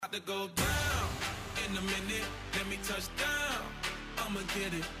about to go down. In a minute, let me touch down. I'ma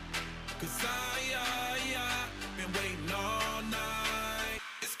get it. Cause I been waiting all night.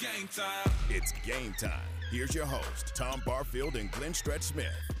 It's game time. It's game time. Here's your host, Tom Barfield and Glenn Stretch Smith.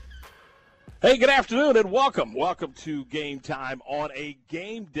 Hey, good afternoon and welcome. Welcome to Game Time on a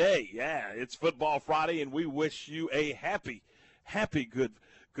game day. Yeah, it's Football Friday, and we wish you a happy,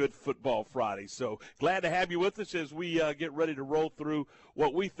 good Football Friday. So glad to have you with us as we get ready to roll through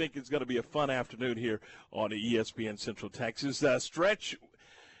what we think is going to be a fun afternoon here on ESPN Central Texas. Stretch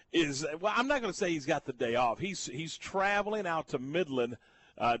is, well, I'm not going to say he's got the day off. He's traveling out to Midland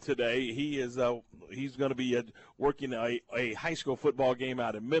today. He's going to be working a high school football game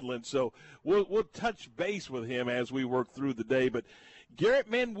out in Midland. So we'll touch base with him as we work through the day. But Garrett,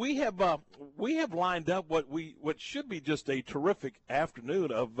 man, we have lined up what should be just a terrific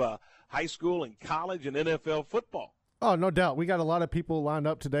afternoon of high school and college and NFL football. Oh, no doubt. We got a lot of people lined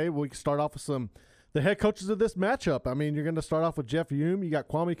up today. We can start off with the head coaches of this matchup. I mean, you're going to start off with Jeff Hume. You got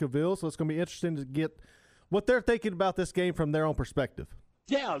Kwame Cavill, so it's going to be interesting to get what they're thinking about this game from their own perspective.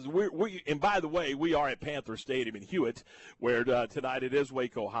 Yeah, and by the way, we are at Panther Stadium in Hewitt, where tonight it is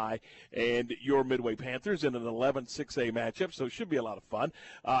Waco High and your Midway Panthers in an 11-6A matchup, so it should be a lot of fun.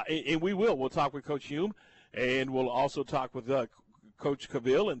 And we'll talk with Coach Hume, and we'll also talk with Coach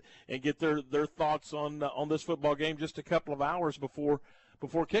Cavill and get their thoughts on this football game just a couple of hours before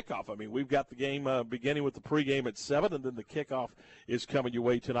kickoff. I mean, we've got the game beginning with the pregame at 7, and then the kickoff is coming your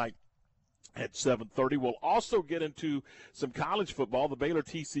way tonight at 7:30. We'll also get into some college football, the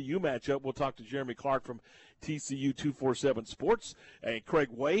Baylor-TCU matchup. We'll talk to Jeremy Clark from TCU 247 Sports, and Craig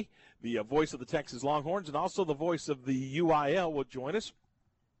Way, the voice of the Texas Longhorns, and also the voice of the UIL will join us.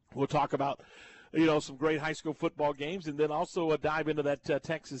 We'll talk about some great high school football games, and then also dive into that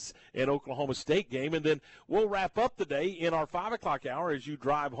Texas and Oklahoma State game. And then we'll wrap up the day in our 5 o'clock hour as you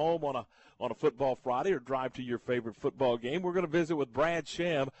drive home on a Football Friday or drive to your favorite football game. We're going to visit with Brad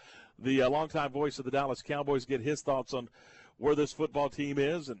Sham, the longtime voice of the Dallas Cowboys, get his thoughts on where this football team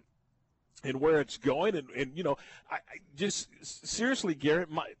is and where it's going. And I just seriously, Garrett,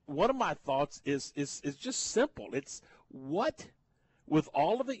 one of my thoughts is just simple. It's what, with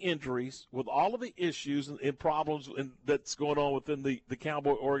all of the injuries, with all of the issues and problems that's going on within the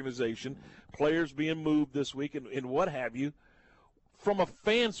Cowboy organization, players being moved this week and what have you, from a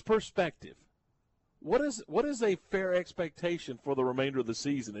fan's perspective, what is a fair expectation for the remainder of the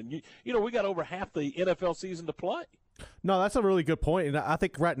season? And we got over half the NFL season to play. No, that's a really good point. And I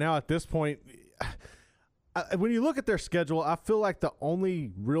think right now at this point, when you look at their schedule, I feel like the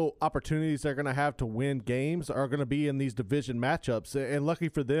only real opportunities they're going to have to win games are going to be in these division matchups. And lucky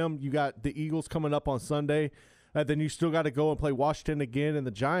for them, you got the Eagles coming up on Sunday. Then you still got to go and play Washington again and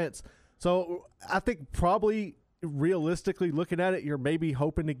the Giants. So I think probably realistically looking at it, you're maybe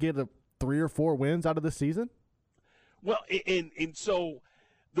hoping to get 3 or 4 wins out of the season. Well, and so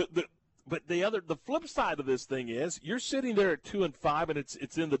the flip side of this thing is you're sitting there at 2-5 and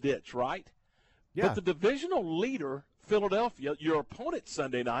it's in the ditch, right? Yeah. But the divisional leader, Philadelphia, your opponent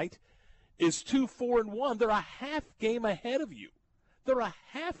Sunday night, is 2-4-1. They're a half game ahead of you.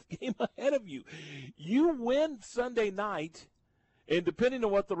 You win Sunday night, and depending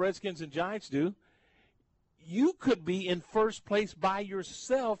on what the Redskins and Giants do, you could be in first place by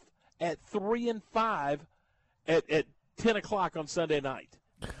yourself at 3-5 at 10 o'clock on Sunday night.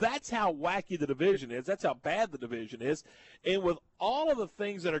 That's how wacky the division is. That's how bad the division is. And with all of the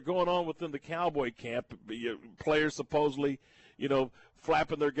things that are going on within the Cowboy camp, players supposedly,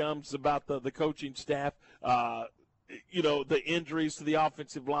 flapping their gums about the coaching staff, the injuries to the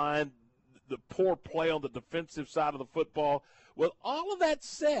offensive line, the poor play on the defensive side of the football. With all of that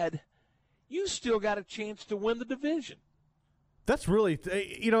said, you still got a chance to win the division. That's really,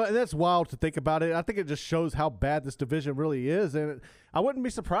 and that's wild to think about it. I think it just shows how bad this division really is. And I wouldn't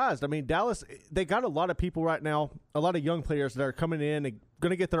be surprised. I mean, Dallas, they got a lot of people right now, a lot of young players that are coming in and going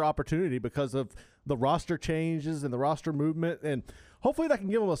to get their opportunity because of the roster changes and the roster movement. And hopefully that can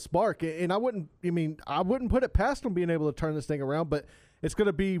give them a spark. And I wouldn't put it past them being able to turn this thing around, but it's going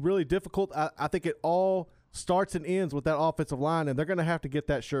to be really difficult. I think it all starts and ends with that offensive line, and they're going to have to get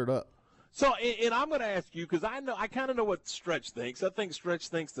that shirt up. So, and I'm going to ask you, because I kind of know what Stretch thinks. I think Stretch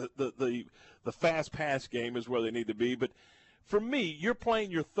thinks that the fast pass game is where they need to be. But for me, you're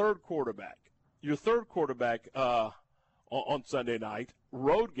playing your third quarterback on Sunday night,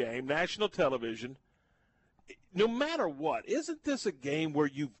 road game, national television. No matter what, isn't this a game where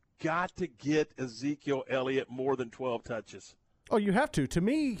you've got to get Ezekiel Elliott more than 12 touches? Oh, you have to. To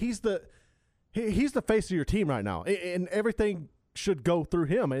me, he's the face of your team right now, and everything should go through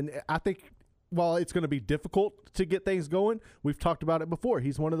him. And I think while it's going to be difficult to get things going, we've talked about it before.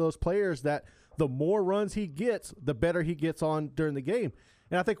 He's one of those players that the more runs he gets, the better he gets on during the game.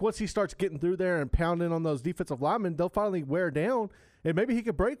 And I think once he starts getting through there and pounding on those defensive linemen, they'll finally wear down, and maybe he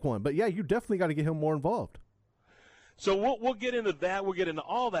could break one. But, yeah, you definitely got to get him more involved. So we'll get into that. We'll get into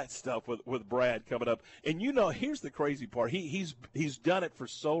all that stuff with Brad coming up. And, here's the crazy part. He's done it for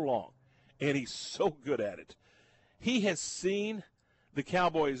so long, and he's so good at it. He has seen the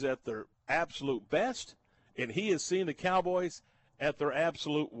Cowboys at their absolute best, and he has seen the Cowboys at their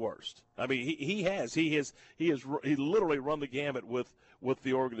absolute worst. I mean, he literally run the gamut with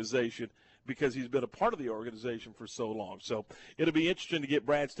the organization because he's been a part of the organization for so long. So it'll be interesting to get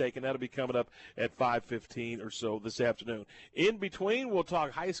Brad's take, and that'll be coming up at 5:15 or so this afternoon. In between, we'll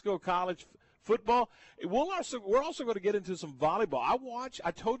talk high school, college football. We're also going to get into some volleyball.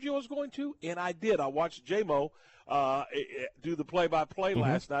 I told you I was going to, and I did. I watched J-Mo do the play-by-play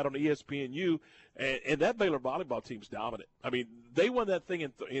last night on ESPNU, and that Baylor volleyball team's dominant. I mean, they won that thing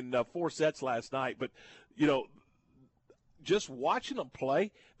in 4 sets last night, but, just watching them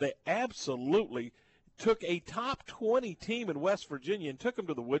play, they absolutely took a top 20 team in West Virginia and took them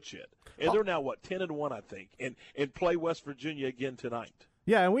to the woodshed. And they're now, 10-1, I think, and play West Virginia again tonight.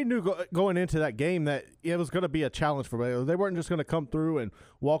 Yeah, and we knew going into that game that it was going to be a challenge for Baylor. They weren't just going to come through and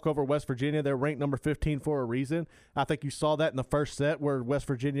walk over West Virginia. They're ranked number 15 for a reason. I think you saw that in the first set where West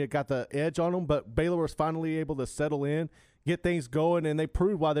Virginia got the edge on them, but Baylor was finally able to settle in, get things going, and they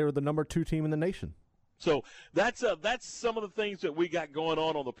proved why they were the number 2 team in the nation. So that's some of the things that we got going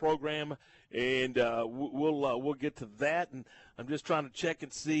on the program, and we'll get to that. And I'm just trying to check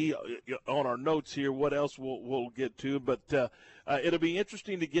and see on our notes here what else we'll get to. But it'll be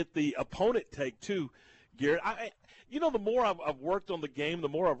interesting to get the opponent take too, Garrett. The more I've worked on the game, the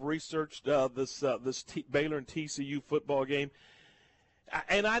more I've researched this Baylor and TCU football game.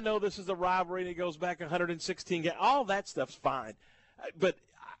 And I know this is a rivalry and it goes back 116 games. All that stuff's fine, but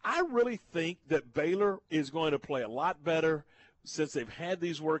I really think that Baylor is going to play a lot better since they've had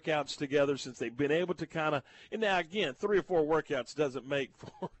these workouts together, since they've been able to kind of – and now, again, 3 or 4 workouts doesn't make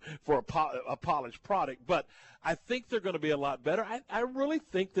for a polished product, but I think they're going to be a lot better. I really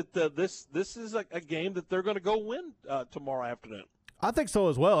think that this is a game that they're going to go win tomorrow afternoon. I think so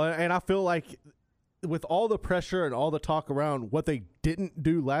as well, and I feel like with all the pressure and all the talk around what they didn't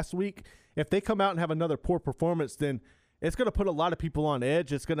do last week, if they come out and have another poor performance, then – it's going to put a lot of people on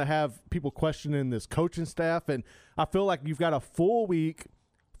edge. It's going to have people questioning this coaching staff. And I feel like you've got a full week.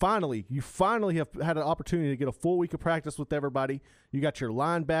 You finally have had an opportunity to get a full week of practice with everybody. You got your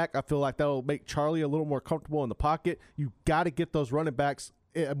line back. I feel like that will make Charlie a little more comfortable in the pocket. You got to get those running backs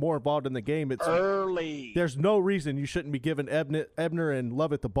more involved in the game. It's early. There's no reason you shouldn't be giving Ebner and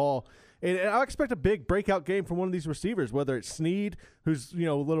Lovett the ball. And I expect a big breakout game from one of these receivers, whether it's Sneed, who's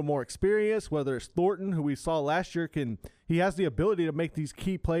a little more experienced, whether it's Thornton, who we saw last year. He has the ability to make these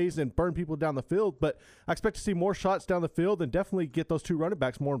key plays and burn people down the field. But I expect to see more shots down the field and definitely get those 2 running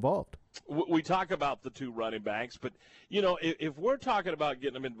backs more involved. We talk about the 2 running backs, but if we're talking about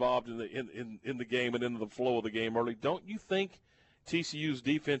getting them involved in the game and into the flow of the game early, don't you think TCU's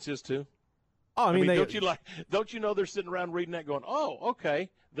defense is too? Oh, I mean don't you know they're sitting around reading that going, oh, okay,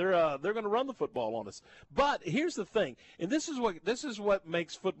 they're going to run the football on us. But here's the thing, and this is what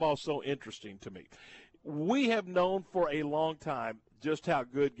makes football so interesting to me. We have known for a long time just how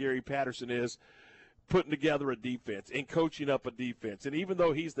good Gary Patterson is putting together a defense and coaching up a defense. And even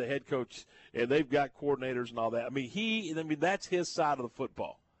though he's the head coach and they've got coordinators and all that, I mean that's his side of the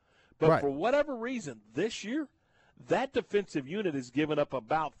football. But right. For whatever reason, this year, that defensive unit is giving up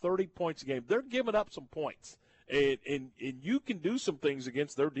about 30 points a game. They're giving up some points, and you can do some things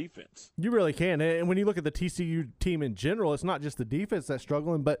against their defense. You really can. And when you look at the TCU team in general, it's not just the defense that's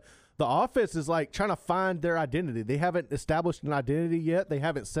struggling, but the offense is like trying to find their identity. They haven't established an identity yet. They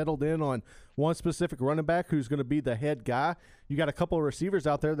haven't settled in on one specific running back who's going to be the head guy. You got a couple of receivers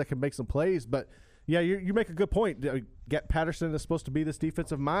out there that can make some plays, but yeah, you make a good point. Patterson is supposed to be this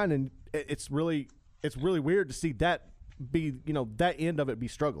defensive mind, and it's really weird to see that be, that end of it be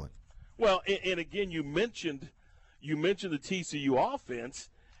struggling. Well, and again, you mentioned the TCU offense,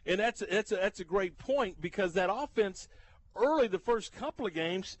 and that's a great point because that offense early the first couple of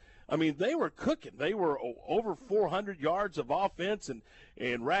games, I mean, they were cooking. They were over 400 yards of offense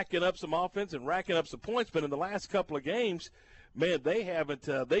and racking up some offense and racking up some points. But in the last couple of games, man, they haven't.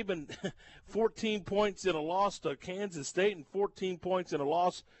 They've been 14 points in a loss to Kansas State and 14 points in a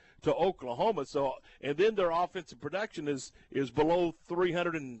loss to Oklahoma. So, and then their offensive production is below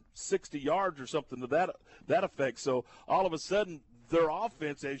 360 yards or something to that effect. So all of a sudden, their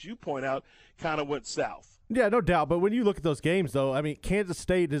offense, as you point out, kind of went south. Yeah, no doubt. But when you look at those games, though, I mean, Kansas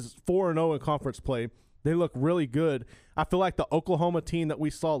State is 4-0 in conference play. They look really good. I feel like the Oklahoma team that we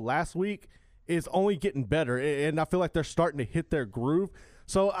saw last week is only getting better, and I feel like they're starting to hit their groove.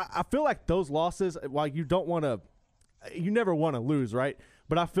 So I feel like those losses, while you never want to lose, right?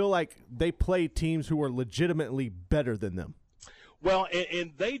 But I feel like they play teams who are legitimately better than them. Well,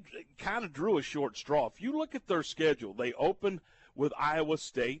 and they kind of drew a short straw. If you look at their schedule, they open with Iowa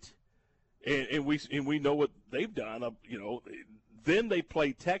State, and we know what they've done. Then they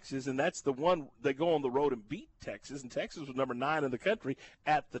play Texas, and that's the one they go on the road and beat Texas. And Texas was number 9 in the country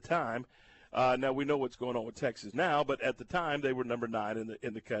at the time. Now we know what's going on with Texas now, but at the time they were number 9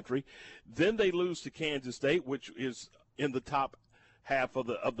 in the country. Then they lose to Kansas State, which is in the top half of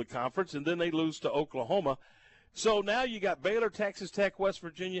the conference, and then they lose to Oklahoma. So now you got Baylor, Texas Tech, West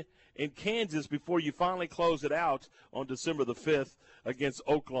Virginia, and Kansas before you finally close it out on December the 5th against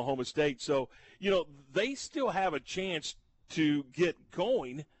Oklahoma State. So, they still have a chance to get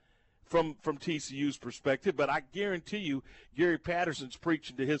going from TCU's perspective, but I guarantee you Gary Patterson's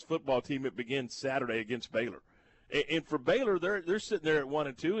preaching to his football team. It begins Saturday against Baylor. And for Baylor, they're sitting there at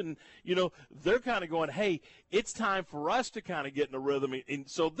 1-2, and they're kind of going, "Hey, it's time for us to kind of get in a rhythm." And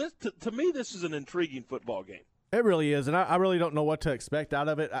so this, to me, this is an intriguing football game. It really is, and I really don't know what to expect out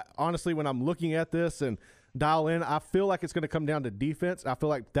of it. Honestly, when I'm looking at this and dial in, I feel like it's going to come down to defense. I feel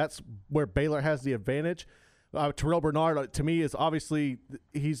like that's where Baylor has the advantage. Terrell Bernard, to me, is obviously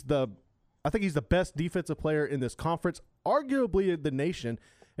I think he's the best defensive player in this conference, arguably in the nation.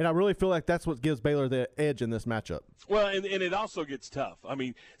 And I really feel like that's what gives Baylor the edge in this matchup. Well, and it also gets tough. I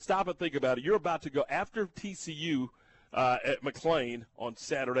mean, stop and think about it. You're about to go after TCU at McLean on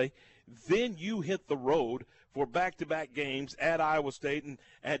Saturday. Then you hit the road for back-to-back games at Iowa State and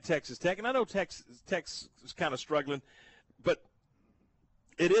at Texas Tech. And I know Texas is kind of struggling, but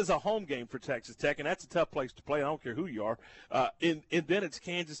it is a home game for Texas Tech, and that's a tough place to play. I don't care who you are. And then it's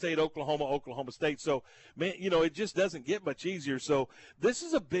Kansas State, Oklahoma State. So, man, it just doesn't get much easier. So this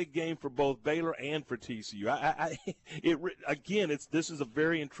is a big game for both Baylor and for TCU. This is a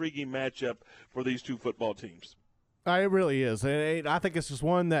very intriguing matchup for these two football teams. It really is. And I think it's just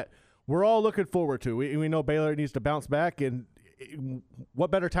one that we're all looking forward to. We know Baylor needs to bounce back, and what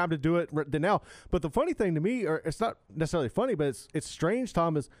better time to do it than now? But the funny thing to me, or it's not necessarily funny, but it's strange,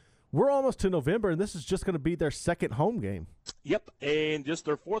 Tom, is we're almost to November, and this is just going to be their second home game. Yep, and just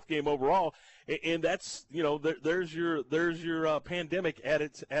their 4th game overall, and that's there's your pandemic at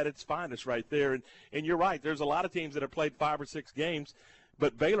its finest right there. And you're right. There's a lot of teams that have played 5 or 6 games,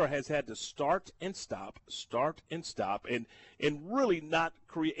 but Baylor has had to start and stop, and really not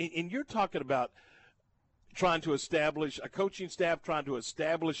create. And you're talking about trying to establish a coaching staff, trying to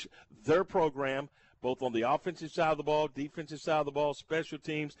establish their program, both on the offensive side of the ball, defensive side of the ball, special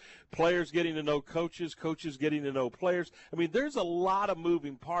teams, players getting to know coaches, coaches getting to know players. I mean, there's a lot of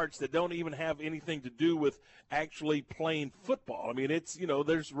moving parts that don't even have anything to do with actually playing football. I mean, it's,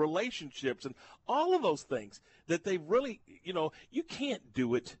 there's relationships and all of those things that they really, you can't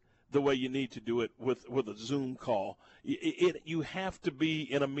do it the way you need to do it with a Zoom call. You have to be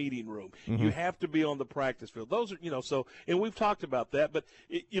in a meeting room. Mm-hmm. You have to be on the practice field. Those are, so, and we've talked about that, but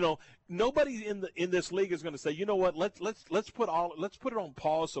nobody in this league is going to say, you know what, let's put it on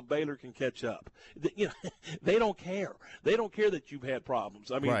pause so Baylor can catch up. They don't care. They don't care that you've had problems.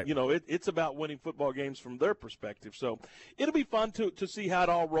 I mean, right. It's about winning football games from their perspective. So it'll be fun to see how it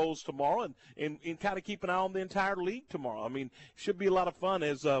all rolls tomorrow and kind of keep an eye on the entire league tomorrow. I mean, it should be a lot of fun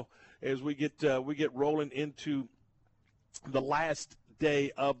as we get rolling into the last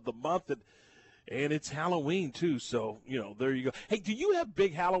day of the month, and it's Halloween too. So there you go. Hey, do you have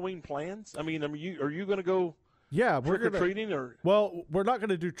big Halloween plans? I mean, are you going to go? Yeah, we're trick or treating, or we're not going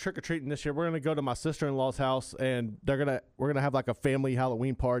to do trick or treating this year. We're going to go to my sister-in-law's house, and we're going to have like a family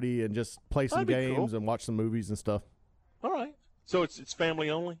Halloween party and just play some games and watch some movies and stuff. All right. So it's family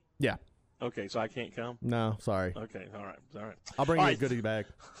only? Yeah. Okay, so I can't come? No, sorry. Okay, all right. I'll bring you a goodie bag.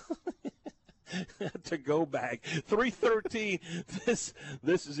 To go back. 3:13. This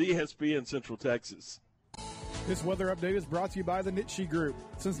is ESPN Central Texas. This weather update is brought to you by the Nitsche Group.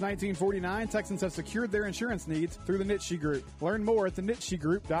 Since 1949, Texans have secured their insurance needs through the Nitsche Group. Learn more at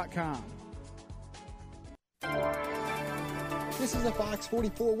thenitschegroup.com. This is a Fox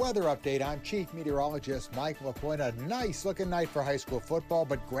 44 weather update. I'm Chief Meteorologist Mike LaPointe. A nice-looking night for high school football,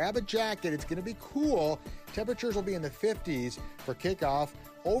 but grab a jacket. It's going to be cool. Temperatures will be in the 50s for kickoff.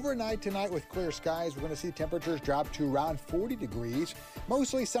 Overnight tonight with clear skies, we're going to see temperatures drop to around 40 degrees.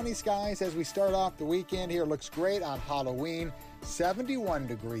 Mostly sunny skies as we start off the weekend here. Looks great on Halloween. 71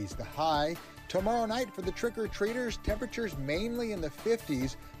 degrees the high. Tomorrow night for the trick-or-treaters, temperatures mainly in the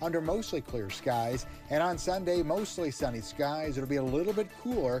 50s under mostly clear skies. And on Sunday, mostly sunny skies. It'll be a little bit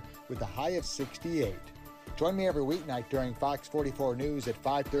cooler with a high of 68. Join me every weeknight during Fox 44 News at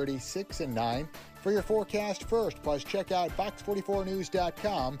 5:30, 6, and 9 for your forecast first. Plus, check out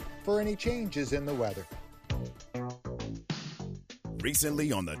fox44news.com for any changes in the weather.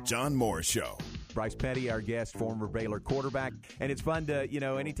 Recently on the John Moore Show. Bryce Petty, our guest, former Baylor quarterback. And it's fun to,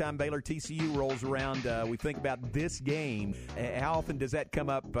 anytime Baylor TCU rolls around, we think about this game. How often does that come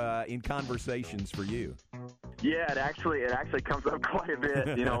up in conversations for you? Yeah, it actually comes up quite a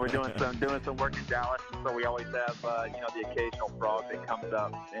bit. We're doing some work in Dallas, so we always have the occasional frog that comes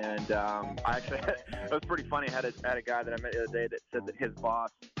up. And it was pretty funny. I had a guy that I met the other day that said that his boss,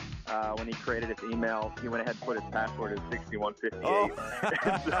 when he created his email, he went ahead and put his password as 6158. Oh,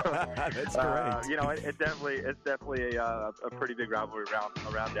 that's great. It's definitely a pretty big rivalry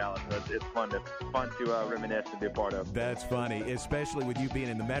around Dallas. So it's fun to reminisce and be a part of. That's funny, especially with you being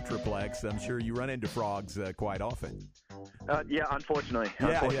in the Metroplex. I'm sure you run into frogs quite often. Yeah, unfortunately.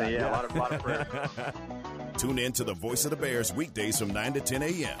 A lot of prayers. Tune in to the Voice of the Bears weekdays from 9 to 10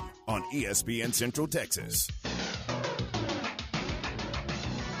 a.m. on ESPN Central Texas.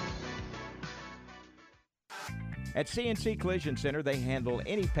 At CNC Collision Center, they handle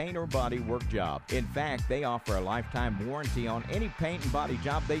any paint or body work job. In fact, they offer a lifetime warranty on any paint and body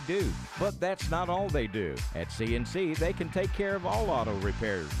job they do. But that's not all they do. At CNC, they can take care of all auto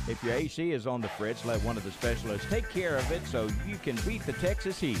repairs. If your AC is on the fritz, let one of the specialists take care of it so you can beat the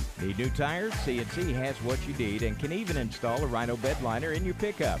Texas heat. Need new tires? CNC has what you need and can even install a Rhino bed liner in your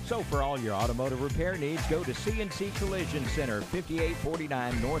pickup. So for all your automotive repair needs, go to CNC Collision Center,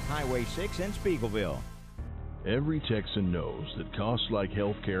 5849 North Highway 6 in Spiegelville. Every Texan knows that costs like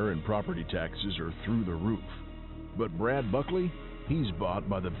health care and property taxes are through the roof. But Brad Buckley, he's bought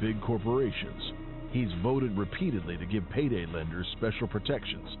by the big corporations. He's voted repeatedly to give payday lenders special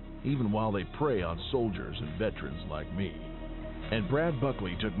protections, even while they prey on soldiers and veterans like me. And Brad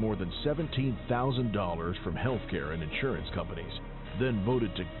Buckley took more than $17,000 from health care and insurance companies, then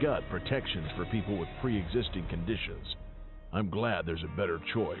voted to gut protections for people with pre-existing conditions. I'm glad there's a better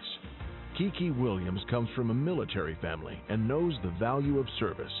choice. Kiki Williams comes from a military family and knows the value of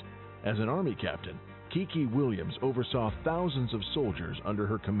service. As an Army captain, Kiki Williams oversaw thousands of soldiers under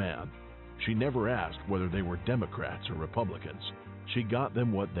her command. She never asked whether they were Democrats or Republicans. She got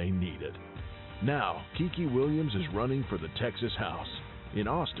them what they needed. Now, Kiki Williams is running for the Texas House. In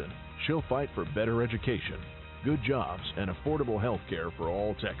Austin, she'll fight for better education, good jobs, and affordable health care for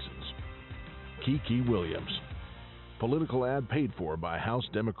all Texans. Kiki Williams. Political ad paid for by House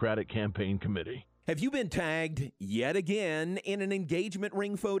Democratic Campaign Committee. Have you been tagged yet again in an engagement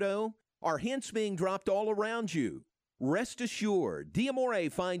ring photo? Are hints being dropped all around you? Rest assured, D'Amore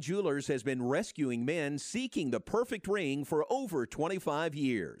Fine Jewelers has been rescuing men seeking the perfect ring for over 25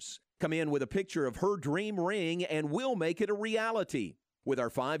 years. Come in with a picture of her dream ring and we'll make it a reality. With our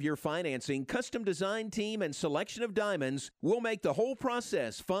 5-year financing, custom design team, and selection of diamonds, we'll make the whole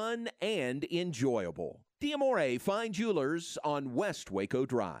process fun and enjoyable. D'Amore Fine Jewelers on West Waco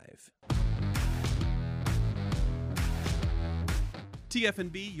Drive.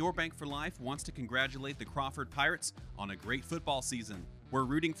 TFNB, your bank for life, wants to congratulate the Crawford Pirates on a great football season. We're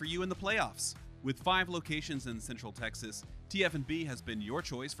rooting for you in the playoffs. With 5 locations in Central Texas, TFNB has been your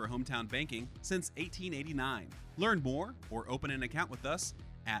choice for hometown banking since 1889. Learn more or open an account with us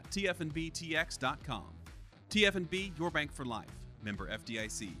at tfnbtx.com. TFNB, your bank for life. Member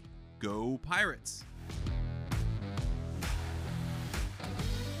FDIC. Go Pirates!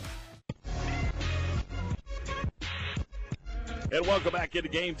 And welcome back into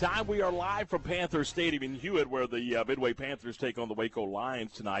Game Time. We are live from Panther Stadium in Hewitt, where the Midway Panthers take on the Waco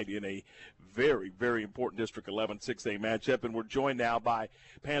Lions tonight in a very, very important District 11 6A matchup. And we're joined now by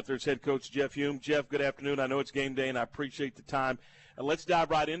Panthers head coach Jeff Hume. Jeff, good afternoon. I know it's game day, and I appreciate the time. And let's dive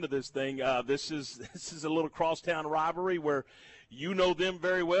right into this thing. This is a little crosstown rivalry where you know them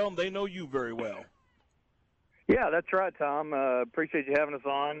very well and they know you very well. Yeah, that's right, Tom. Appreciate you having us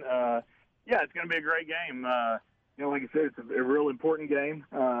on. Yeah, it's going to be a great game. Like I said, it's a real important game.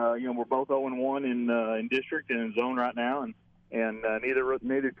 We're both 0-1 in district and in zone right now, and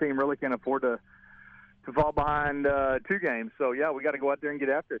neither team really can afford to fall behind 2 games. So yeah, we got to go out there and get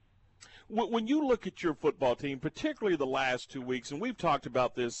after it. When you look at your football team, particularly the last 2 weeks, and we've talked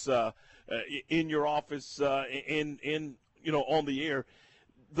about this in your office, on the air,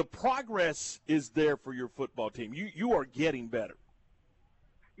 the progress is there for your football team. You are getting better.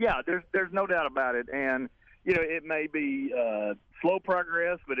 Yeah, there's no doubt about it, and it may be slow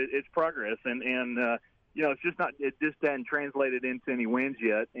progress, but it's progress, and it's just not. It just hasn't translated into any wins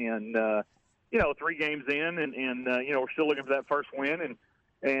yet. And 3 games in, and we're still looking for that first win,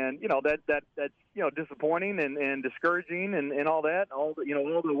 and that's disappointing and discouraging and all that, all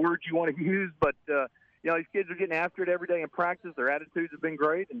the words you want to use, but these kids are getting after it every day in practice. Their attitudes have been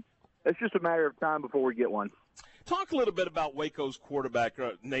great, and it's just a matter of time before we get one. Talk a little bit about Waco's quarterback,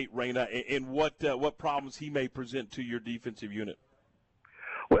 Nate Reyna, and what problems he may present to your defensive unit.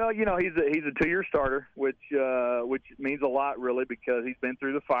 Well, he's a 2-year starter, which means a lot, really, because he's been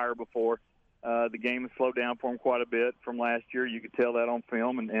through the fire before. The game has slowed down for him quite a bit from last year. You could tell that on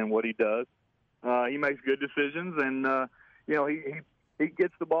film and what he does. He makes good decisions, and he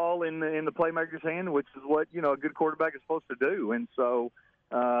gets the ball in the playmaker's hand, which is what a good quarterback is supposed to do. And so,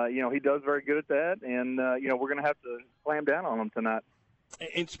 he does very good at that. And we're going to have to slam down on him tonight.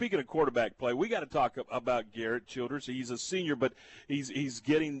 And speaking of quarterback play, we got to talk about Garrett Childers. He's a senior, but he's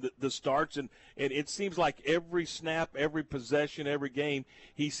getting the starts, and it seems like every snap, every possession, every game,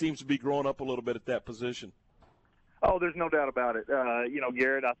 he seems to be growing up a little bit at that position. Oh, there's no doubt about it.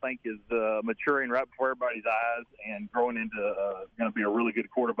 Garrett, I think, is maturing right before everybody's eyes and growing into going to be a really good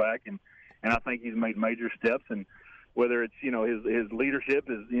quarterback, and I think he's made major steps. And whether it's his leadership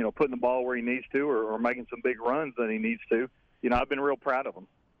is putting the ball where he needs to, or making some big runs that he needs to. I've been real proud of him.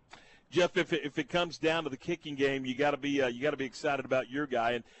 Jeff, if it comes down to the kicking game, you got to be excited about your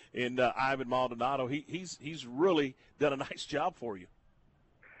guy and Ivan Maldonado. He's really done a nice job for you.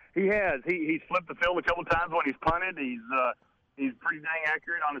 He has. He's flipped the field a couple of times when he's punted. He's pretty dang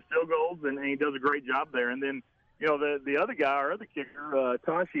accurate on his field goals, and he does a great job there. And then the other guy, our other kicker,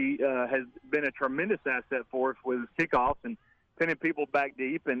 Tashi, has been a tremendous asset for us with his kickoffs and pinning people back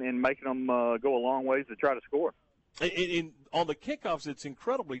deep and making them go a long ways to try to score. On the kickoffs, it's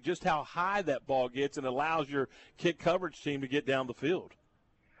incredibly just how high that ball gets and allows your kick coverage team to get down the field.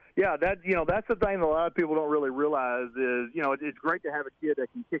 Yeah, that's the thing that a lot of people don't really realize is, it's great to have a kid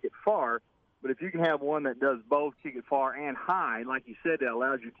that can kick it far, but if you can have one that does both, kick it far and high, like you said, that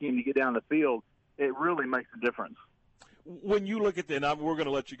allows your team to get down the field, it really makes a difference. When you look at that, and we're going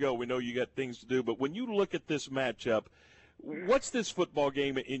to let you go. We know you got things to do, but when you look at this matchup, what's this football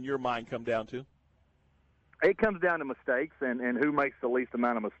game in your mind come down to? It comes down to mistakes and who makes the least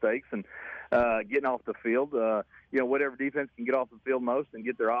amount of mistakes and getting off the field. Whatever defense can get off the field most and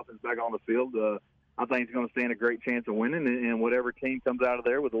get their offense back on the field, I think it's going to stand a great chance of winning. And whatever team comes out of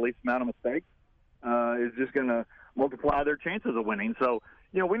there with the least amount of mistakes is just going to multiply their chances of winning. So,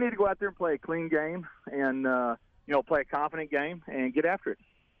 we need to go out there and play a clean game and, play a confident game and get after it.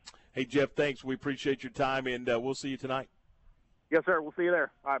 Hey, Jeff, thanks. We appreciate your time, and we'll see you tonight. Yes, sir. We'll see you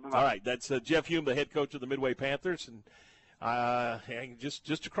there. All right, bye-bye. All right, that's Jeff Hume, the head coach of the Midway Panthers, and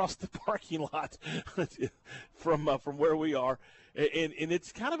just across the parking lot from where we are. And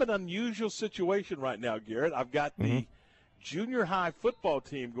it's kind of an unusual situation right now, Garrett. I've got the junior high football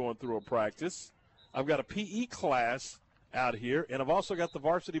team going through a practice. I've got a PE class out here, and I've also got the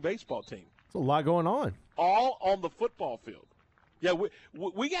varsity baseball team. There's a lot going on. All on the football field. Yeah,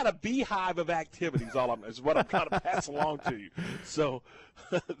 we got a beehive of activities. Is what I'm trying to pass along to you. So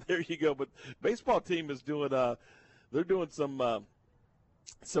there you go. But baseball team is doing they're doing some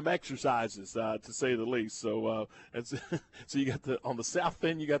exercises to say the least. So so you got on the south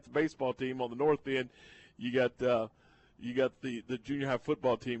end you got the baseball team. On the north end you got the junior high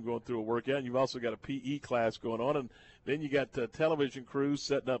football team going through a workout. And you've also got a PE class going on, and then you got television crews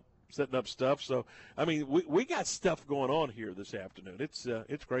setting up stuff. So, I mean, we got stuff going on here this afternoon.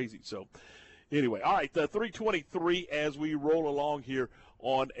 It's crazy. So, anyway, all right, 3:23 as we roll along here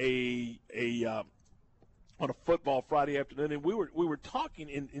on a football Friday afternoon, and we were talking,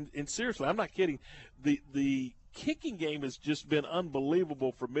 and seriously, I'm not kidding. The kicking game has just been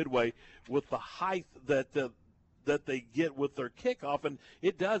unbelievable for Midway with the height that they get with their kickoff, and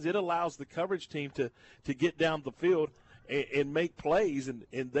it allows the coverage team to get down the field and make plays, and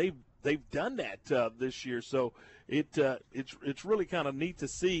they've done that this year. So it's really kind of neat to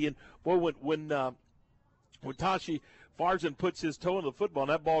see. And boy, when Tashi Farzan puts his toe in the football,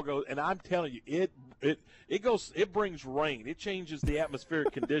 and that ball goes, and I'm telling you, it brings rain. It changes the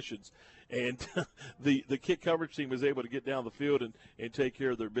atmospheric conditions, and the kick coverage team is able to get down the field and take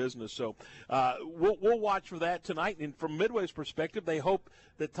care of their business. So we'll watch for that tonight. And from Midway's perspective, they hope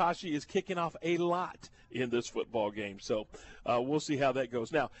that Tashi is kicking off a lot in this football game. So we'll see how that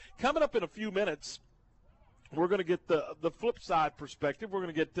goes. Now, coming up in a few minutes, we're going to get the flip side perspective. We're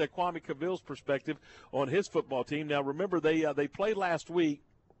going to get Kwame Cavill's perspective on his football team. Now, remember, they played last week,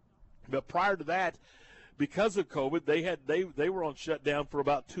 but prior to that, because of COVID, they were on shutdown for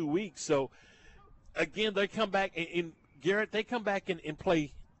about 2 weeks. So, again, they come back in Garrett. They come back and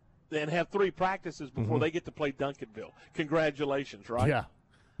play and have 3 practices before they get to play Duncanville. Congratulations, right?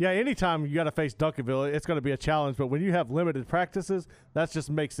 Yeah, anytime you got to face Duncanville, it's going to be a challenge. But when you have limited practices, that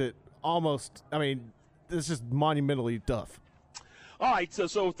just makes it almost, it's just monumentally tough. All right, so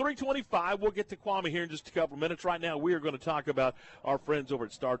 3:25, we'll get to Kwame here in just a couple of minutes. Right now, we are going to talk about our friends over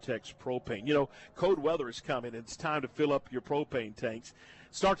at StarTex Propane. You know, cold weather is coming, and it's time to fill up your propane tanks.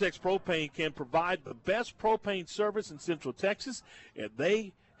 StarTex Propane can provide the best propane service in Central Texas, and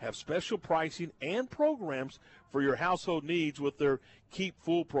they have special pricing and programs for your household needs with their Keep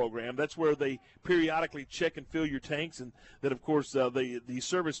Full program. That's where they periodically check and fill your tanks, and then of course the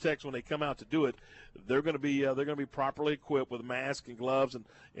service techs, when they come out to do it, they're going to be properly equipped with masks and gloves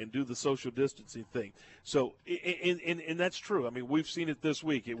and do the social distancing thing. So and that's true. I mean, we've seen it this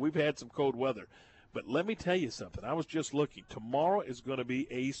week. We've had some cold weather. But let me tell you something. I was just looking. Tomorrow is going to be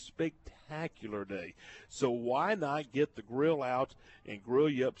a spectacular day. So why not get the grill out and grill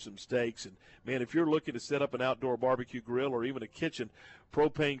you up some steaks? And, man, if you're looking to set up an outdoor barbecue grill or even a kitchen,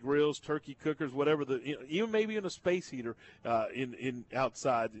 propane grills, turkey cookers, whatever, even maybe in a space heater in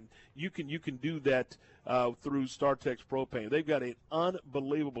outside, and you can do that through StarTex Propane. They've got an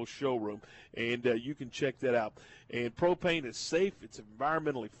unbelievable showroom, and you can check that out. And propane is safe. It's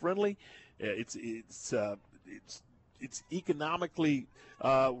environmentally friendly. It's economically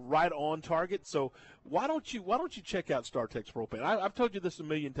right on target. So why don't you check out StarTex Propane? I've told you this a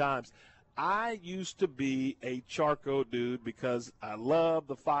million times. I used to be a charcoal dude because I love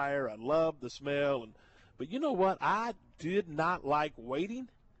the fire, I love the smell, but you know what? I did not like waiting,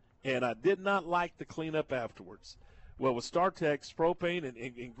 and I did not like the cleanup afterwards. Well, with StarTex Propane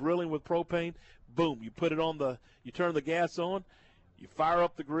and grilling with propane, boom, you turn the gas on, you fire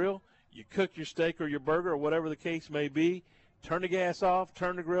up the grill, you cook your steak or your burger or whatever the case may be, turn the gas off,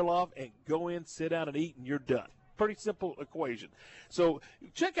 turn the grill off, and go in, sit down, and eat, and you're done. Pretty simple equation. So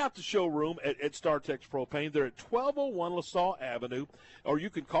check out the showroom at StarTex Propane. They're at 1201 LaSalle Avenue, or you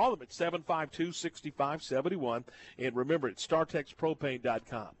can call them at 752-6571. And remember, it's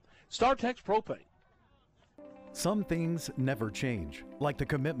StarTexPropane.com. StarTex Propane. Some things never change, like the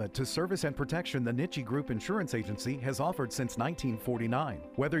commitment to service and protection the Nitsche Group Insurance Agency has offered since 1949.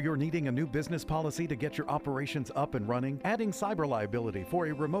 Whether you're needing a new business policy to get your operations up and running, adding cyber liability for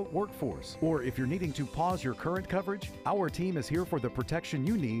a remote workforce, or if you're needing to pause your current coverage, our team is here for the protection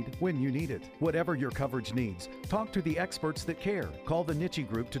you need when you need it. Whatever your coverage needs, talk to the experts that care. Call the Nitsche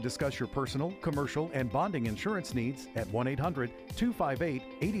Group to discuss your personal, commercial, and bonding insurance needs at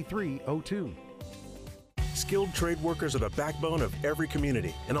 1-800-258-8302. Skilled trade workers are the backbone of every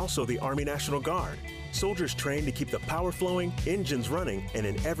community, and also the Army National Guard. Soldiers trained to keep the power flowing, engines running, and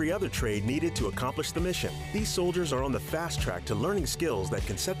in every other trade needed to accomplish the mission. These soldiers are on the fast track to learning skills that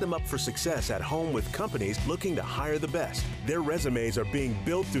can set them up for success at home with companies looking to hire the best. Their resumes are being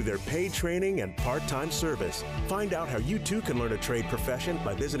built through their paid training and part-time service. Find out how you too can learn a trade profession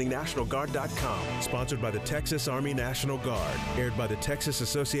by visiting NationalGuard.com. Sponsored by the Texas Army National Guard. Aired by the Texas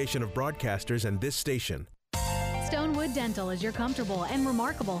Association of Broadcasters and this station. Stonewood Dental is your comfortable and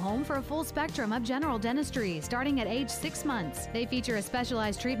remarkable home for a full spectrum of general dentistry starting at age 6 months. They feature a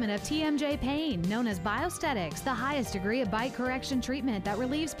specialized treatment of TMJ pain known as Biostetics, the highest degree of bite correction treatment that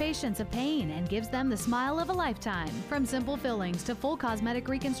relieves patients of pain and gives them the smile of a lifetime. From simple fillings to full cosmetic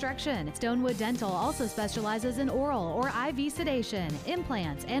reconstruction, Stonewood Dental also specializes in oral or IV sedation,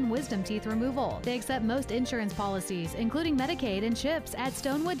 implants, and wisdom teeth removal. They accept most insurance policies, including Medicaid and CHIPS at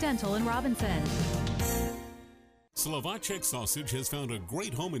Stonewood Dental in Robinson. Slovacek Sausage has found a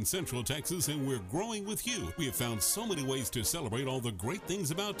great home in Central Texas, and we're growing with you. We have found so many ways to celebrate all the great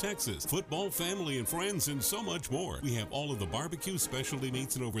things about Texas. Football, family, and friends, and so much more. We have all of the barbecue specialty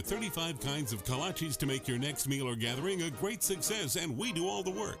meats and over 35 kinds of kolaches to make your next meal or gathering a great success, and we do all the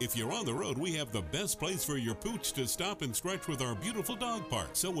work. If you're on the road, we have the best place for your pooch to stop and stretch with our beautiful dog park.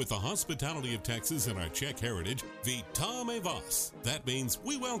 So with the hospitality of Texas and our Czech heritage, Vítame vás. That means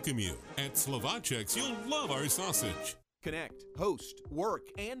we welcome you. At Slovacek's, you'll love our sausage. Connect, host, work,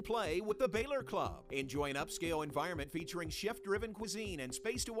 and play with the Baylor Club. Enjoy an upscale environment featuring chef-driven cuisine and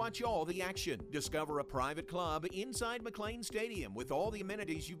space to watch all the action. Discover a private club inside McLean Stadium with all the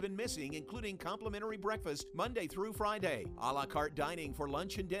amenities you've been missing, including complimentary breakfast Monday through Friday, a la carte dining for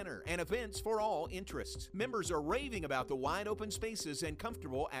lunch and dinner, and events for all interests. Members are raving about the wide-open spaces and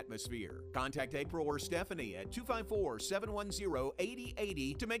comfortable atmosphere. Contact April or Stephanie at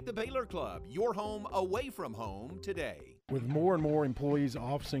 254-710-8080 to make the Baylor Club your home away from home today. With more and more employees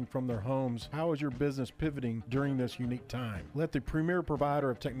officing from their homes, how is your business pivoting during this unique time? Let the premier provider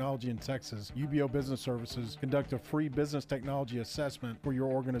of technology in Texas, UBO Business Services, conduct a free business technology assessment for your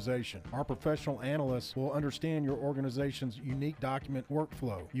organization. Our professional analysts will understand your organization's unique document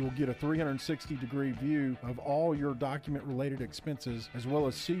workflow. You will get a 360-degree view of all your document-related expenses, as well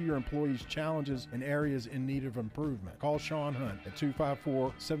as see your employees' challenges and areas in need of improvement. Call Sean Hunt at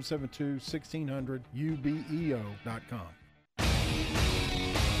 254-772-1600, ubeo.com.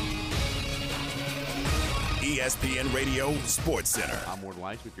 ESPN Radio Sports Center. I'm Ward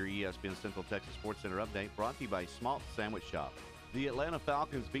Weiss with your ESPN Central Texas Sports Center update, brought to you by Smalt Sandwich Shop. The Atlanta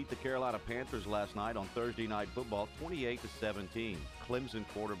Falcons beat the Carolina Panthers last night on Thursday Night Football 28-17. Clemson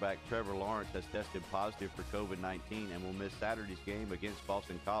quarterback Trevor Lawrence has tested positive for COVID-19 and will miss Saturday's game against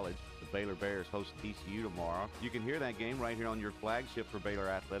Boston College. The Baylor Bears host TCU tomorrow. You can hear that game right here on your flagship for Baylor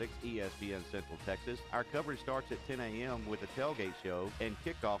Athletics, ESPN Central Texas. Our coverage starts at 10 a.m. with a tailgate show, and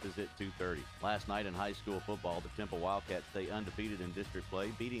kickoff is at 2:30. Last night in high school football, the Temple Wildcats stay undefeated in district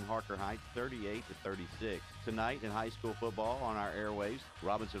play, beating Harker Heights 38-36. Tonight in high school football on our airwaves,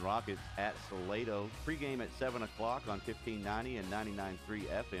 Robinson Rockets at Salado. Pregame at 7 o'clock on 1590 and 99.3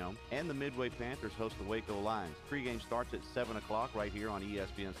 FM. And the Midway Panthers host the Waco Lions. Pregame starts at 7 o'clock right here on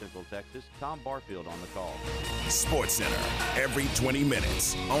ESPN Central Texas. Tom Barfield on the call. Sports Center, every 20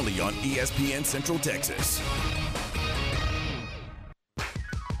 minutes, only on ESPN Central Texas.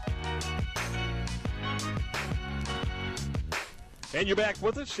 And you're back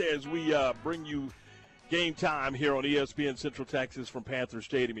with us as we bring you game time here on ESPN Central Texas from Panther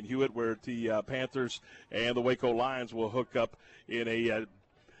Stadium in Hewitt, where the Panthers and the Waco Lions will hook up in a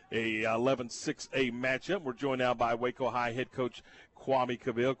 11-6A matchup. We're joined now by Waco High head coach Kwame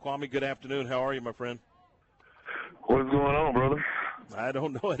Cavill. Kwame, good afternoon. How are you, my friend? What's going on, brother? I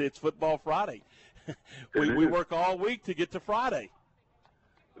don't know it. It's Football Friday. we work all week to get to Friday.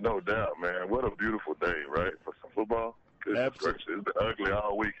 No doubt, man. What a beautiful day, right, for some football. Absolutely. It's been ugly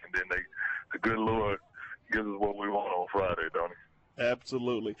all week, and then the good Lord gives us what we want on Friday, don't he?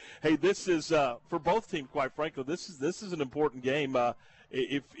 Absolutely. Hey, this is for both teams. Quite frankly, this is an important game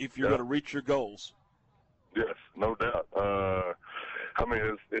if you're going to reach your goals. Yes, no doubt. I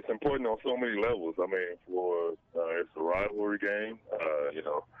mean, it's important on so many levels. I mean, for it's a rivalry game,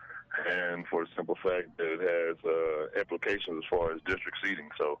 and for the simple fact that it has implications as far as district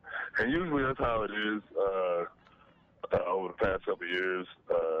seeding. So, and usually that's how it is. Over the past couple of years.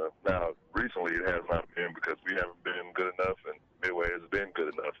 Now, recently it has not been because we haven't been good enough, and Midway has been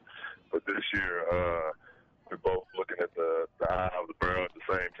good enough. But this year, we're both looking at the eye of the barrel at the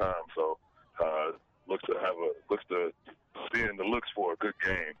same time. So, looks to be in the looks for a good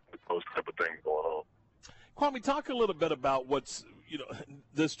game with those type of things going on. Kwame, talk a little bit about what's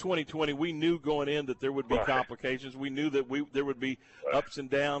this 2020. We knew going in that there would be complications. We knew that there would be ups and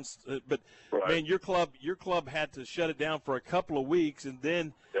downs. But man, your club had to shut it down for a couple of weeks, and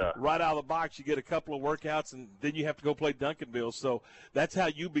then right out of the box you get a couple of workouts, and then you have to go play Duncanville. So that's how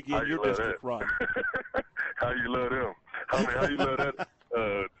you begin your district run. How you love them? How you love that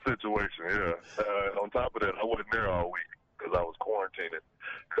situation? Yeah. On top of that, I wasn't there all week because I was quarantining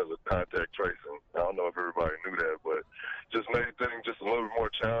because of contact tracing. I don't know if everybody knew that, but just made things just a little bit more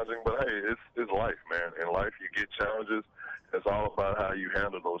challenging. But hey, it's life, man. In life, you get challenges. It's all about how you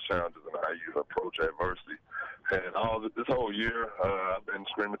handle those challenges and how you approach adversity. And this whole year, I've been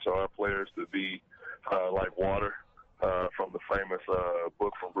screaming to our players to be like water from the famous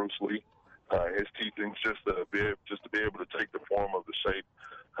book from Bruce Lee. His teachings just to be able to take the form of the shape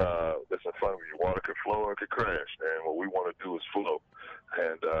that's in front of you. Water could flow or it could crash, and what we want to do is flow.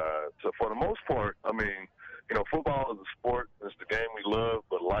 And so for the most part, I mean, football is a sport. It's the game we love,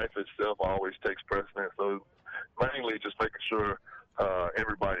 but life itself always takes precedence. So mainly just making sure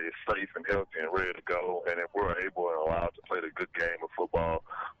everybody is safe and healthy and ready to go. And if we're able and allowed to play the good game of football,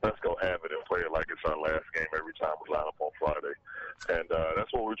 let's go have it and play it like it's our last game every time we line up on Friday. And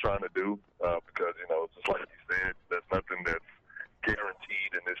that's what we're trying to do because, just like you said, there's nothing that's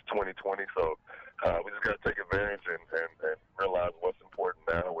guaranteed in this 2020. So we just got to take advantage and realize what's important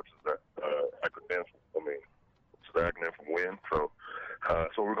now, which is the acronym. It's the acronym from win. So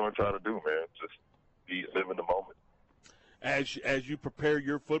that's what we're going to try to do, man. Just live in the moment. As you prepare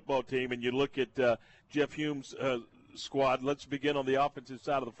your football team and you look at Jeff Hume's squad, let's begin on the offensive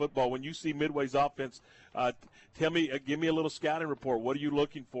side of the football. When you see Midway's offense, give me a little scouting report. What are you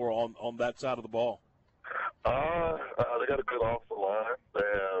looking for on that side of the ball? They got a good offensive line. They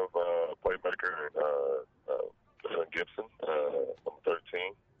have a playmaker, Dylan Gibson, number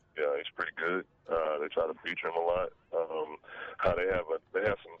 13. Yeah, he's pretty good. They try to feature him a lot. They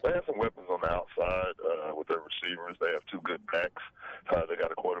have some weapons on the outside with their receivers. receivers. They have 2 good backs. They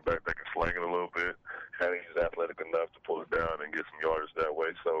got a quarterback that can sling it a little bit, and he's athletic enough to pull it down and get some yardage that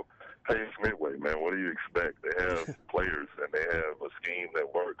way. So, hey, it's Midway, man. What do you expect? They have players, and they have a scheme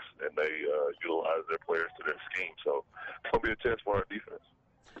that works, and they utilize their players to their scheme. So it's going to be a test for our defense.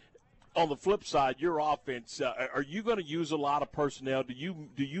 On the flip side, your offense, are you going to use a lot of personnel? Do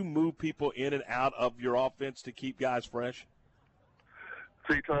you move people in and out of your offense to keep guys fresh?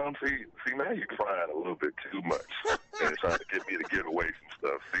 See, Tom, now you're crying a little bit too much and trying to get me to give away some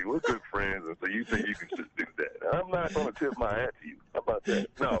stuff. See, we're good friends, and so you think you can just do that. I'm not going to tip my hat to you. How about that?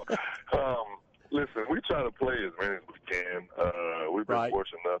 No. Listen, we try to play as many as we can. We've been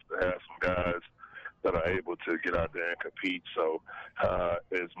fortunate enough to have some guys that are able to get out there and compete. So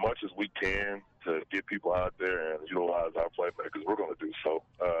as much as we can to get people out there and utilize our playmakers, we're going to do so,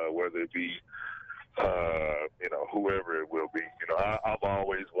 whether it be whoever it will be. I've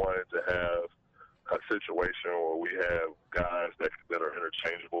always wanted to have a situation where we have guys that are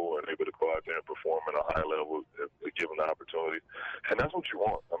interchangeable and able to go out there and perform at a high level if given the opportunity. And that's what you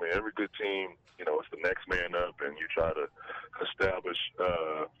want. I mean, every good team, it's the next man up, and you try to establish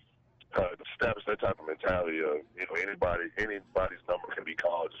that type of mentality of, anybody's number can be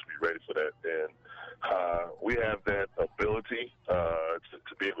called, just be ready for that. And we have that ability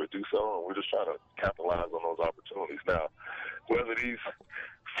to be able to do so, and we're just trying to capitalize on those opportunities. Now, whether these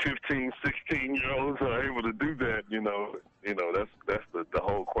 15, 16-year-olds are able to do that, that's the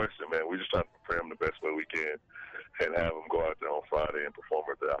whole question, man. We're just trying to prepare them the best way we can and have them go out there on Friday and perform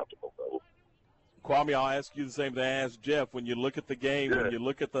at the optimal level. Kwame, I'll ask you the same thing I asked Jeff. When you look at the game, when you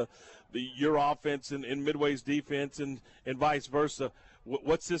look at your offense and Midway's defense and vice versa,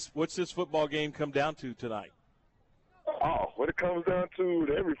 what's this football game come down to tonight? Oh, what it comes down to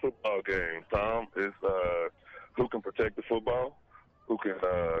every football game, Tom, is who can protect the football, who can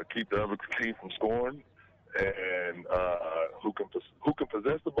keep the other team from scoring, and who can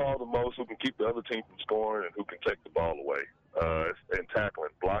possess the ball the most, who can keep the other team from scoring, and who can take the ball away. And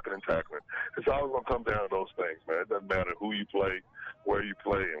tackling, blocking and tackling. It's always going to come down to those things, man. It doesn't matter who you play, where you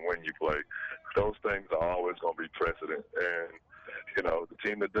play, and when you play. Those things are always going to be precedent. And, the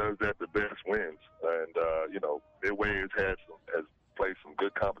team that does that the best wins. And, Midway has played some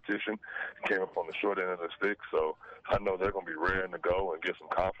good competition, came up on the short end of the stick. So I know they're going to be raring to go and get some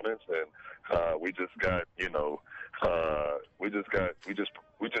confidence. And we just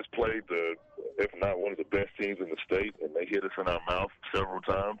played if not one of the best teams in the state, and they hit us in our mouth several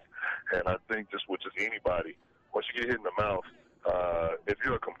times. And I think just with anybody, once you get hit in the mouth, if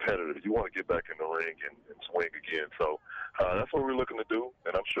you're a competitor, you want to get back in the ring and swing again. So that's what we're looking to do,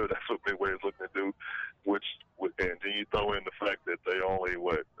 and I'm sure that's what Midway is looking to do. And then you throw in the fact that they only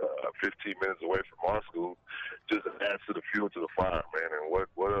 15 minutes away from our school, just adds to the fuel to the fire, man. And what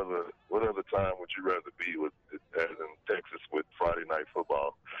other time would you rather be with, as in Texas, with Friday night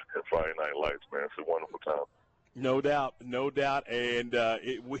football and Friday night lights, man? It's a wonderful time. No doubt. And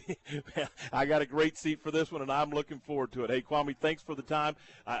I got a great seat for this one, and I'm looking forward to it. Hey, Kwame, thanks for the time.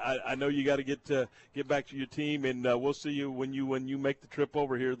 I know you got to get back to your team, and we'll see you when you make the trip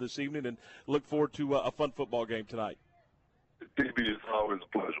over here this evening, and look forward to a fun football game tonight. DB, it's always a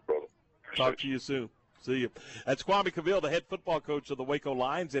pleasure, brother. Talk to you soon. See you. That's Kwame Cavill, the head football coach of the Waco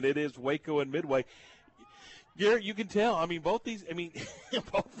Lions, and it is Waco and Midway. Garrett, you can tell. I mean, both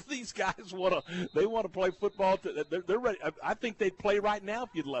of these guys want to play football. They're ready. I think they'd play right now if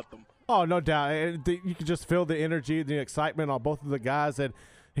you'd let them. Oh, no doubt. You can just feel the energy, the excitement on both of the guys. And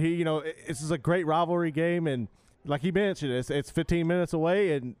this is a great rivalry game. And like he mentioned, it's 15 minutes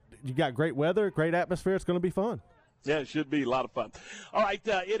away, and you got great weather, great atmosphere. It's going to be fun. Yeah, it should be a lot of fun. All right,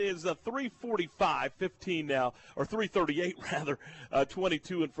 it is 3:45, 15 now, or 3:38 rather,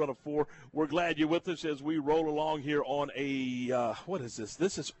 22 in front of 4. We're glad you're with us as we roll along here on a what is this?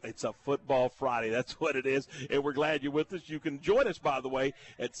 It's a Football Friday. That's what it is, and we're glad you're with us. You can join us, by the way,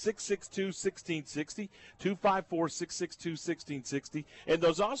 at 662-1660, 254-662-1660, and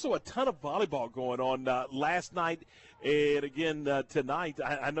there's also a ton of volleyball going on last night. And again, tonight,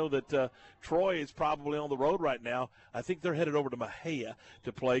 I know that Troy is probably on the road right now. I think they're headed over to Mahia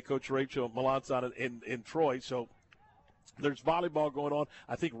to play. Coach Rachel Melanson in Troy. So there's volleyball going on.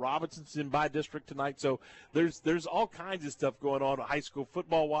 I think Robinson's in by district tonight. So there's all kinds of stuff going on high school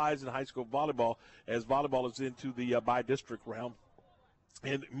football-wise and high school volleyball, as volleyball is into the by district round.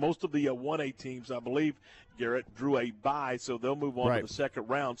 And most of the 1A teams, I believe, Garrett, drew a bye, so they'll move on to the second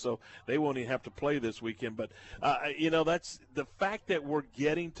round, so they won't even have to play this weekend. But, that's the fact that we're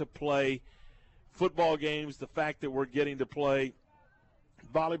getting to play football games, the fact that we're getting to play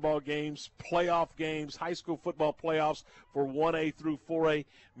volleyball games, playoff games, high school football playoffs for 1A through 4A.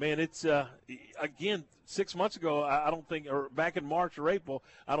 Man, it's, again, 6 months ago, I don't think, or back in March or April,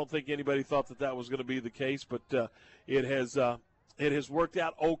 I don't think anybody thought that was going to be the case, but it has worked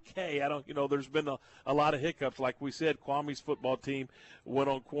out okay. There's been a lot of hiccups. Like we said, Kwame's football team went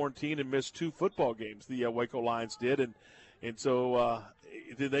on quarantine and missed 2 football games. The Waco Lions did, and so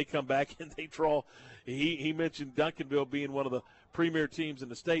did they come back and they draw. He mentioned Duncanville being one of the premier teams in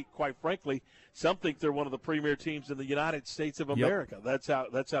the state. Quite frankly, some think they're one of the premier teams in the United States of America. Yep.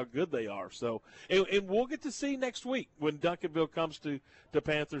 That's how good they are. So, and we'll get to see next week when Duncanville comes to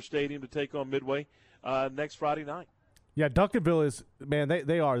Panther Stadium to take on Midway next Friday night. Yeah, Duncanville is, man,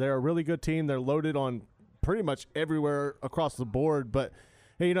 they're a really good team. They're loaded on pretty much everywhere across the board. But,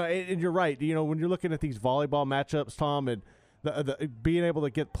 and you're right. When you're looking at these volleyball matchups, Tom, and the being able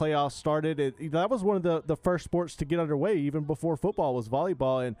to get playoffs started, that was one of the first sports to get underway even before football was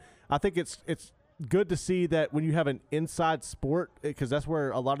volleyball. And I think it's good to see that when you have an inside sport, because that's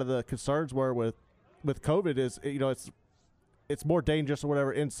where a lot of the concerns were with COVID is, it's more dangerous or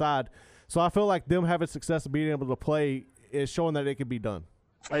whatever inside. So I feel like them having success and being able to play is showing that it can be done.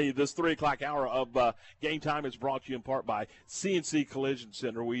 Hey, this 3 o'clock hour of Game Time is brought to you in part by CNC Collision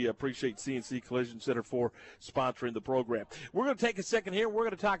Center. We appreciate CNC Collision Center for sponsoring the program. We're going to take a second here. We're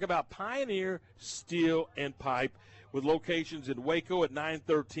going to talk about Pioneer Steel and Pipe with locations in Waco at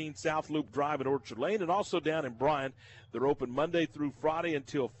 913 South Loop Drive in Orchard Lane and also down in Bryan. They're open Monday through Friday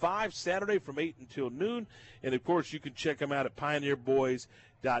until 5, Saturday from 8 until noon. And, of course, you can check them out at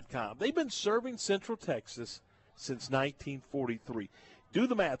pioneerboys.com. They've been serving Central Texas since 1943. Do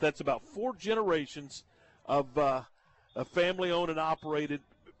the math. That's about 4 generations of a family-owned and operated.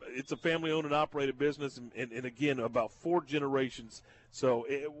 It's a family-owned and operated business, and again, about 4 generations. So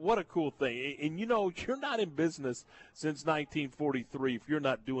what a cool thing. And, you're not in business since 1943 if you're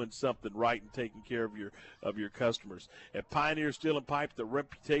not doing something right and taking care of your customers. At Pioneer Steel and Pipe, the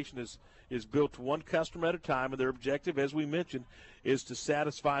reputation is built one customer at a time, and their objective, as we mentioned, is to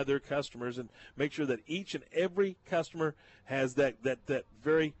satisfy their customers and make sure that each and every customer has that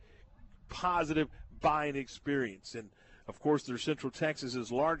very positive buying experience. And, of course, they're Central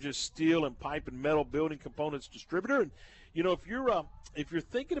Texas's largest steel and pipe and metal building components distributor. And, if you're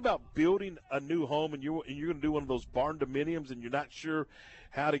thinking about building a new home and you're going to do one of those barn dominiums and you're not sure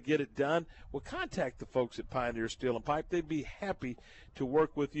how to get it done, well, contact the folks at Pioneer Steel and Pipe. They'd be happy to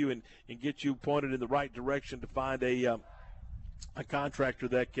work with you and get you pointed in the right direction to find a contractor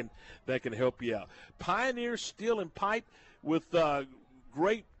that can help you out. Pioneer Steel and Pipe with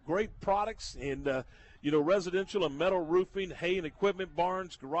great products and residential and metal roofing, hay and equipment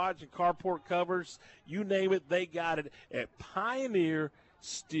barns, garage and carport covers, you name it, they got it at Pioneer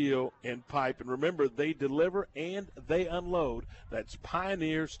Steel and Pipe. And remember, they deliver and they unload. That's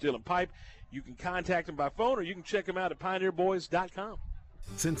Pioneer Steel and Pipe. You can contact them by phone or you can check them out at pioneerboys.com.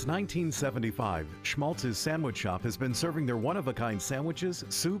 Since 1975, Schmaltz's Sandwich Shop has been serving their one-of-a-kind sandwiches,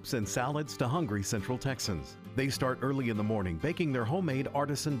 soups, and salads to hungry Central Texans. They start early in the morning baking their homemade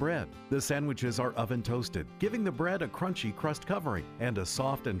artisan bread. The sandwiches are oven-toasted, giving the bread a crunchy crust covering and a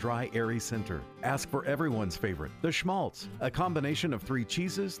soft and dry, airy center. Ask for everyone's favorite, the Schmaltz, a combination of 3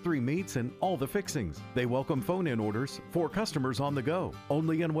 cheeses, 3 meats, and all the fixings. They welcome phone-in orders for customers on the go.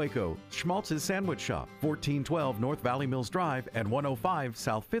 Only in Waco, Schmaltz's Sandwich Shop, 1412 North Valley Mills Drive and 105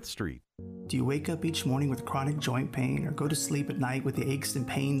 South 5th Street. Do you wake up each morning with chronic joint pain or go to sleep at night with the aches and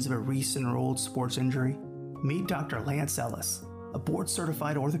pains of a recent or old sports injury? Meet Dr. Lance Ellis, a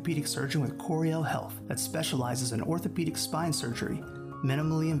board-certified orthopedic surgeon with Coriel Health that specializes in orthopedic spine surgery,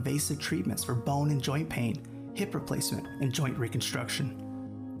 minimally invasive treatments for bone and joint pain, hip replacement, and joint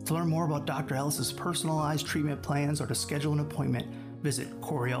reconstruction. To learn more about Dr. Ellis's personalized treatment plans or to schedule an appointment, visit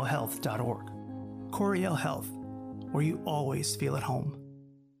CorielHealth.org. Coriel Health, where you always feel at home.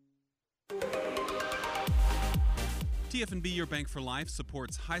 TFNB Your Bank for Life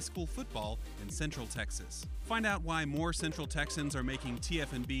supports high school football in Central Texas. Find out why more Central Texans are making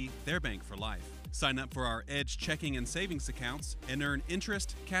TFNB their bank for life. Sign up for our Edge checking and savings accounts and earn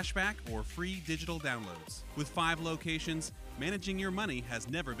interest, cashback, or free digital downloads. With 5 locations, managing your money has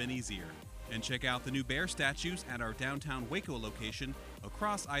never been easier. And check out the new bear statues at our downtown Waco location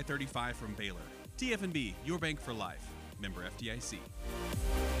across I-35 from Baylor. TFNB Your Bank for Life. Member FDIC.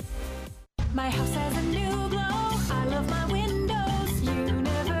 My house has a new glow. I love my windows.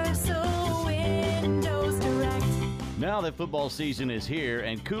 Universal Windows Direct. Now that football season is here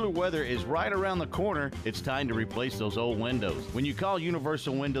and cooler weather is right around the corner, it's time to replace those old windows. When you call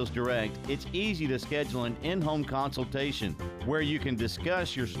Universal Windows Direct, it's easy to schedule an in-home consultation where you can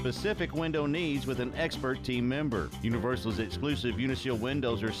discuss your specific window needs with an expert team member. Universal's exclusive Unishield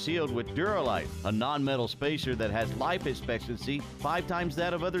windows are sealed with Duralite, a non-metal spacer that has life expectancy 5 times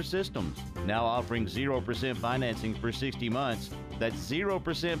that of other systems. Now offering 0% financing for 60 months. That's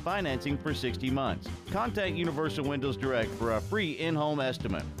 0% financing for 60 months. Contact Universal Windows Direct for a free in-home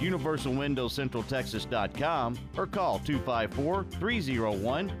estimate. UniversalWindowsCentralTexas.com or call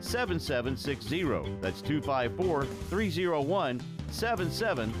 254-301-7760. That's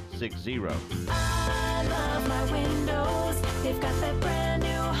 254-301-7760. I love my windows. They've got that brand new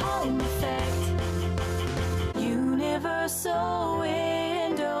home effect. Universal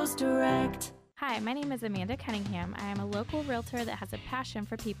Windows Direct. Hi, my name is Amanda Cunningham. I am a local realtor that has a passion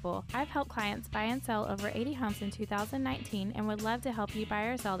for people. I've helped clients buy and sell over 80 homes in 2019 and would love to help you buy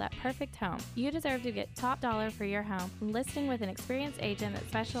or sell that perfect home. You deserve to get top dollar for your home. Listing with an experienced agent that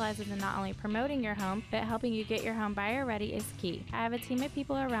specializes in not only promoting your home, but helping you get your home buyer ready is key. I have a team of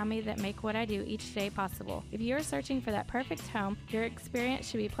people around me that make what I do each day possible. If you are searching for that perfect home, your experience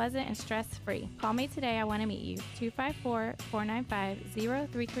should be pleasant and stress-free. Call me today. I want to meet you.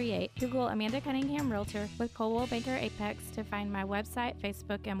 254-495-0338. Google Amanda Cunningham Realtor with Coldwell Banker Apex to find my website,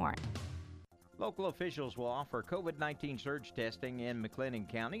 Facebook, and more. Local officials will offer COVID-19 surge testing in McLennan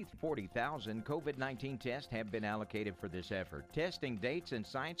County. 40,000 COVID-19 tests have been allocated for this effort. Testing dates and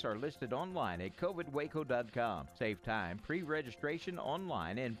sites are listed online at covidwaco.com. Save time, pre-registration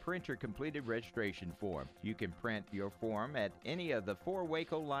online, and print your completed registration form. You can print your form at any of the 4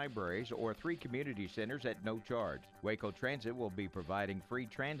 Waco libraries or 3 community centers at no charge. Waco Transit will be providing free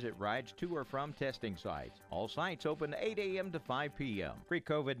transit rides to or from testing sites. All sites open 8 a.m. to 5 p.m. Free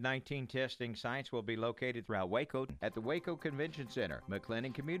COVID-19 testing sites will be located throughout Waco at the Waco Convention Center,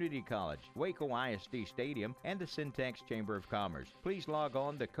 McLennan Community College, Waco ISD Stadium, and the Syntax Chamber of Commerce. Please log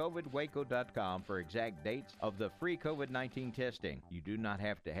on to covidwaco.com for exact dates of the free COVID-19 testing. You do not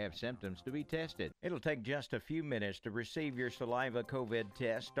have to have symptoms to be tested. It'll take just a few minutes to receive your saliva COVID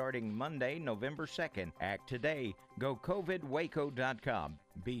test starting Monday, November 2nd. Act today. Go covidwaco.com.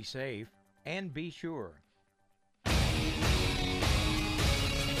 Be safe and be sure.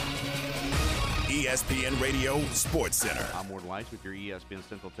 ESPN Radio Sports Center. I'm Ward Weiss with your ESPN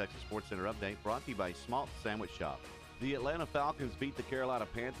Central Texas Sports Center update, brought to you by Smalt Sandwich Shop. The Atlanta Falcons beat the Carolina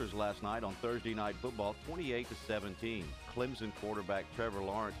Panthers last night on Thursday Night Football 28-17. Clemson quarterback Trevor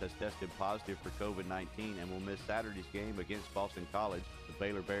Lawrence has tested positive for COVID-19 and will miss Saturday's game against Boston College. The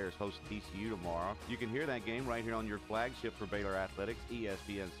Baylor Bears host TCU tomorrow. You can hear that game right here on your flagship for Baylor Athletics,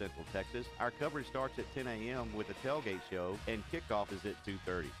 ESPN Central Texas. Our coverage starts at 10 a.m. with a tailgate show, and kickoff is at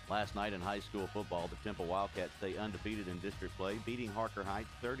 2:30. Last night in high school football, the Temple Wildcats stay undefeated in district play, beating Harker Heights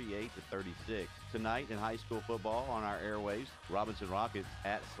 38-36. Tonight in high school football on our airwaves, Robinson Rockets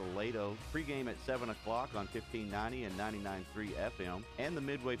at Salado. Pregame at 7 o'clock on 1590 and 99.3 FM. And the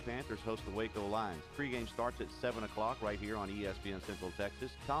Midway Panthers host the Waco Lions. Pregame starts at 7 o'clock right here on ESPN Central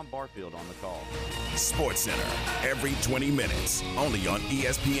Texas. Tom Barfield on the call. Sports Center, every 20 minutes, only on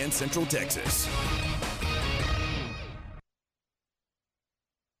ESPN Central Texas.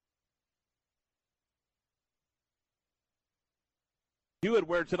 Hewitt,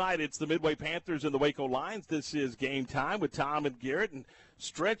 where tonight it's the Midway Panthers and the Waco Lions. This is Game Time with Tom and Garrett, and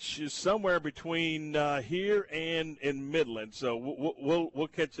Stretch is somewhere between here and Midland, so we'll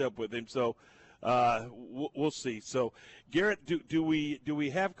catch up with him. So we'll see. So Garrett, do we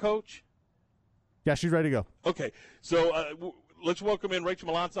have Coach? Yeah, she's ready to go. Okay, so let's welcome in Rachel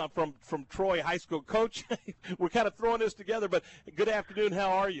Melanson from Troy High School. Coach, we're kind of throwing this together, but good afternoon. How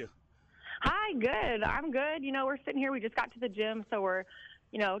are you? Hi, good. I'm good. You know, we're sitting here. We just got to the gym, so we're,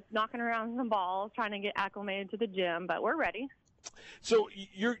 knocking around some balls, trying to get acclimated to the gym, but we're ready. So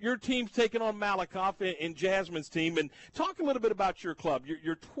your team's taking on Malakoff and Jasmine's team, and talk a little bit about your club.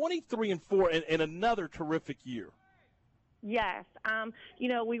 You're 23-4 and another terrific year. Yes.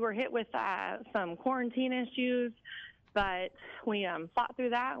 We were hit with some quarantine issues, but we fought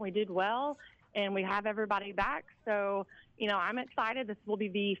through that. We did well, and we have everybody back. So, I'm excited. This will be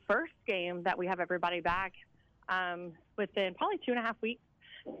the first game that we have everybody back within probably 2.5 weeks.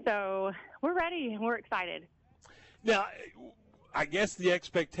 So we're ready and we're excited. Now, I guess the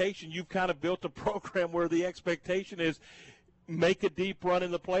expectation, you've kind of built a program where the expectation is make a deep run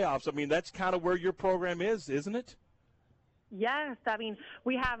in the playoffs. I mean, that's kind of where your program is, isn't it? Yes. I mean,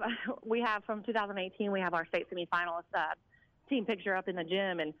 we have from 2018, we have our state semifinalist team picture up in the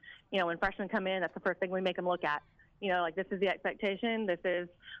gym. And, when freshmen come in, that's the first thing we make them look at. like this is the expectation. This is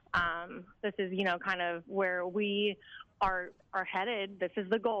kind of where we are headed. This is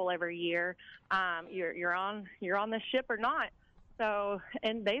the goal every year. You're on the ship or not. So,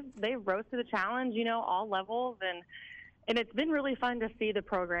 and they've rose to the challenge, all levels, and it's been really fun to see the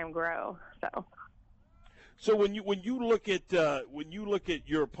program grow. So when you look at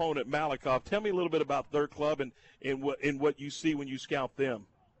your opponent Malakoff, tell me a little bit about their club and what you see when you scout them.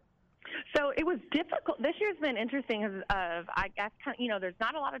 So it was difficult. This year's been interesting. I guess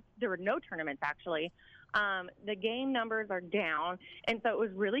there were no tournaments actually. The game numbers are down, and so it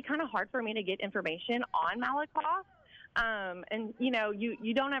was really kind of hard for me to get information on Malakoff. And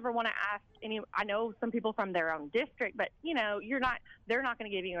you don't ever want to ask I know some people from their own district, but they're not going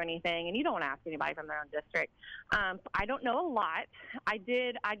to give you anything, and you don't want to ask anybody from their own district. I don't know a lot. I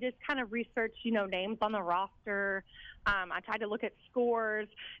just kind of researched, names on the roster. I tried to look at scores.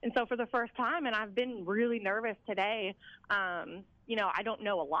 And so for the first time, and I've been really nervous today, I don't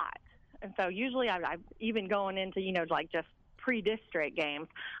know a lot. And so usually I even going into, just pre-district games,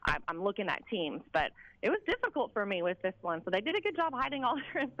 I'm looking at teams, but it was difficult for me with this one. So they did a good job hiding all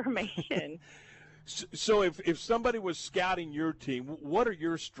their information. So if somebody was scouting your team, what are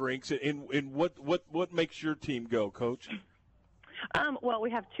your strengths and what makes your team go, Coach? Well,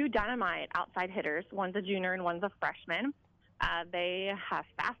 we have two dynamite outside hitters. One's a junior and one's a freshman. They have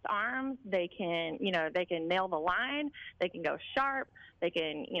fast arms. They can nail the line. They can go sharp. They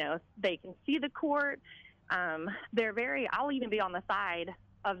can see the court. I'll even be on the side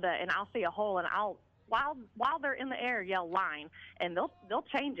and I'll see a hole, and while they're in the air, yell line, and they'll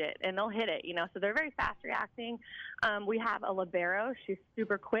change it and they'll hit it, so they're very fast reacting. We have a libero. She's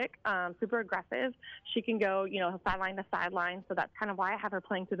super quick, super aggressive. She can go, sideline to sideline. So that's kind of why I have her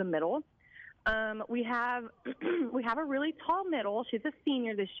playing through the middle. We have a really tall middle. She's a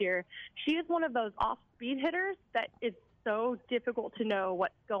senior this year. She is one of those off-speed hitters that is so difficult to know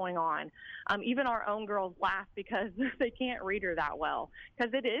what's going on. Even our own girls laugh because they can't read her that well,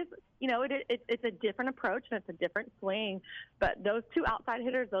 because it is, it's a different approach and it's a different swing. But those two outside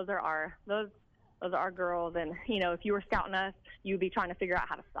hitters, those are our girls. And if you were scouting us, you'd be trying to figure out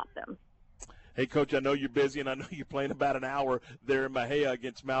how to stop them. Hey, Coach, I know you're busy, and I know you're playing about an hour there in Mexia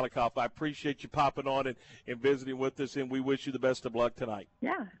against Malakoff. I appreciate you popping on and visiting with us, and we wish you the best of luck tonight.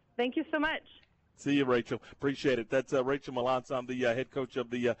 Yeah, thank you so much. See you, Rachel. Appreciate it. That's Rachel Malance. I'm the head coach of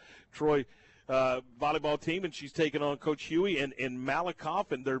the Troy volleyball team, and she's taking on Coach Huey and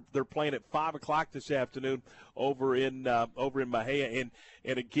Malakoff, and they're playing at 5:00 this afternoon over in Mexia.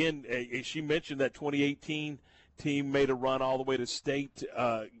 And again, as she mentioned, that 2018 team made a run all the way to state,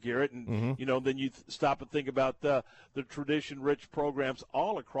 Garrett, and then you stop and think about the tradition-rich programs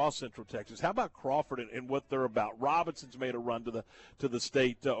all across Central Texas. How about Crawford and what they're about? Robinson's made a run to the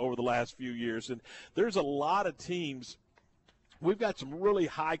state over the last few years, and there's a lot of teams. We've got some really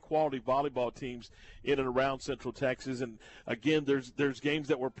high-quality volleyball teams in and around Central Texas. And, again, there's games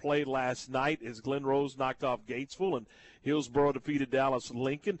that were played last night as Glen Rose knocked off Gatesville and Hillsboro defeated Dallas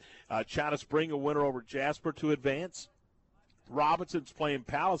Lincoln. China Spring a winner over Jasper to advance. Robinson's playing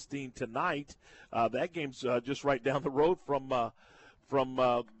Palestine tonight. That game's just right down the road from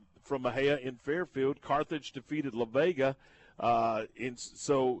Mexia in Fairfield. Carthage defeated La Vega.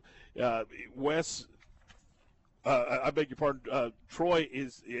 Wes – I beg your pardon. Troy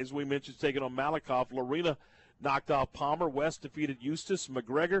is, as we mentioned, taking on Malakoff. Lorena knocked off Palmer. West defeated Eustis.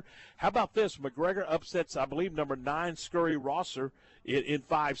 McGregor. How about this? McGregor upsets, I believe, number 9 Scurry Rosser in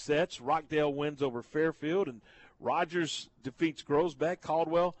 5 sets. Rockdale wins over Fairfield, and Rogers defeats Grosbeck.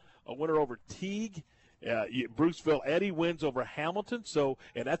 Caldwell a winner over Teague. Bruceville Eddy wins over Hamilton.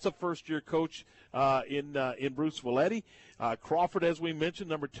 And that's a first-year coach in Bruceville Eddy. Crawford, as we mentioned,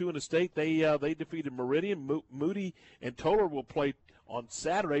 number 2 in the state, they defeated Meridian. Moody and Toller will play on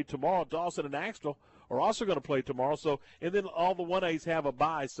Saturday. Tomorrow, Dawson and Axtell are also going to play tomorrow. And then all the 1As have a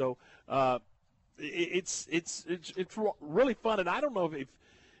bye. So it's really fun. And I don't know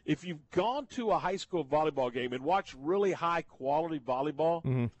if you've gone to a high school volleyball game and watched really high-quality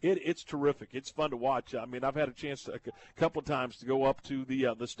volleyball, it's terrific. It's fun to watch. I mean, I've had a chance a couple of times to go up to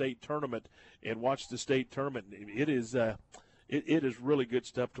the state tournament and watch the state tournament. It is really good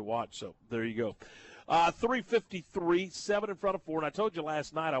stuff to watch. So there you go. 3:53, 7 in front of 4. And I told you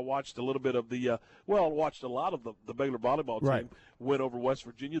last night I watched a little bit of watched a lot of the Baylor volleyball team win over West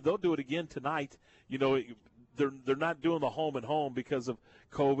Virginia. They'll do it again tonight. They're not doing the home and home because of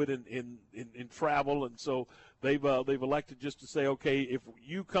COVID and in travel, and so they've elected just to say, okay, if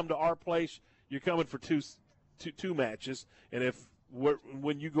you come to our place, you're coming for two matches, and if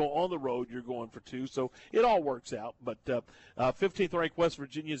when you go on the road, you're going for 2. So it all works out. But 15th ranked West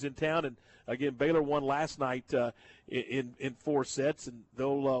Virginia's in town, and again, Baylor won last night in 4 sets, and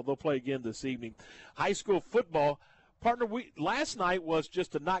they'll play again this evening. High school football, partner. Last night was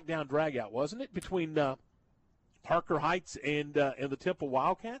just a knockdown dragout, wasn't it, between Parker Heights and the Temple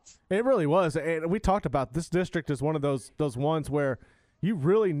Wildcats? It really was, and we talked about this district is one of those ones where you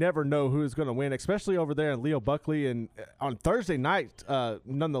really never know who is going to win, especially over there in Leo Buckley and on Thursday night,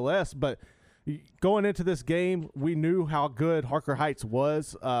 nonetheless. But going into this game, we knew how good Parker Heights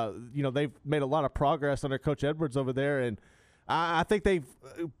was. They've made a lot of progress under Coach Edwards over there, and I think they've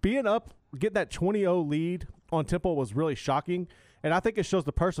being up, get that 20-0 lead on Temple was really shocking. And I think it shows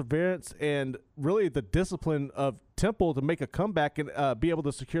the perseverance and really the discipline of Temple to make a comeback and be able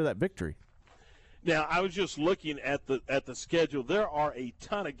to secure that victory. Now, I was just looking at the schedule. There are a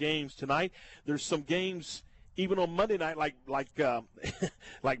ton of games tonight. There's some games even on Monday night, like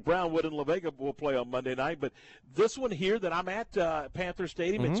Brownwood and La Vega will play on Monday night. But this one here that I'm at, Panther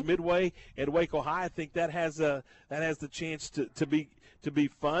Stadium, it's Midway and Waco High. I think that has the chance to be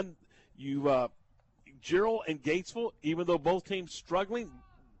fun. Gerald and Gatesville, even though both teams struggling,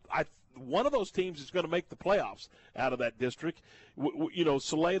 one of those teams is going to make the playoffs out of that district.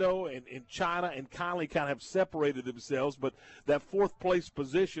 Salado and China and Conley kind of have separated themselves, but that 4th place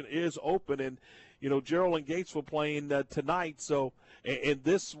position is open, and Gerald and Gatesville playing tonight. So, and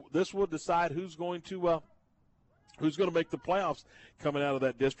this will decide who's going to make the playoffs coming out of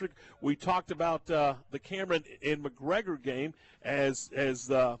that district. We talked about the Cameron and McGregor game as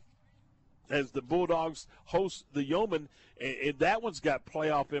the Bulldogs host the Yeoman, and that one's got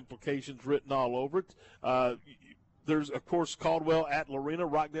playoff implications written all over it. There's, of course, Caldwell at Lorena,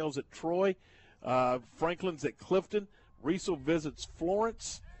 Rockdale's at Troy, Franklin's at Clifton, Riesel visits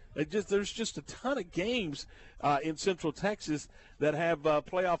Florence. There's just a ton of games in Central Texas that have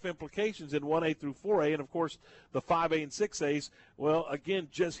playoff implications in 1A through 4A, and, of course, the 5A and 6As. Well, again,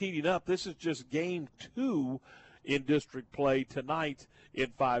 just heating up. This is just game 2 in district play tonight in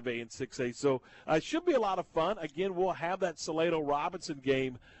 5A and 6A. So it should be a lot of fun. Again, we'll have that Salado-Robinson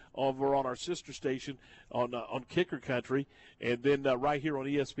game over on our sister station on Kicker Country. And then right here on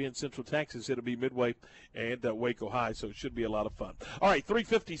ESPN Central Texas, it'll be Midway and Waco High. So it should be a lot of fun. All right,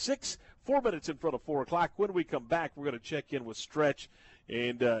 3:56, 4 minutes in front of 4 o'clock. When we come back, we're going to check in with Stretch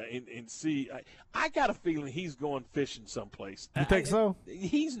and see. I got a feeling he's going fishing someplace. You think so?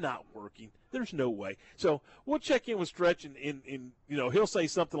 He's not working. There's no way. So we'll check in with Stretch, and he'll say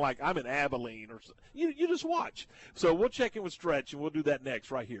something like, I'm in Abilene, or you just watch. So we'll check in with Stretch, and we'll do that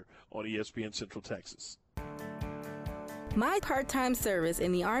next right here on ESPN Central Texas. My part-time service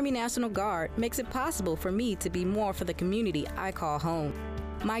in the Army National Guard makes it possible for me to be more for the community I call home.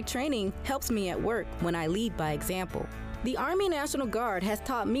 My training helps me at work when I lead by example. The Army National Guard has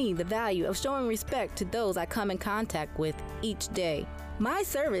taught me the value of showing respect to those I come in contact with each day. My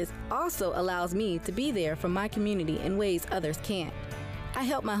service also allows me to be there for my community in ways others can't. I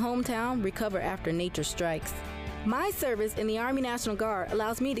help my hometown recover after nature strikes. My service in the Army National Guard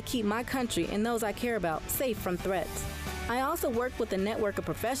allows me to keep my country and those I care about safe from threats. I also work with a network of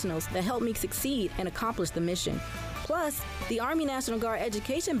professionals that help me succeed and accomplish the mission. Plus, the Army National Guard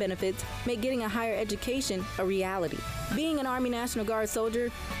education benefits make getting a higher education a reality. Being an Army National Guard soldier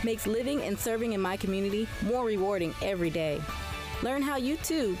makes living and serving in my community more rewarding every day. Learn how you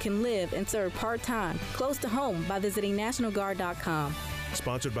too can live and serve part-time close to home by visiting NationalGuard.com.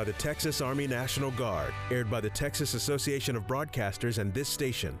 Sponsored by the Texas Army National Guard. Aired by the Texas Association of Broadcasters and this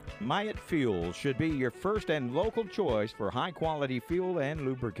station. Myatt Fuels should be your first and local choice for high-quality fuel and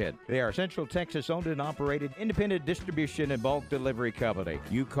lubricant. They are Central Texas-owned and operated independent distribution and bulk delivery company.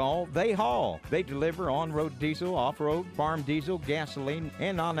 You call, they haul. They deliver on-road diesel, off-road, farm diesel, gasoline,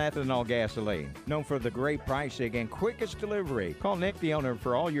 and non-ethanol gasoline. Known for the great pricing and quickest delivery. Call Nick, the owner,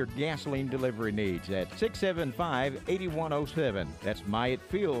 for all your gasoline delivery needs at 675-8107. That's Myatt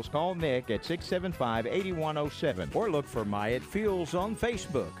Fuels. Call Nick at 675-8107 or look for Myatt Fuels on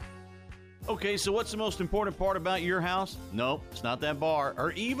Facebook. Okay, so what's the most important part about your house? Nope, it's not that bar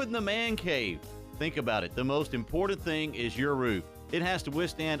or even the man cave. Think about it. The most important thing is your roof. It has to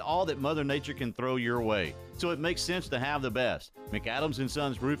withstand all that Mother Nature can throw your way. So it makes sense to have the best. McAdams &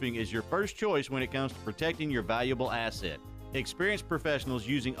 Sons Roofing is your first choice when it comes to protecting your valuable asset. Experienced professionals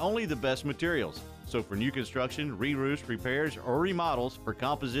using only the best materials. So for new construction, re-roofs, repairs, or remodels for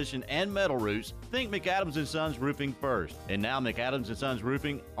composition and metal roofs, think McAdams & Sons Roofing first. And now McAdams & Sons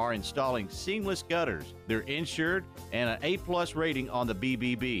Roofing are installing seamless gutters. They're insured and an A+ rating on the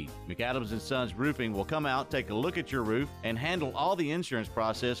BBB. McAdams & Sons Roofing will come out, take a look at your roof, and handle all the insurance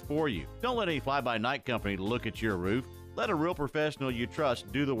process for you. Don't let any fly-by-night company look at your roof. Let a real professional you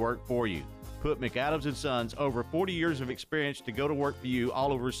trust do the work for you. Put McAdams & Sons over 40 years of experience to go to work for you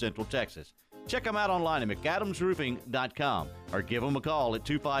all over Central Texas. Check them out online at McAdamsRoofing.com or give them a call at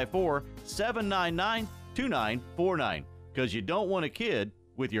 254-799-2949 because you don't want a kid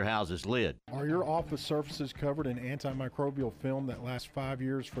with your house's lid. Are your office surfaces covered in antimicrobial film that lasts 5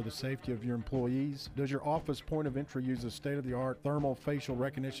 years for the safety of your employees? Does your office point of entry use a state-of-the-art thermal facial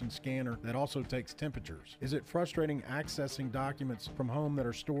recognition scanner that also takes temperatures? Is it frustrating accessing documents from home that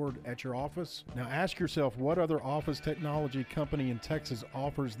are stored at your office? Now ask yourself, what other office technology company in Texas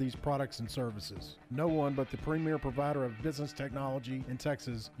offers these products and services? No one but the premier provider of business technology in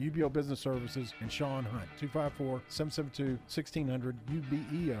Texas, UBO Business Services, and Sean Hunt. 254-772-1600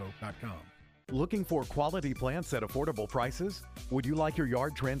 UBEO.com. Looking for quality plants at affordable prices? Would you like your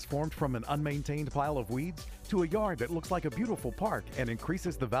yard transformed from an unmaintained pile of weeds to a yard that looks like a beautiful park and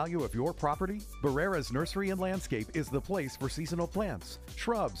increases the value of your property? Barrera's Nursery and Landscape is the place for seasonal plants,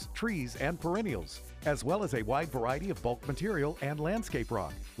 shrubs, trees, and perennials, as well as a wide variety of bulk material and landscape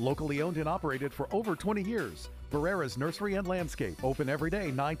rock. Locally owned and operated for over 20 years. Barrera's Nursery and Landscape, open every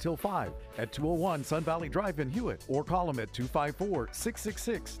day 9 till 5 at 201 Sun Valley Drive in Hewitt, or call them at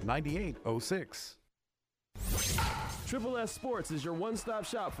 254-666-9806. Triple S Sports is your one-stop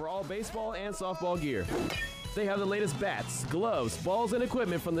shop for all baseball and softball gear. They have the latest bats, gloves, balls, and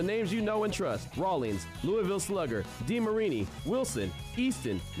equipment from the names you know and trust. Rawlings, Louisville Slugger, DeMarini, Wilson,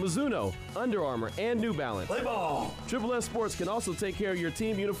 Easton, Mizuno, Under Armour, and New Balance. Play ball! Triple S Sports can also take care of your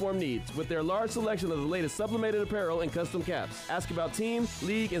team uniform needs with their large selection of the latest sublimated apparel and custom caps. Ask about team,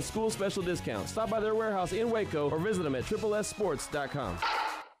 league, and school special discounts. Stop by their warehouse in Waco or visit them at triplessports.com.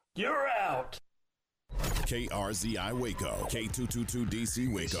 You're out! KRZI Waco,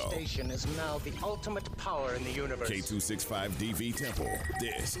 K222DC Waco. This station is now the ultimate power in the universe. K265DV Temple.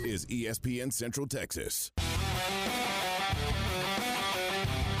 This is ESPN Central Texas.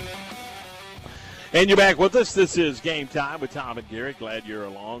 And you're back with us. This is Game Time with Tom and Gary. Glad you're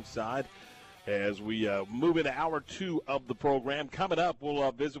alongside as we move into hour 2 of the program. Coming up, we'll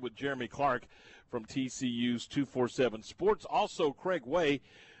visit with Jeremy Clark from TCU's 247 Sports. Also, Craig Way,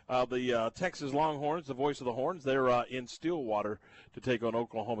 the Texas Longhorns, the voice of the Horns, they're in Stillwater to take on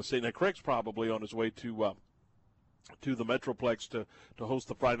Oklahoma State. Now, Craig's probably on his way to the Metroplex to host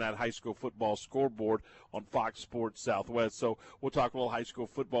the Friday Night High School Football Scoreboard on Fox Sports Southwest. So we'll talk a little high school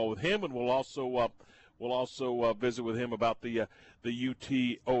football with him, and we'll also visit with him about the UT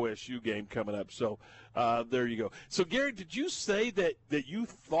OSU game coming up. So there you go. So Gary, did you say that you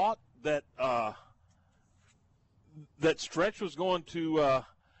thought that that Stretch was going to the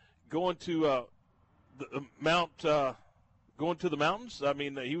mountains? I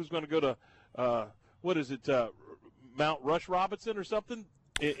mean, he was going to go to what is it, Mount Rush Robinson or something,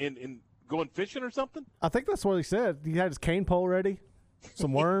 in going fishing or something? I think that's what he said. He had his cane pole ready,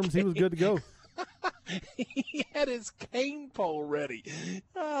 some worms. He was good to go. He had his cane pole ready.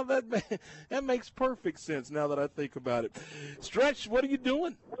 Oh, that makes perfect sense now that I think about it. Stretch, what are you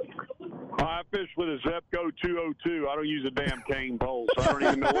doing? I fish with a Zepco 202. I don't use a damn cane pole, so I don't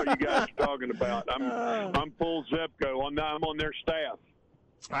even know what you guys are talking about. I'm full Zepco. I'm on their staff.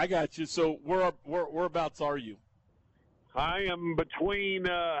 I got you. So whereabouts are you? I am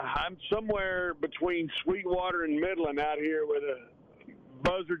I'm somewhere between Sweetwater and Midland out here where the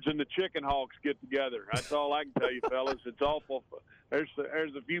buzzards and the chicken hawks get together. That's all I can tell you, fellas. It's awful. There's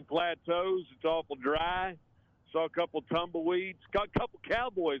a few plateaus. It's awful dry. Saw a couple tumbleweeds. Got a couple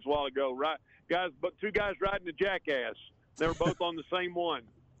cowboys a while ago, right? Two guys riding a jackass. They were both on the same one.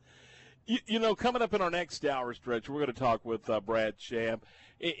 You know, coming up in our next hour stretch, we're going to talk with Brad Sham.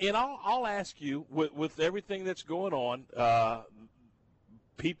 And I'll ask you, with everything that's going on,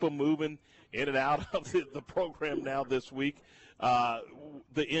 people moving in and out of the program now this week,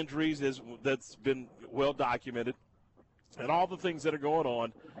 the injuries that's been well documented, and all the things that are going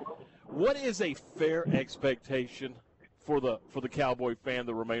on, what is a fair expectation for the Cowboy fan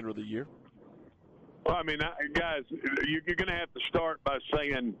the remainder of the year? Well, I mean, guys, you're going to have to start by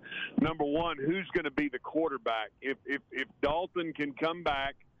saying, number one, who's going to be the quarterback? If Dalton can come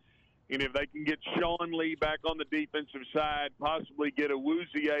back, and if they can get Sean Lee back on the defensive side, possibly get a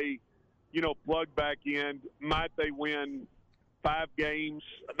Wouzier, plugged back in, might they win 5 games?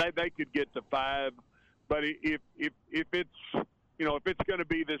 They could get to 5, but if it's if it's going to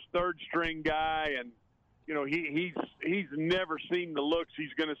be this third string guy, and he's never seen the looks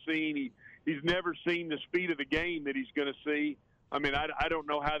he's going to see. He's never seen the speed of the game that he's going to see. I mean, I don't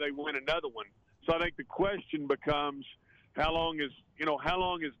know how they win another one. So I think the question becomes, how long is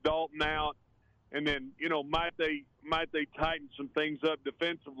Dalton out, and then might they tighten some things up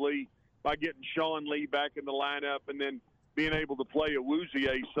defensively by getting Sean Lee back in the lineup and then being able to play Awuzie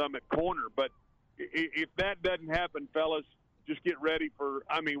some at corner. But if that doesn't happen, fellas, just get ready for,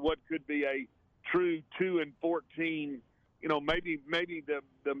 what could be a true 2-14, maybe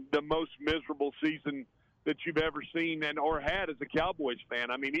the most miserable season that you've ever seen or had as a Cowboys fan.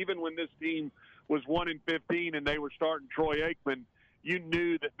 Even when this team was 1-15 and they were starting Troy Aikman, you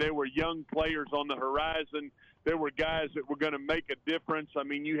knew that there were young players on the horizon. There were guys that were going to make a difference.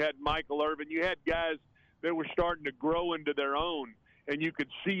 You had Michael Irvin. You had guys that were starting to grow into their own, and you could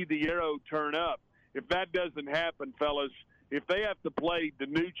see the arrow turn up. If that doesn't happen, fellas, if they have to play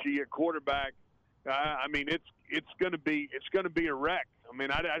DiNucci at quarterback, it's going to be a wreck.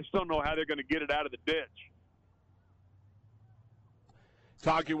 I just don't know how they're going to get it out of the ditch.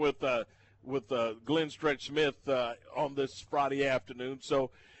 Talking with Glenn Stretch Smith on this Friday afternoon.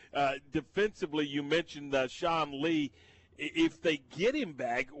 So defensively, you mentioned Sean Lee. If they get him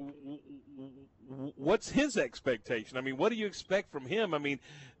back, what's his expectation? What do you expect from him?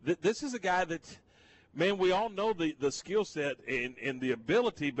 This is a guy that, man, we all know the skill set and the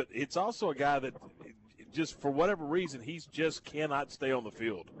ability, but it's also a guy that just for whatever reason, he just cannot stay on the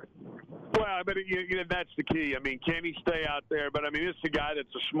field. Well, but that's the key. Can he stay out there? But, this is a guy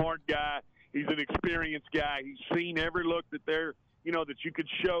that's a smart guy. He's an experienced guy. He's seen every look that that you could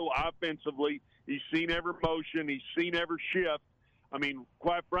show offensively. He's seen every motion. He's seen every shift.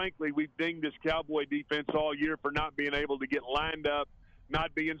 Quite frankly, we've dinged this Cowboy defense all year for not being able to get lined up,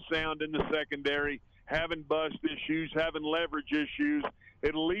 not being sound in the secondary, having bust issues, having leverage issues.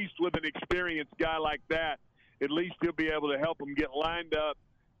 At least with an experienced guy like that, at least he'll be able to help them get lined up,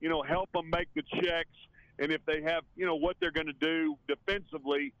 help them make the checks. And if they have, what they're going to do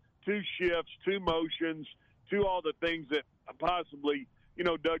defensively, 2 shifts, 2 motions, 2 all the things that possibly,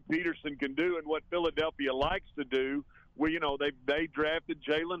 Doug Peterson can do and what Philadelphia likes to do. Where, they drafted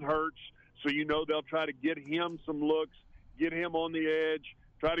Jalen Hurts, so they'll try to get him some looks, get him on the edge,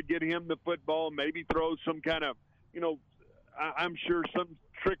 try to get him the football, maybe throw some kind of, I'm sure some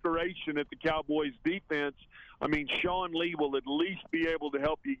trickeration at the Cowboys defense. Sean Lee will at least be able to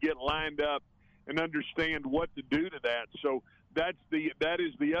help you get lined up and understand what to do to that. So that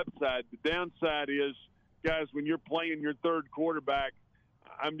is the upside. The downside is, guys, when you're playing your third quarterback,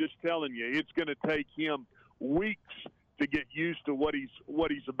 I'm just telling you, it's going to take him weeks to get used to what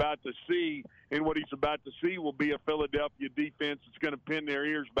he's about to see, and what he's about to see will be a Philadelphia defense that's going to pin their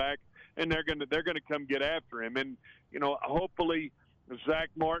ears back, and they're going to come get after him. And hopefully Zach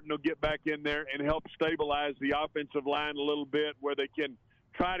Martin will get back in there and help stabilize the offensive line a little bit, where they can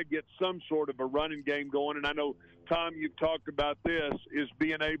try to get some sort of a running game going. And I know, Tom, you've talked about this, is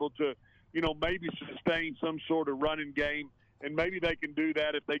being able to maybe sustain some sort of running game, and maybe they can do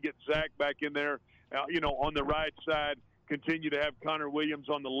that if they get Zach back in there, on the right side, continue to have Connor Williams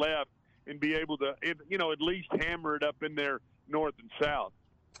on the left, and be able to, at least hammer it up in there north and south.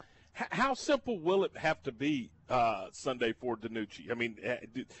 How simple will it have to be Sunday for DiNucci?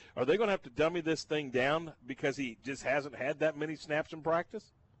 Are they going to have to dummy this thing down because he just hasn't had that many snaps in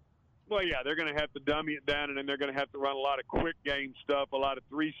practice? Well, yeah, they're going to have to dummy it down, and then they're going to have to run a lot of quick game stuff, a lot of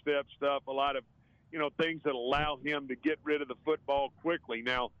 3-step stuff, a lot of, things that allow him to get rid of the football quickly.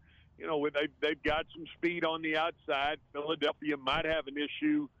 Now, they've got some speed on the outside. Philadelphia might have an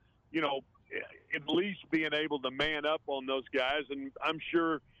issue, at least being able to man up on those guys, and I'm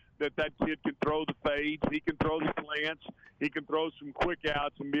sure that kid can throw the fades, he can throw the slants, he can throw some quick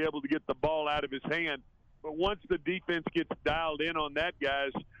outs and be able to get the ball out of his hand. But once the defense gets dialed in on that,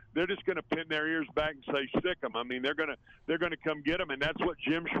 guys, they're just going to pin their ears back and say, sick them. They're going to come get them, and that's what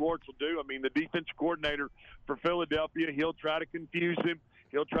Jim Schwartz will do. The defense coordinator for Philadelphia, he'll try to confuse him.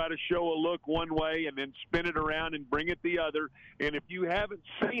 He'll try to show a look one way and then spin it around and bring it the other. And if you haven't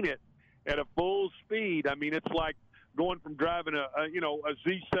seen it at a full speed, it's like going from driving a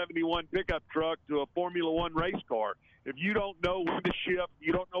Z71 pickup truck to a Formula One race car. If you don't know when to shift,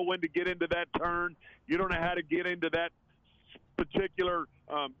 you don't know when to get into that turn, you don't know how to get into that particular,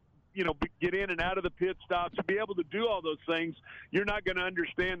 get in and out of the pit stops, to be able to do all those things, you're not going to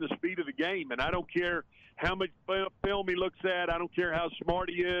understand the speed of the game. And I don't care how much film he looks at. I don't care how smart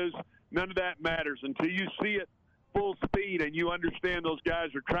he is. None of that matters until you see it full speed and you understand those guys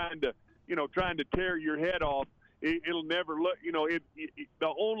are trying to tear your head off. It'll never look,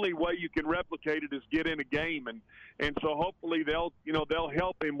 the only way you can replicate it is get in a game. And so hopefully they'll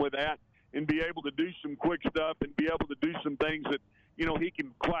help him with that and be able to do some quick stuff and be able to do some things that, he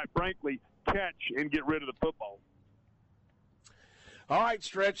can, quite frankly, catch and get rid of the football. All right,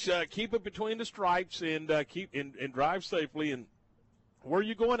 Stretch, keep it between the stripes and keep and drive safely. And where are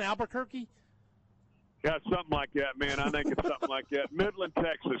you going, Albuquerque? Yeah, something like that, man. I think it's something like that. Midland,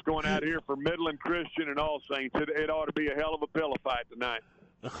 Texas, going out here for Midland Christian and All Saints. It ought to be a hell of a pillow fight tonight.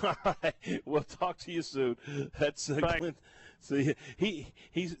 All right. We'll talk to you soon. That's Clint.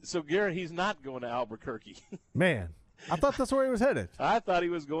 So Garrett, he's not going to Albuquerque. Man, I thought that's where he was headed. I thought he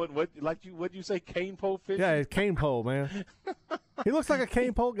was going. What'd you say? Cane pole fishing? Yeah, cane pole, man. He looks like a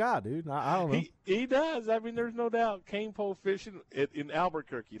cane pole guy, dude. I don't know. He does. I mean, there's no doubt. Cane pole fishing in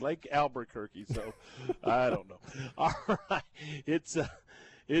Albuquerque, Lake Albuquerque. So I don't know. All right, it's a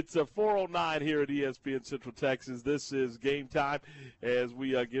 4:09 here at ESPN Central Texas. This is game time as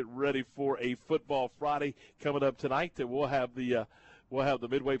we get ready for a football Friday coming up tonight. That we'll have the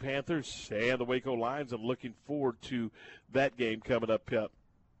Midway Panthers and the Waco Lions. I'm looking forward to that game coming up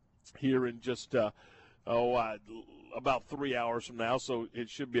here in just about 3 hours from now, so it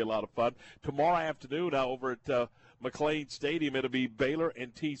should be a lot of fun. Tomorrow afternoon over at McLean Stadium, it'll be Baylor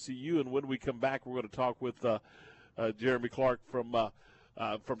and TCU, and when we come back, we're going to talk with Jeremy Clark from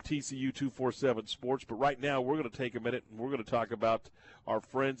TCU 247 Sports. But right now, we're going to take a minute, and we're going to talk about our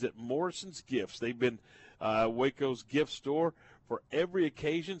friends at Morrison's Gifts. They've been Waco's gift store for every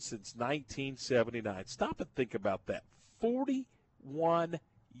occasion since 1979. Stop and think about that. 41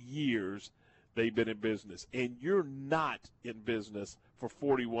 years they've been in business, and you're not in business for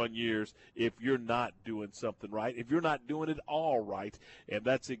 41 years if you're not doing something right, if you're not doing it all right, and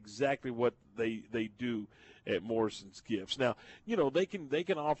that's exactly what they do at Morrison's Gifts. Now, you know, they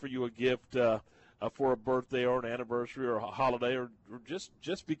can offer you a gift for a birthday or an anniversary or a holiday or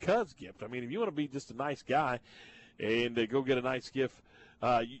just because gift. I mean, if you want to be just a nice guy and go get a nice gift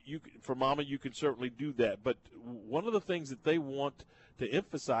for Mama, you can certainly do that. But one of the things that they want to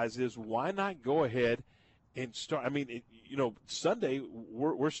emphasize is why not go ahead and start. I mean, Sunday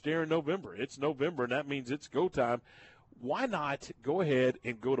we're staring November. It's November, and that means it's go time. Why not go ahead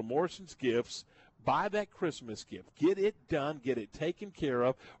and go to Morrison's Gifts, buy that Christmas gift, get it done, get it taken care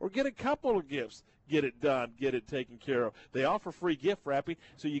of, or get a couple of gifts, get it done, get it taken care of. They offer free gift wrapping,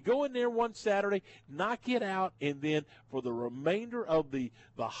 so you go in there one Saturday, knock it out, and then for the remainder of the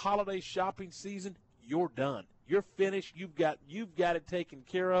holiday shopping season, you're done. You're finished. You've got it taken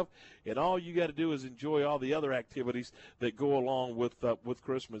care of, and all you got to do is enjoy all the other activities that go along with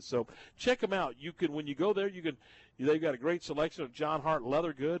Christmas. So check them out. You can, when you go there, they've got a great selection of John Hart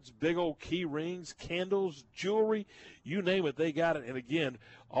leather goods, big old key rings, candles, jewelry, you name it, they got it. And again,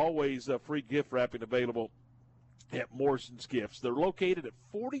 always free gift wrapping available at Morrison's Gifts. They're located at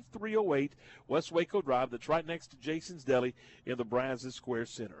 4308 West Waco Drive. That's right next to Jason's Deli in the Brazos Square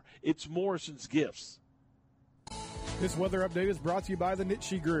Center. It's Morrison's Gifts. This weather update is brought to you by the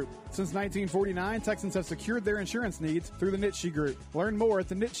Nitsche Group. Since 1949, Texans have secured their insurance needs through the Nitsche Group. Learn more at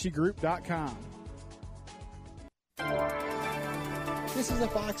thenitschegroup.com. This is a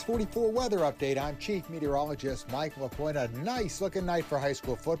Fox 44 weather update. I'm Chief Meteorologist Mike LaPointe. A nice-looking night for high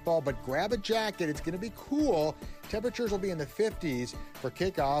school football, but grab a jacket. It's going to be cool. Temperatures will be in the 50s for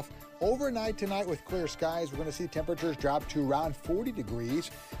kickoff. Overnight tonight with clear skies, we're going to see temperatures drop to around 40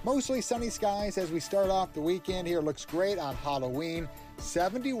 degrees. Mostly sunny skies as we start off the weekend here. Looks great on Halloween.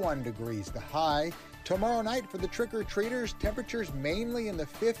 71 degrees the high. Tomorrow night for the trick-or-treaters, temperatures mainly in the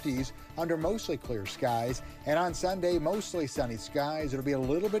 50s under mostly clear skies. And on Sunday, mostly sunny skies. It'll be a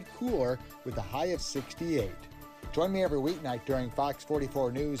little bit cooler with a high of 68. Join me every weeknight during Fox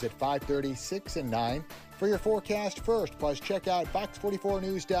 44 News at 5:30, 6, and 9 for your forecast first. Plus, check out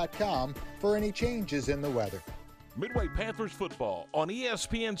fox44news.com for any changes in the weather. Midway Panthers football on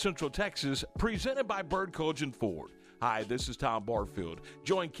ESPN Central Texas, presented by Bird Cogen Ford. Hi, this is Tom Barfield.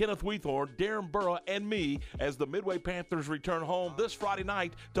 Join Kenneth Weathorn, Darren Burrow, and me as the Midway Panthers return home this Friday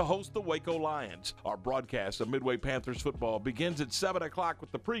night to host the Waco Lions. Our broadcast of Midway Panthers football begins at 7 o'clock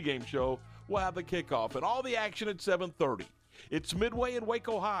with the pregame show. We'll have the kickoff and all the action at 7:30. It's Midway and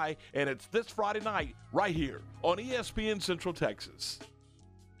Waco High, and it's this Friday night right here on ESPN Central Texas.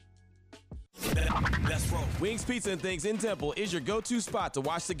 That's right. Wings Pizza and Things in Temple is your go-to spot to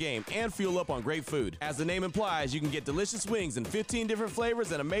watch the game and fuel up on great food. As the name implies, you can get delicious wings in 15 different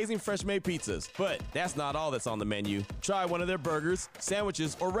flavors and amazing fresh-made pizzas. But that's not all that's on the menu. Try one of their burgers,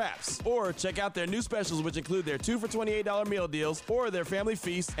 sandwiches, or wraps. Or check out their new specials, which include their 2 for $28 meal deals or their family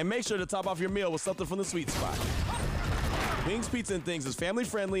feast. And make sure to top off your meal with something from the sweet spot. Wings Pizza and Things is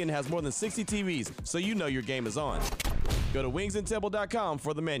family-friendly and has more than 60 TVs, so you know your game is on. Go to wingsandtemple.com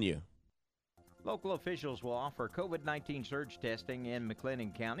for the menu. Local officials will offer COVID-19 surge testing in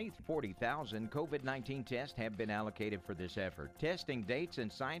McLennan County. 40,000 COVID-19 tests have been allocated for this effort. Testing dates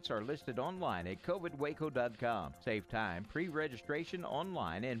and sites are listed online at covidwaco.com. Save time, pre-registration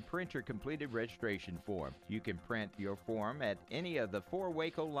online, and print your completed registration form. You can print your form at any of the 4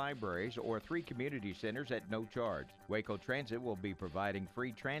 Waco libraries or 3 community centers at no charge. Waco Transit will be providing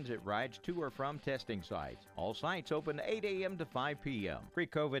free transit rides to or from testing sites. All sites open 8 a.m. to 5 p.m. Free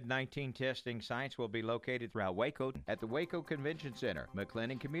COVID-19 testing sites will be located throughout Waco at the Waco Convention Center,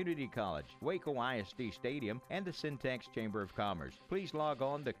 McLennan Community College, Waco ISD Stadium, and the Syntax Chamber of Commerce. Please log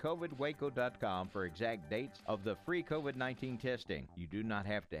on to covidwaco.com for exact dates of the free COVID-19 testing. You do not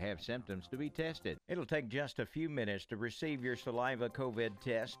have to have symptoms to be tested. It'll take just a few minutes to receive your saliva COVID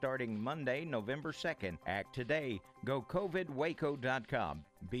test starting Monday, November 2nd. Act today. Go covidwaco.com.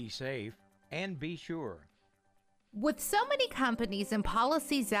 Be safe and be sure. With so many companies and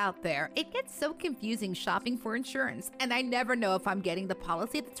policies out there, it gets so confusing shopping for insurance, and I never know if I'm getting the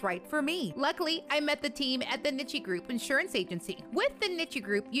policy that's right for me. Luckily, I met the team at the Nitsche Group Insurance Agency. With the Nitsche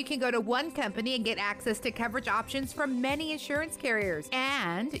Group, you can go to one company and get access to coverage options from many insurance carriers,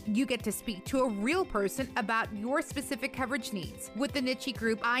 and you get to speak to a real person about your specific coverage needs. With the Nitsche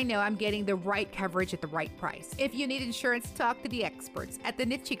Group, I know I'm getting the right coverage at the right price. If you need insurance, talk to the experts at the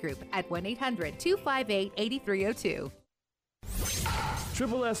Nitsche Group at 1-800-258-8302.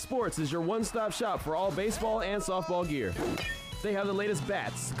 Triple S Sports is your one-stop shop for all baseball and softball gear. They have the latest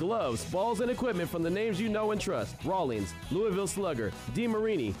bats, gloves, balls, and equipment from the names you know and trust. Rawlings, Louisville Slugger,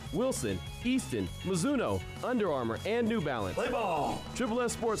 DeMarini, Wilson, Easton, Mizuno, Under Armour, and New Balance. Play ball! Triple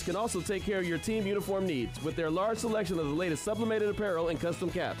S Sports can also take care of your team uniform needs with their large selection of the latest sublimated apparel and custom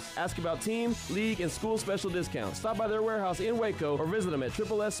caps. Ask about team, league, and school special discounts. Stop by their warehouse in Waco or visit them at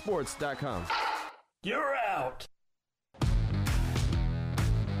triplessports.com. You're out!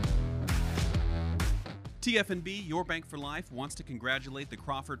 TFNB, your bank for life, wants to congratulate the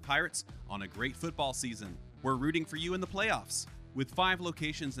Crawford Pirates on a great football season. We're rooting for you in the playoffs. With 5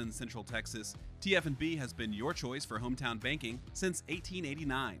 locations in Central Texas, TFNB has been your choice for hometown banking since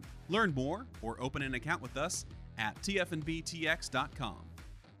 1889. Learn more or open an account with us at tfnbtx.com.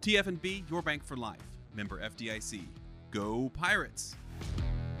 TFNB, your bank for life. Member FDIC. Go Pirates!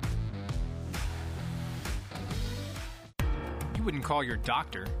 You wouldn't call your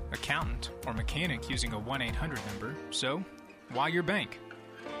doctor, accountant, or mechanic using a 1-800 number, so why your bank?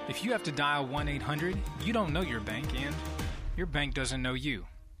 If you have to dial 1-800, you don't know your bank and your bank doesn't know you.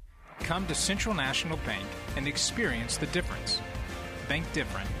 Come to Central National Bank and experience the difference. Bank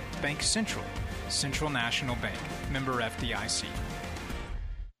different. Bank Central. Central National Bank. Member FDIC.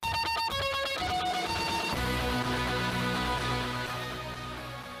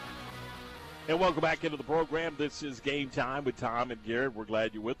 And welcome back into the program. This is Game Time with Tom and Garrett. We're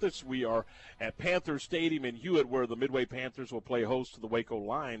glad you're with us. We are at Panther Stadium in Hewitt, where the Midway Panthers will play host to the Waco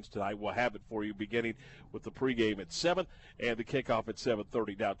Lions tonight. We'll have it for you beginning with the pregame at 7 and the kickoff at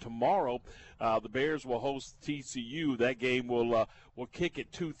 7:30. Now, tomorrow, the Bears will host TCU. That game will kick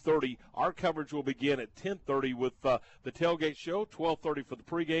at 2:30. Our coverage will begin at 10:30 with the tailgate show, 12:30 for the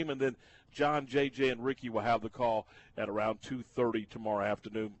pregame, and then John, JJ, and Ricky will have the call at around 2:30 tomorrow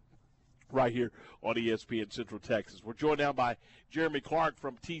afternoon, right here on ESPN Central Texas. We're joined now by Jeremy Clark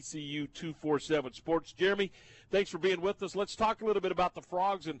from TCU 247 Sports. Jeremy, thanks for being with us. Let's talk a little bit about the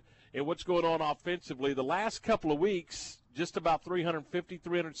Frogs and what's going on offensively. The last couple of weeks, just about 350,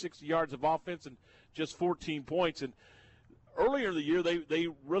 360 yards of offense and just 14 points. And earlier in the year, they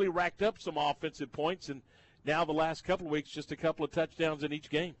really racked up some offensive points, and now the last couple of weeks, just a couple of touchdowns in each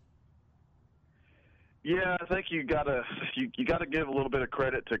game. Yeah, I think you gotta give a little bit of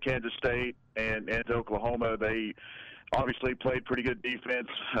credit to Kansas State and to Oklahoma. They obviously played pretty good defense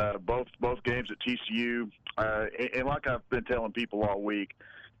both games at TCU, and like I've been telling people all week,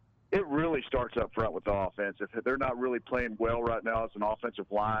 it really starts up front with the offense. If they're not really playing well right now as an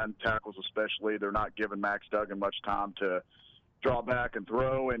offensive line, tackles especially, they're not giving Max Duggan much time to draw back and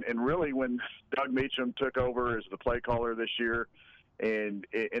throw. And really, when Doug Meacham took over as the play caller this year, and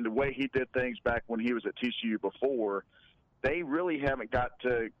the way he did things back when he was at TCU before, they really haven't got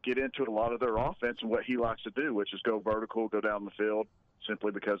to get into a lot of their offense and what he likes to do, which is go vertical, go down the field,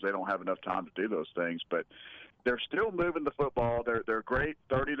 simply because they don't have enough time to do those things. But they're still moving the football. They're great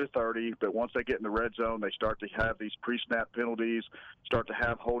 30 to 30, but once they get in the red zone, they start to have these pre-snap penalties, start to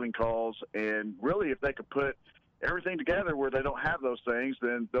have holding calls, and really if they could put everything together where they don't have those things,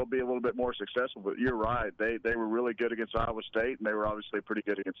 then they'll be a little bit more successful. But you're right. They were really good against Iowa State, and they were obviously pretty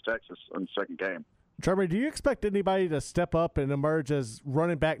good against Texas in the second game. Jeremy, do you expect anybody to step up and emerge as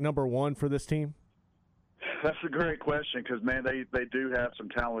running back number one for this team? That's a great question because, man, they do have some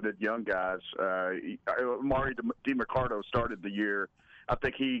talented young guys. Mari DiMercardo started the year. I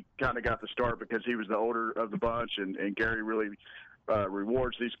think he kind of got the start because he was the older of the bunch, and Gary really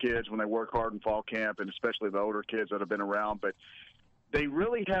rewards these kids when they work hard in fall camp, and especially the older kids that have been around. But they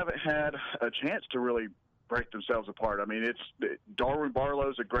really haven't had a chance to really break themselves apart. I mean, Darwin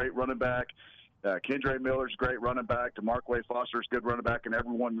Barlow's a great running back. Kendre Miller's a great running back. DeMarquay Foster's a good running back, and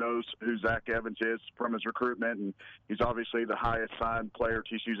everyone knows who Zach Evans is from his recruitment, and he's obviously the highest signed player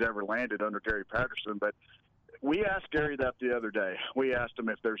TCU's ever landed under Gary Patterson. But we asked Gary that the other day. We asked him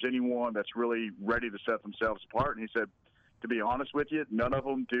if there's anyone that's really ready to set themselves apart, and he said, to be honest with you, none of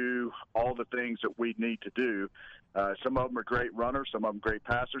them do all the things that we need to do. Some of them are great runners, some of them great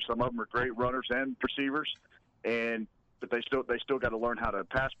passers, some of them are great runners and receivers, but they still got to learn how to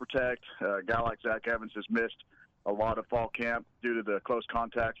pass protect. A guy like Zach Evans has missed a lot of fall camp due to the close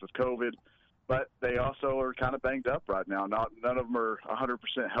contacts with COVID, but they also are kind of banged up right now. None of them are 100%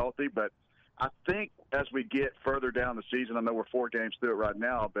 healthy, but I think as we get further down the season, I know we're 4 games through it right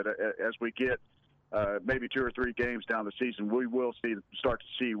now, but as we get maybe 2 or 3 games down the season, we will start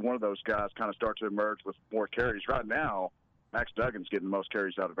to see one of those guys kind of start to emerge with more carries. Right now, Max Duggan's getting the most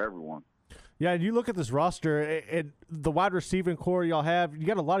carries out of everyone. Yeah, and you look at this roster and the wide receiving core y'all have, you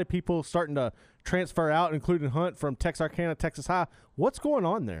got a lot of people starting to transfer out, including Hunt from Texarkana, Texas High. What's going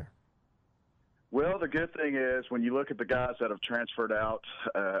on there? Well, the good thing is when you look at the guys that have transferred out,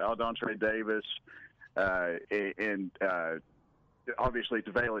 Aldontre Davis and obviously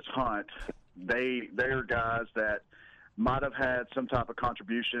DeValis Hunt, they are guys that might have had some type of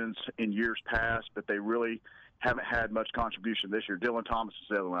contributions in years past, but they really haven't had much contribution this year. Dylan Thomas is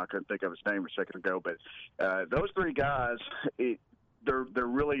the other one. I couldn't think of his name a second ago, but those 3 guys, they're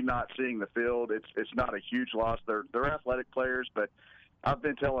really not seeing the field. It's not a huge loss. They're athletic players, but I've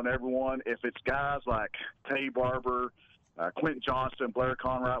been telling everyone if it's guys like Tay Barber, Quentin Johnston, Blair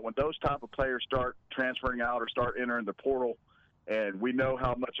Conrad, when those type of players start transferring out or start entering the portal, and we know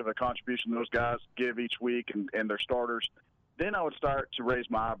how much of a contribution those guys give each week and their starters, then I would start to raise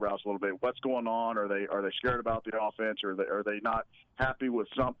my eyebrows a little bit. What's going on? Are they scared about the offense? Or are they not happy with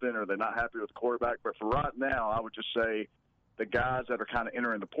something? Or are they not happy with the quarterback? But for right now, I would just say the guys that are kind of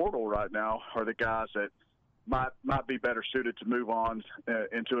entering the portal right now are the guys that might be better suited to move on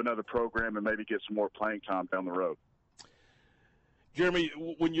into another program and maybe get some more playing time down the road. Jeremy,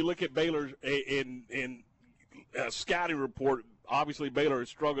 when you look at Baylor in scouting report, obviously Baylor has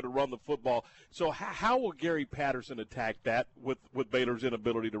struggled to run the football. So how will Gary Patterson attack that with Baylor's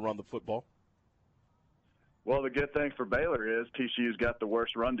inability to run the football? Well, the good thing for Baylor is TCU's got the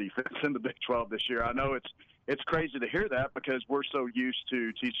worst run defense in the Big 12 this year. I know it's crazy to hear that because we're so used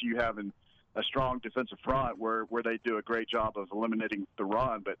to TCU having a strong defensive front where they do a great job of eliminating the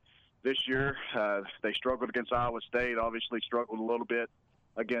run. But this year they struggled against Iowa State, obviously struggled a little bit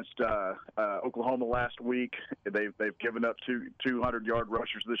against Oklahoma last week. They've given up 200-yard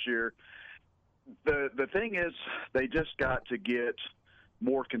rushers this year. The thing is they just got to get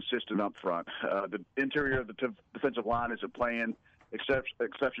more consistent up front. The interior of the defensive line isn't playing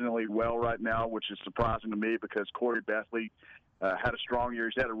exceptionally well right now, which is surprising to me because Corey Bethley had a strong year.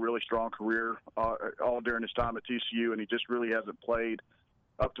 He's had a really strong career all during his time at TCU, and he just really hasn't played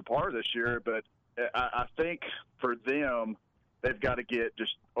up to par this year. But I think for them, they've got to get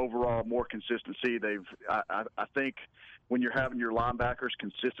just overall more consistency. I think when you're having your linebackers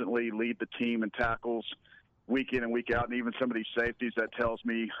consistently lead the team in tackles week in and week out, and even some of these safeties, that tells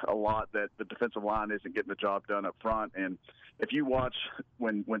me a lot that the defensive line isn't getting the job done up front. And if you watch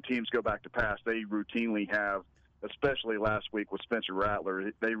when teams go back to pass, they routinely have, especially last week with Spencer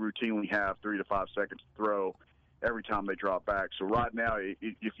Rattler, they routinely have 3 to 5 seconds to throw every time they drop back. So right now,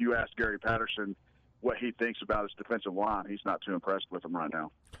 if you ask Gary Patterson what he thinks about his defensive line, he's not too impressed with them right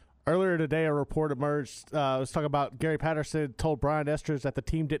now. Earlier today, a report emerged. Was talking about Gary Patterson told Brian Esters that the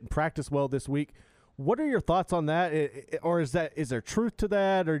team didn't practice well this week. What are your thoughts on that? Or is there truth to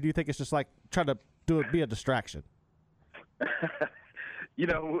that, or do you think it's just like trying to be a distraction? You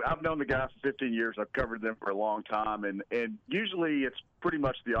know, I've known the guy for 15 years. I've covered them for a long time, and usually it's pretty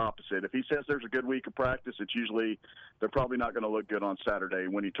much the opposite. If he says there's a good week of practice, it's usually they're probably not going to look good on Saturday.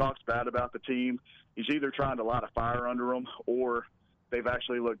 When he talks bad about the team, he's either trying to light a fire under them or they've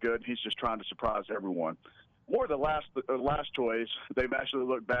actually looked good. He's just trying to surprise everyone. Or the last choice, they've actually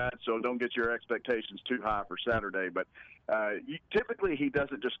looked bad, so don't get your expectations too high for Saturday. But typically he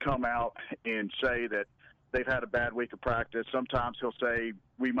doesn't just come out and say that they've had a bad week of practice. Sometimes he'll say,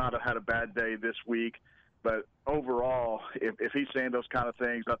 we might have had a bad day this week. But overall, if he's saying those kind of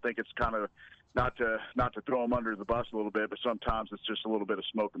things, I think it's kind of not to throw him under the bus a little bit, but sometimes it's just a little bit of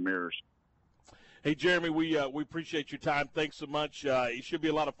smoke and mirrors. Hey, Jeremy, we appreciate your time. Thanks so much. It should be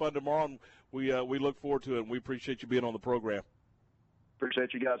a lot of fun tomorrow, and we look forward to it, and we appreciate you being on the program.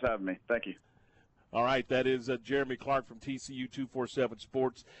 Appreciate you guys having me. Thank you. All right, that is Jeremy Clark from TCU 247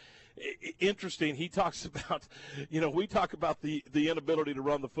 Sports. Interesting. He talks about, we talk about the inability to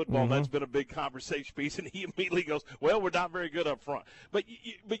run the football. Mm-hmm. That's been a big conversation piece, and he immediately goes, "Well, we're not very good up front." But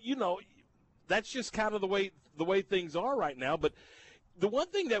that's just kind of the way things are right now. But the one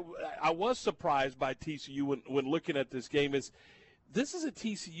thing that I was surprised by TCU when looking at this game is this is a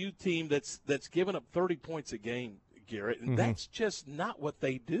TCU team that's given up 30 points a game, Garrett, and that's just not what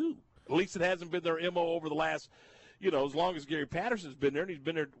they do. At least it hasn't been their MO over the last, as long as Gary Patterson's been there, and he's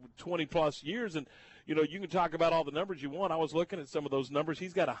been there 20-plus years. And, you can talk about all the numbers you want. I was looking at some of those numbers.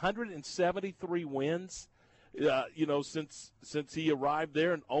 He's got 173 wins, since he arrived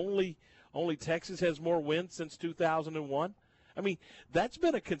there, and only Texas has more wins since 2001. I mean, that's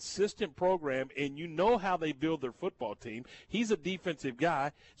been a consistent program, and you know how they build their football team. He's a defensive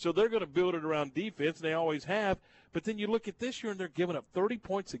guy, so they're going to build it around defense, and they always have. But then you look at this year, and they're giving up 30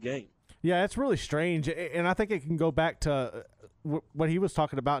 points a game. Yeah, it's really strange, and I think it can go back to what he was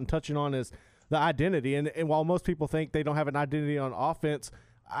talking about and touching on is the identity. And while most people think they don't have an identity on offense,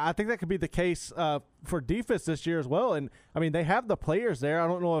 I think that could be the case for defense this year as well. And, I mean, they have the players there. I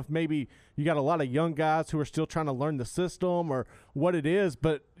don't know if maybe you got a lot of young guys who are still trying to learn the system or what it is.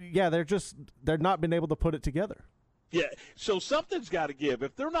 But, yeah, they're not been able to put it together. Yeah, so something's got to give.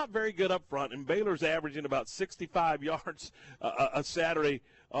 If they're not very good up front, and Baylor's averaging about 65 yards a Saturday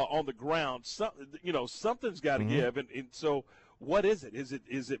on the ground, something's got to give. And so what is it?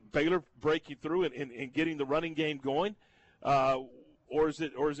 Is it Baylor breaking through and getting the running game going? Or is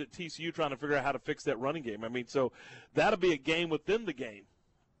it TCU trying to figure out how to fix that running game? I mean, so that'll be a game within the game.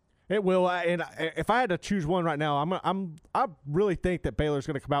 It will, and if I had to choose one right now, I really think that Baylor's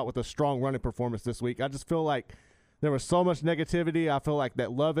going to come out with a strong running performance this week. I just feel like there was so much negativity. I feel like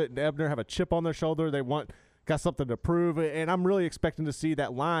that Lovett and Ebner have a chip on their shoulder. They got something to prove, and I'm really expecting to see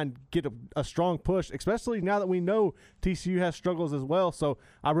that line get a strong push, especially now that we know TCU has struggles as well. So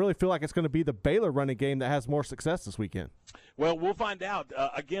I really feel like it's going to be the Baylor running game that has more success this weekend. Well, we'll find out.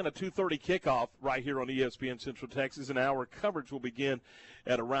 Again, a 2:30 kickoff right here on ESPN Central Texas, and our coverage will begin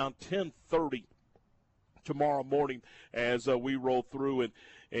at around 10:30 tomorrow morning as we roll through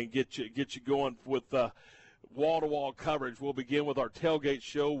and get you going with wall-to-wall coverage. We'll begin with our tailgate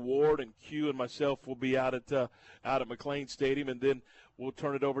show. Ward and Q and myself will be out at McLean Stadium, and then we'll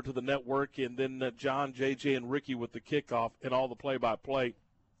turn it over to the network, and then John, JJ, and Ricky with the kickoff and all the play-by-play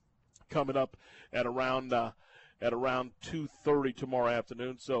coming up at around 2:30 tomorrow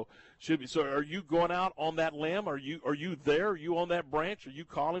afternoon. So are you going out on that limb? Are you there? Are you on that branch? Are you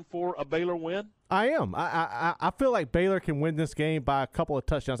calling for a Baylor win? I am. I feel like Baylor can win this game by a couple of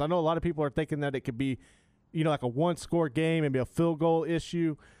touchdowns. I know a lot of people are thinking that it could be like a one-score game, maybe a field goal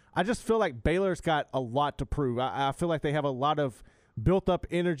issue. I just feel like Baylor's got a lot to prove. I feel like they have a lot of built-up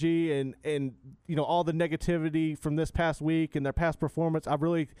energy and all the negativity from this past week and their past performance. I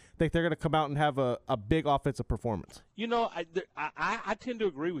really think they're going to come out and have a big offensive performance. I tend to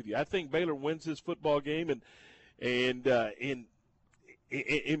agree with you. I think Baylor wins this football game, and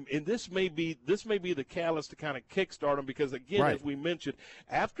this may be the catalyst to kind of kickstart them because, again, right, as we mentioned,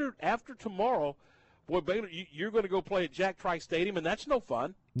 after tomorrow – boy, Baylor, you're going to go play at Jack Trice Stadium, and that's no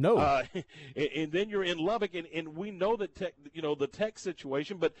fun. No. And then you're in Lubbock, and we know that the Tech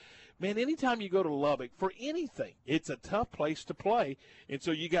situation. But, man, anytime you go to Lubbock for anything, it's a tough place to play. And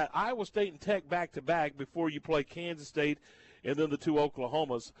so you got Iowa State and Tech back-to-back before you play Kansas State and then the two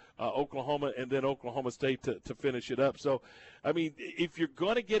Oklahomas, Oklahoma and then Oklahoma State to finish it up. So, I mean, if you're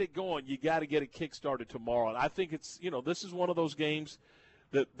going to get it going, you got to get it kick-started tomorrow. And I think it's, this is one of those games –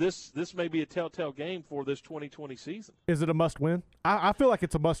 that this may be a telltale game for this 2020 season. Is it a must-win? I feel like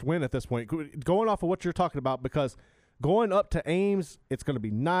it's a must-win at this point, going off of what you're talking about, because going up to Ames, it's going to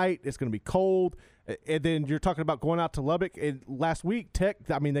be night, it's going to be cold, and then you're talking about going out to Lubbock. And last week, Tech,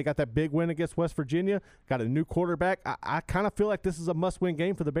 they got that big win against West Virginia, got a new quarterback. I kind of feel like this is a must-win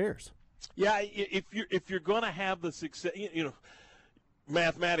game for the Bears. Yeah, if you're going to have the success,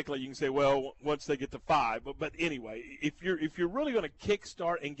 mathematically, you can say, well, once they get to 5. But anyway, if you're really going to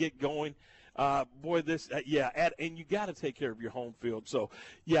kickstart and get going, and you got to take care of your home field. So,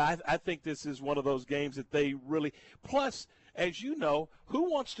 yeah, I think this is one of those games that they really – plus, as you know,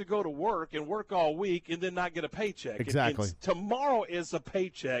 who wants to go to work and work all week and then not get a paycheck? Exactly. And tomorrow is a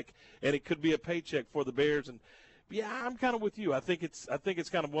paycheck, and it could be a paycheck for the Bears. And yeah, I'm kind of with you. I think it's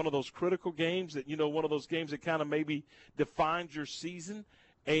kind of one of those critical games that, one of those games that kind of maybe defines your season.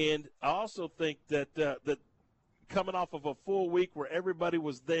 And I also think that that coming off of a full week where everybody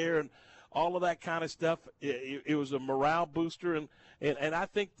was there and all of that kind of stuff. It was a morale booster, and I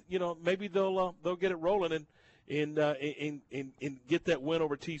think maybe they'll get it rolling and get that win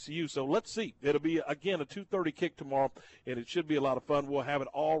over TCU. So let's see. It'll be again a 2:30 kick tomorrow, and it should be a lot of fun. We'll have it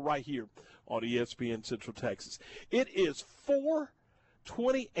all right here on ESPN Central Texas. It is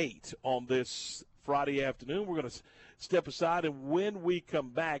 4:28 on this Friday afternoon. We're going to step aside, and when we come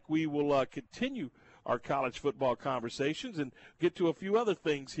back, we will continue our college football conversations and get to a few other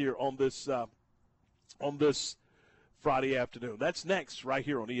things here on this Friday afternoon. That's next right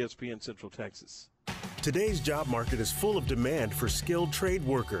here on ESPN Central Texas. Today's job market is full of demand for skilled trade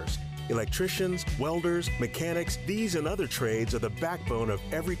workers. Electricians, welders, mechanics, these and other trades are the backbone of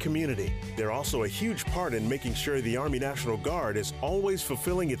every community. They're also a huge part in making sure the Army National Guard is always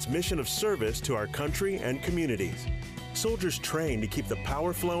fulfilling its mission of service to our country and communities. Soldiers train to keep the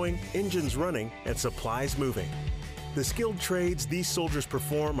power flowing, engines running, and supplies moving. The skilled trades these soldiers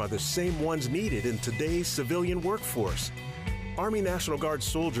perform are the same ones needed in today's civilian workforce. Army National Guard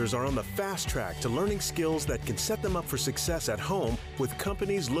soldiers are on the fast track to learning skills that can set them up for success at home with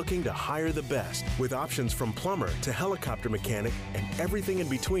companies looking to hire the best. With options from plumber to helicopter mechanic and everything in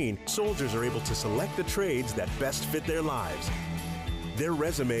between, soldiers are able to select the trades that best fit their lives. Their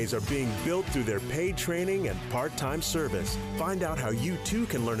resumes are being built through their paid training and part-time service. Find out how you too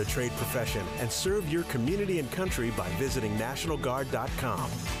can learn a trade profession and serve your community and country by visiting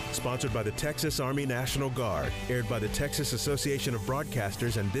NationalGuard.com. Sponsored by the Texas Army National Guard. Aired by the Texas Association of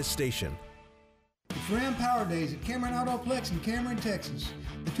Broadcasters and this station. It's Ram Power Days at Cameron Autoplex in Cameron, Texas.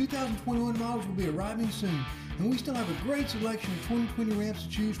 The 2021 models will be arriving soon, and we still have a great selection of 2020 Rams to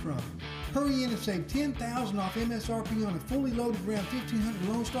choose from. Hurry in and save $10,000 off MSRP on a fully loaded Ram 1500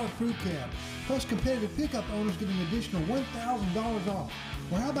 Lone Star Crew Cab. Plus, competitive pickup owners get an additional $1,000 off.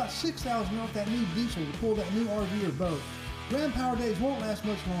 Or how about $6,000 off that new diesel to pull that new RV or boat? Ram Power Days won't last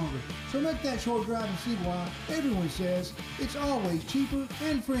much longer, so make that short drive and see why everyone says it's always cheaper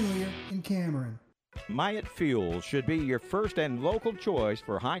and friendlier in Cameron. Myatt Fuels should be your first and local choice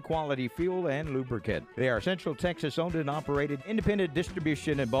for high-quality fuel and lubricant. They are Central Texas-owned and operated independent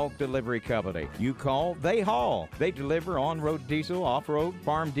distribution and bulk delivery company. You call, they haul. They deliver on-road diesel, off-road,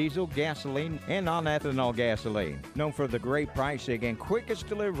 farm diesel, gasoline, and non-ethanol gasoline. Known for the great pricing and quickest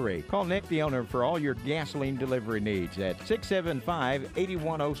delivery. Call Nick, the owner, for all your gasoline delivery needs at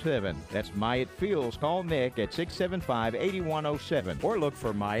 675-8107. That's Myatt Fuels. Call Nick at 675-8107 or look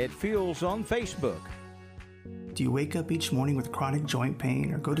for Myatt Fuels on Facebook. Do you wake up each morning with chronic joint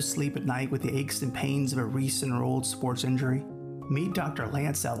pain or go to sleep at night with the aches and pains of a recent or old sports injury? Meet Dr.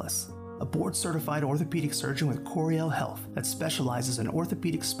 Lance Ellis, a board-certified orthopedic surgeon with Coriel Health that specializes in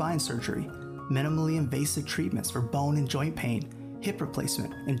orthopedic spine surgery, minimally invasive treatments for bone and joint pain, hip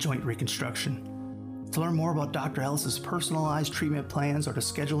replacement, and joint reconstruction. To learn more about Dr. Ellis's personalized treatment plans or to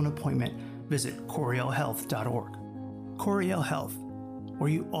schedule an appointment, visit CorielHealth.org. Coriel Health, where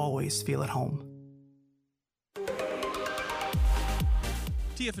you always feel at home.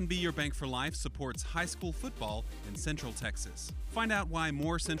 TFNB Your Bank for Life supports high school football in Central Texas. Find out why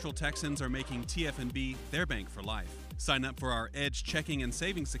more Central Texans are making TFNB their bank for life. Sign up for our Edge checking and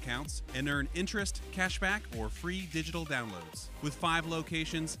savings accounts and earn interest, cashback, or free digital downloads. With 5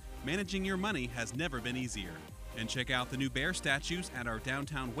 locations, managing your money has never been easier. And check out the new bear statues at our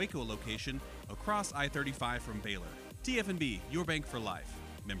downtown Waco location across I-35 from Baylor. TFNB Your Bank for Life.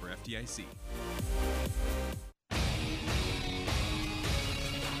 Member FDIC.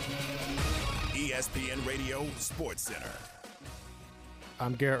 ESPN Radio Sports Center.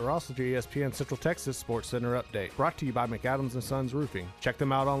 I'm Garrett Ross with your ESPN Central Texas Sports Center update, brought to you by McAdams & Sons Roofing. Check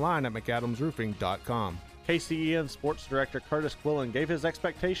them out online at mcadamsroofing.com. KCEN Sports Director Curtis Quillen gave his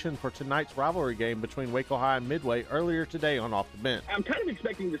expectation for tonight's rivalry game between Waco High and Midway earlier today on Off the Bench. I'm kind of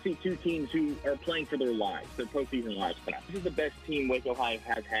expecting to see two teams who are playing for their lives, their postseason lives. This is the best team Waco High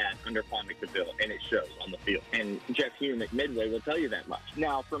has had under Paul McDevitt, and it shows on the field. And Jeff Hume at Midway will tell you that much.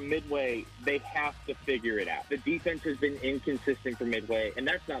 Now, for Midway, they have to figure it out. The defense has been inconsistent for Midway, and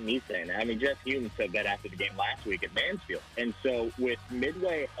that's not me saying that. I mean, Jeff Hume said that after the game last week at Mansfield. And so with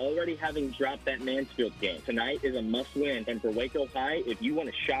Midway already having dropped that Mansfield game, tonight is a must-win. And for Waco High, if you want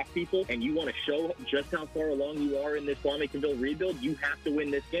to shock people and you want to show just how far along you are in this Paul McDevitt rebuild, you have to win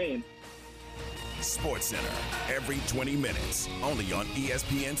this game. Sports Center, every 20 minutes, only on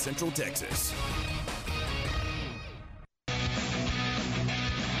ESPN Central Texas.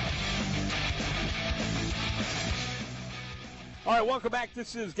 All right, welcome back.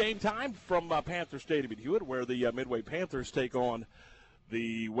 This is Game Time from Panther Stadium in Hewitt, where the Midway Panthers take on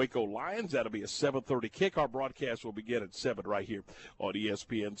the Waco Lions. That'll be a 7:30 kick. Our broadcast will begin at 7 right here on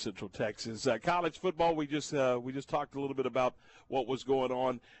ESPN Central Texas. College football, we just talked a little bit about what was going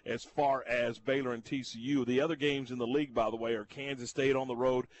on as far as Baylor and TCU. The other games in the league, by the way, are Kansas State on the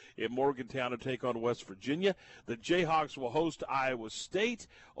road in Morgantown to take on West Virginia. The Jayhawks will host Iowa State,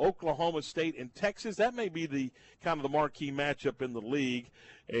 Oklahoma State, and Texas. That may be the kind of the marquee matchup in the league.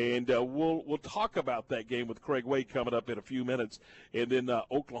 And we'll talk about that game with Craig Wade coming up in a few minutes. And then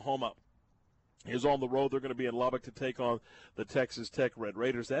Oklahoma is on the road. They're going to be in Lubbock to take on the Texas Tech Red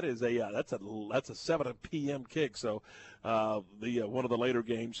Raiders. That is that's a 7 p.m. kick. So one of the later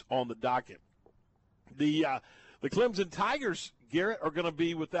games on the docket. The Clemson Tigers, Garrett, are going to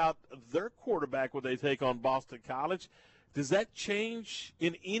be without their quarterback when they take on Boston College. Does that change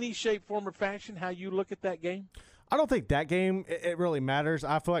in any shape, form, or fashion how you look at that game? I don't think that game, it really matters.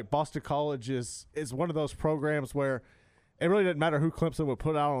 I feel like Boston College is one of those programs where it really doesn't matter who Clemson would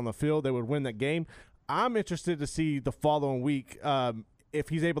put out on the field. They would win that game. I'm interested to see the following week if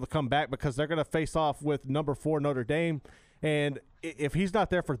he's able to come back, because they're going to face off with number 4 Notre Dame. And if he's not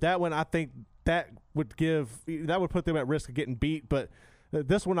there for that one, I think that would put them at risk of getting beat. But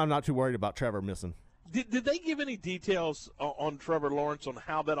this one I'm not too worried about Trevor missing. Did they give any details on Trevor Lawrence on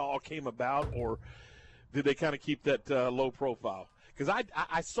how that all came about, or did they kind of keep that low profile? Because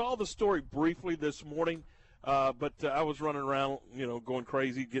I saw the story briefly this morning, but I was running around, going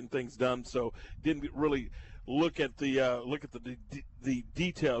crazy, getting things done, so didn't really look at the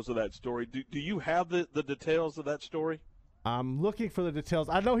details of that story. Do you have the details of that story? I'm looking for the details.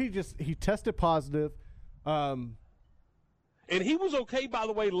 I know he tested positive, and he was okay, by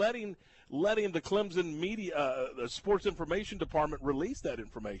the way, letting the Clemson media, the sports information department, release that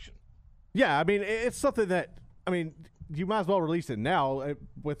information. Yeah, I mean, it's something that, you might as well release it now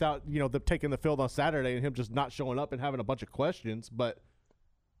without, them taking the field on Saturday and him just not showing up and having a bunch of questions. But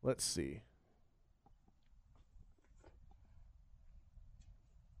let's see.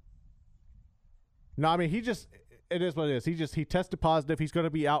 No, it is what it is. He tested positive. He's going to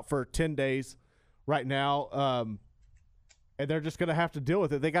be out for 10 days right now. And they're just going to have to deal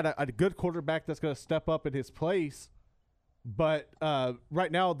with it. They got a good quarterback that's going to step up in his place. But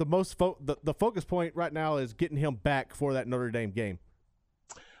right now, the focus point right now is getting him back for that Notre Dame game.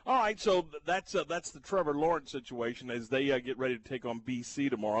 All right, so that's the Trevor Lawrence situation as they get ready to take on BC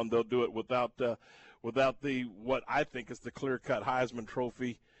tomorrow, and they'll do it without the what I think is the clear-cut Heisman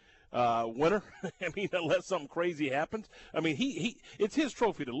Trophy winner. Unless something crazy happens. It's his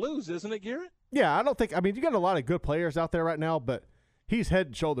trophy to lose, isn't it, Garrett? Yeah, I don't think. You got a lot of good players out there right now, but he's head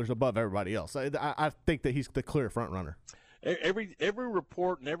and shoulders above everybody else. I think that he's the clear front runner. Every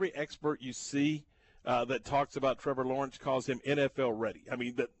report and every expert you see that talks about Trevor Lawrence calls him NFL ready.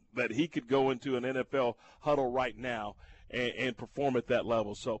 That he could go into an NFL huddle right now and perform at that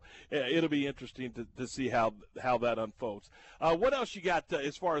level. So it'll be interesting to see how that unfolds. What else you got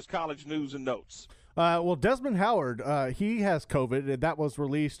as far as college news and notes? Well, Desmond Howard, he has COVID, and that was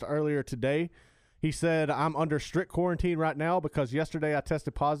released earlier today. He said, I'm under strict quarantine right now because yesterday I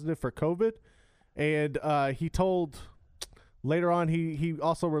tested positive for COVID. And he told later on, he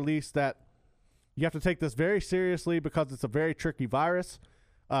also released that you have to take this very seriously because it's a very tricky virus,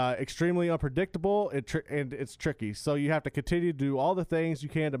 extremely unpredictable, and it's tricky. So you have to continue to do all the things you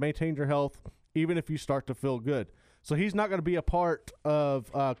can to maintain your health, even if you start to feel good. So he's not going to be a part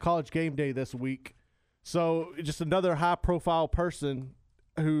of College Game Day this week. So just another high-profile person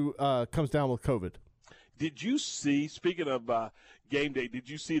who comes down with COVID. Did you see, speaking of Game Day, did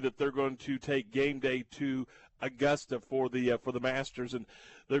you see that they're going to take Game Day to Augusta for the Masters, and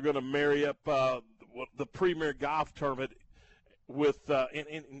they're going to marry up the premier golf tournament with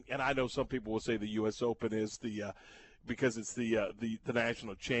and I know some people will say the U.S. Open is because it's the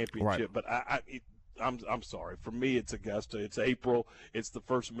national championship, right. But I'm sorry. For me, it's Augusta. It's April. It's the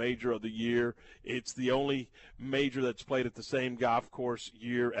first major of the year. It's the only major that's played at the same golf course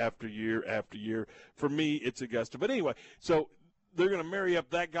year after year after year. For me, it's Augusta. But anyway, so they're going to marry up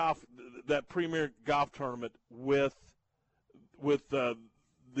that premier golf tournament with the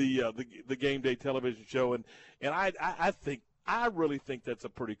Game Day television show, and I really think that's a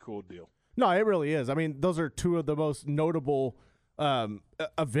pretty cool deal. No, it really is. Those are two of the most notable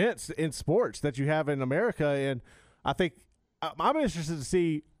events in sports that you have in America, and I think I'm interested to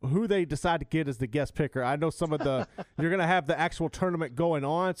see who they decide to get as the guest picker. I know some of the you're going to have the actual tournament going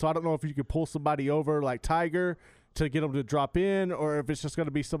on, so I don't know if you could pull somebody over like Tiger to get them to drop in, or if it's just going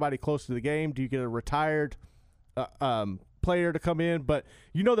to be somebody close to the game. Do you get a retired player to come in? But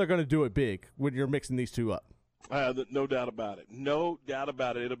they're going to do it big when you're mixing these two up. No doubt about it. No doubt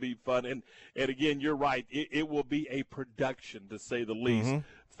about it. It'll be fun. And again, you're right. It will be a production, to say the least,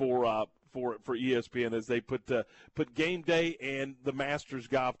 for ESPN as they put game day and the Masters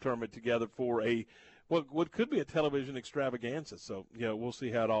golf tournament together for what could be a television extravaganza. So, we'll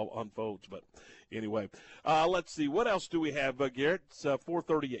see how it all unfolds. But anyway, let's see. What else do we have, Garrett? It's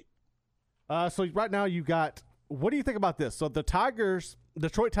 4:38. So right now you got – what do you think about this? So the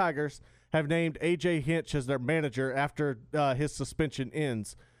Detroit Tigers – have named A.J. Hinch as their manager after his suspension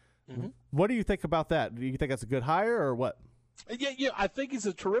ends. What do you think about that? Do you think that's a good hire or what? Yeah, I think he's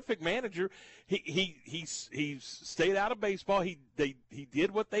a terrific manager. He stayed out of baseball. He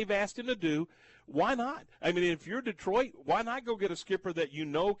did what they've asked him to do. Why not? I mean, if you're Detroit, why not go get a skipper that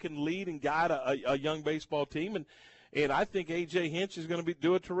can lead and guide a young baseball team? And I think A.J. Hinch is going to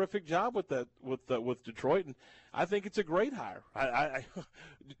do a terrific job with that with Detroit, and I think it's a great hire.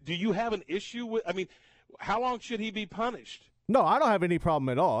 Do you have an issue with? I mean, how long should he be punished? No, I don't have any problem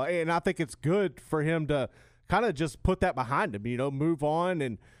at all, and I think it's good for him to kind of just put that behind him. Move on,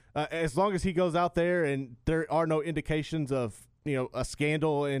 and as long as he goes out there and there are no indications of a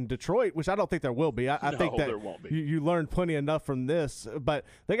scandal in Detroit, which I don't think there will be. I think that there won't be. You learned plenty enough from this, but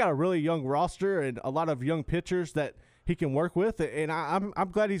they got a really young roster and a lot of young pitchers that he can work with, and I'm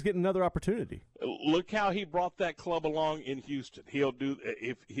glad he's getting another opportunity. Look how he brought that club along in Houston. He'll do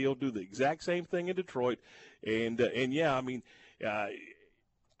the exact same thing in Detroit, and yeah, I mean,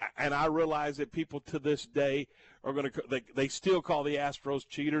 and I realize that people to this day are going to they still call the Astros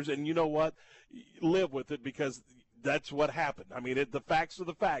cheaters, and you know what? Live with it because that's what happened. I mean, the facts are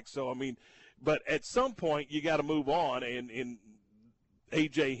the facts. So I mean, but at some point you got to move on, and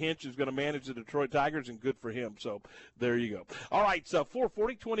A.J. Hinch is going to manage the Detroit Tigers, and good for him. So there you go. All right, so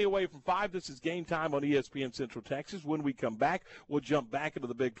 4:40, 20 away from 5. This is Game Time on ESPN Central Texas. When we come back, we'll jump back into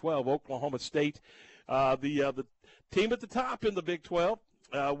the Big 12. Oklahoma State, the team at the top in the Big 12,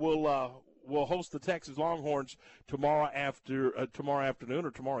 will host the Texas Longhorns tomorrow afternoon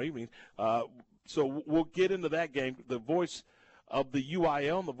or tomorrow evening. So we'll get into that game. The voice of the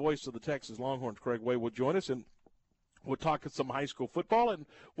UIL and the voice of the Texas Longhorns, Craig Way, will join us, and we'll talk some high school football, and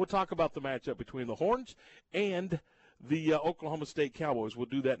we'll talk about the matchup between the Horns and the Oklahoma State Cowboys. We'll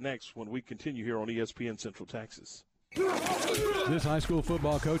do that next when we continue here on ESPN Central Texas. This high school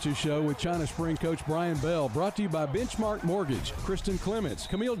football coaches show with China Spring coach Brian Bell, brought to you by Benchmark Mortgage, Kristen Clements,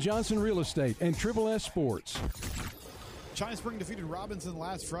 Camille Johnson Real Estate, and Triple S Sports. China Spring defeated Robinson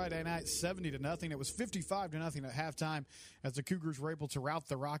last Friday night 70-0. It was 55-0 at halftime as the Cougars were able to rout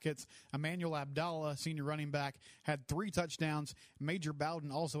the Rockets. Emmanuel Abdallah, senior running back, had 3 touchdowns. Major Bowden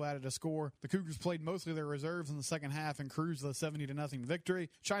also added a score. The Cougars played mostly their reserves in the second half and cruised the 70-0 victory.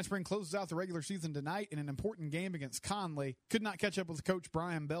 China Spring closes out the regular season tonight in an important game against Conley. Could not catch up with Coach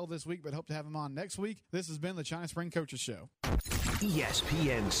Brian Bell this week, but hope to have him on next week. This has been the China Spring Coaches Show.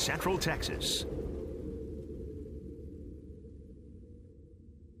 ESPN Central Texas.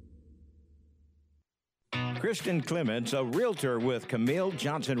 Kristen Clements, a realtor with Camille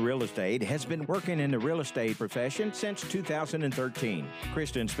Johnson Real Estate, has been working in the real estate profession since 2013.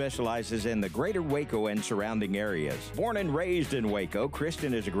 Kristen specializes in the greater Waco and surrounding areas. Born and raised in Waco,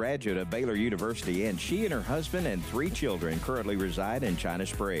 Kristen is a graduate of Baylor University, and she and her husband and 3 children currently reside in China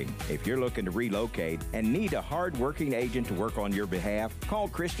Spring. If you're looking to relocate and need a hard-working agent to work on your behalf, call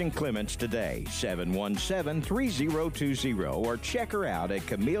Kristen Clements today, 717-3020, or check her out at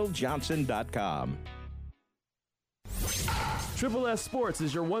CamilleJohnson.com. Triple S Sports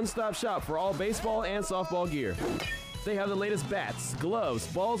is your one-stop shop for all baseball and softball gear. They have the latest bats, gloves,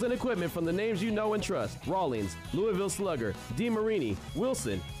 balls, and equipment from the names you know and trust. Rawlings, Louisville Slugger, DeMarini,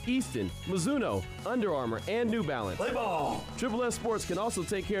 Wilson, Easton, Mizuno, Under Armour, and New Balance. Play ball! Triple S Sports can also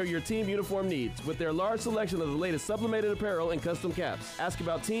take care of your team uniform needs with their large selection of the latest sublimated apparel and custom caps. Ask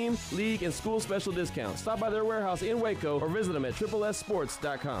about team, league, and school special discounts. Stop by their warehouse in Waco or visit them at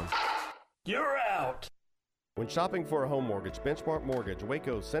triplessports.com. You're out! When shopping for a home mortgage, Benchmark Mortgage,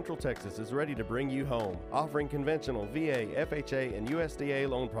 Waco, Central Texas is ready to bring you home, offering conventional VA, FHA, and USDA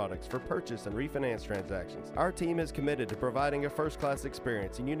loan products for purchase and refinance transactions. Our team is committed to providing a first-class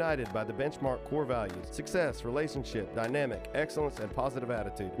experience and united by the Benchmark core values: success, relationship, dynamic, excellence, and positive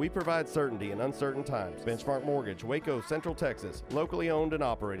attitude. We provide certainty in uncertain times. Benchmark Mortgage, Waco, Central Texas, locally owned and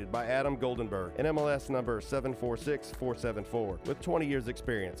operated by Adam Goldenberg, NMLS number 746474, with 20 years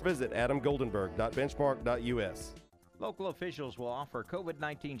experience. Visit adamgoldenberg.benchmark.us. Local officials will offer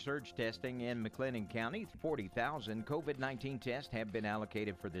COVID-19 surge testing in McLennan County. 40,000 COVID-19 tests have been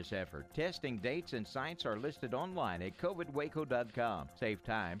allocated for this effort. Testing dates and sites are listed online at covidwaco.com. Save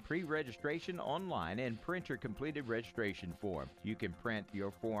time, pre-registration online, and print your completed registration form. You can print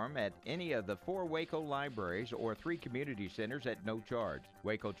your form at any of the 4 Waco libraries or 3 community centers at no charge.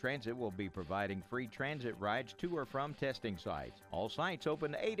 Waco Transit will be providing free transit rides to or from testing sites. All sites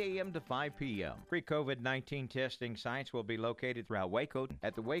open 8 a.m. to 5 p.m. Free COVID-19 testing sites will be located throughout Waco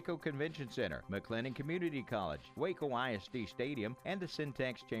at the Waco Convention Center, McLennan Community College, Waco ISD Stadium, and the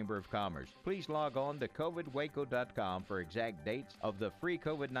Syntax Chamber of Commerce. Please log on to covidwaco.com for exact dates of the free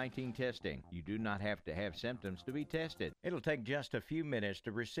COVID-19 testing. You do not have to have symptoms to be tested. It'll take just a few minutes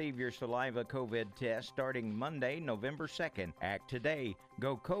to receive your saliva COVID test starting Monday, November 2nd. Act today.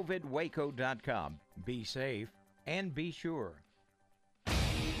 Go covidwaco.com. Be safe and be sure.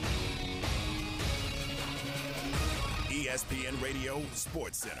 ESPN Radio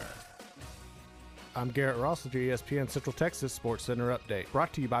Sports Center. I'm Garrett Ross with your ESPN Central Texas Sports Center update,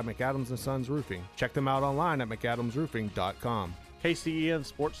 brought to you by McAdams & Sons Roofing. Check them out online at mcadamsroofing.com. KCEN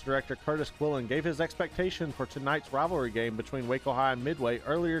Sports Director Curtis Quillen gave his expectation for tonight's rivalry game between Waco High and Midway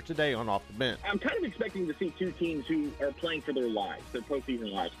earlier today on Off the Bench. I'm kind of expecting to see 2 teams who are playing for their lives, their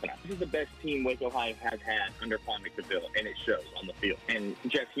postseason lives tonight. This is the best team Waco High has had under Pond McDevitt, and it shows on the field. And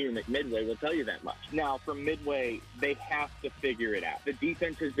Jeff Hume at Midway will tell you that much. Now, for Midway, they have to figure it out. The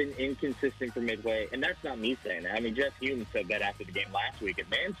defense has been inconsistent for Midway, and that's not me saying that. I mean, Jeff Hume said that after the game last week at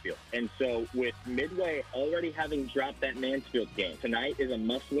Mansfield. And so with Midway already having dropped that Mansfield game, tonight is a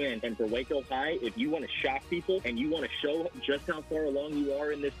must-win. And for Waco High, if you want to shock people and you want to show just how far along you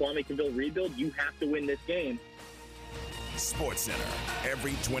are in this Pond McDevitt rebuild, you have to win this game. Sports Center,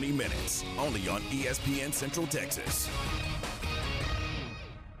 every 20 minutes, only on ESPN Central Texas.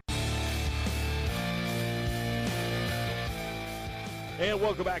 And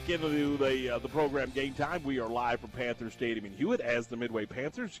welcome back into the program Game Time. We are live from Panther Stadium in Hewitt as the Midway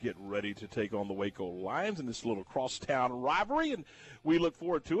Panthers get ready to take on the Waco Lions in this little crosstown rivalry, and we look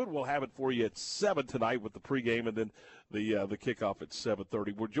forward to it. We'll have it for you at 7 tonight with the pregame and then the kickoff at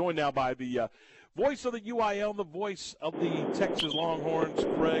 7:30. We're joined now by the voice of the UIL, the voice of the Texas Longhorns,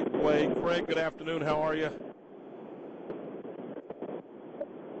 Craig Way. Craig, good afternoon. How are you?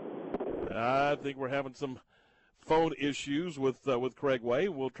 I think we're having some phone issues with Craig Way.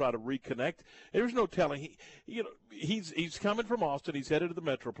 We'll try to reconnect. There's no telling. He's coming from Austin. He's headed to the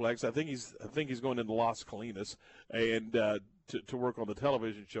Metroplex. I think he's going into Las Colinas and to work on the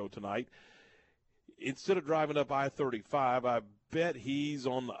television show tonight. Instead of driving up I-35, I bet he's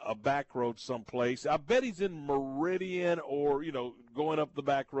on a back road someplace. I bet he's in Meridian or going up the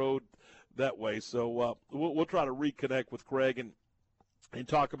back road that way. So we'll try to reconnect with Craig and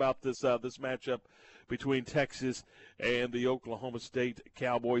talk about this matchup between Texas and the Oklahoma State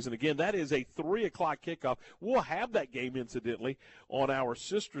Cowboys. And again, that is a 3 o'clock kickoff. We'll have that game, incidentally, on our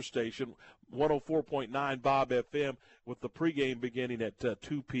sister station, 104.9 Bob FM, with the pregame beginning at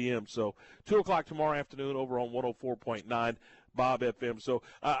 2 p.m. So 2 o'clock tomorrow afternoon over on 104.9 Bob FM. So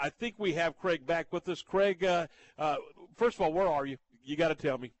I think we have Craig back with us. Craig, first of all, where are you? You got to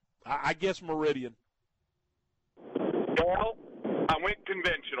tell me. I guess Meridian. Well, I went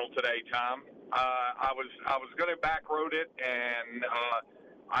conventional today, Tom. I was going to back road it, and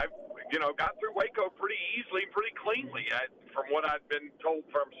I got through Waco pretty easily, pretty cleanly, from what I'd been told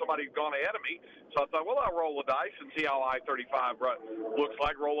from somebody who'd gone ahead of me. So I thought, well, I'll roll the dice and see how I-35 looks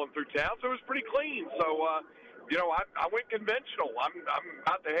like rolling through town. So it was pretty clean. So I went conventional. I'm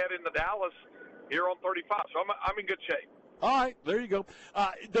about to head into Dallas here on 35, so I'm in good shape. All right, there you go.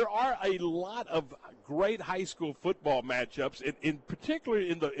 There are a lot of great high school football matchups, in particular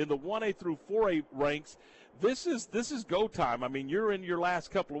in the 1A through 4A ranks. This is go time. I mean, you're in your last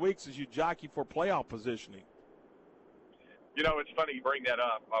couple of weeks as you jockey for playoff positioning. It's funny you bring that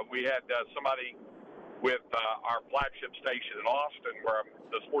up. We had somebody with our flagship station in Austin, where I'm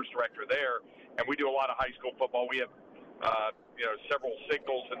the sports director there, and we do a lot of high school football. We have several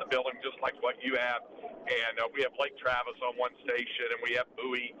signals in the building, just like what you have. And we have Lake Travis on one station, and we have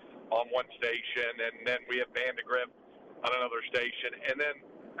Bowie on one station, and then we have Vandegrift on another station. And then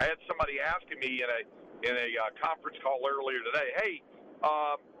I had somebody asking me in a conference call earlier today, hey,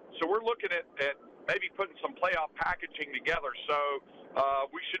 so we're looking at maybe putting some playoff packaging together. So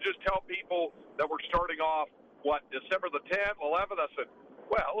we should just tell people that we're starting off, December the 10th, 11th? I said,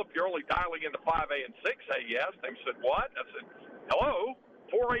 well, if you're only dialing into 5A and 6A, yes. They said, what? I said, hello,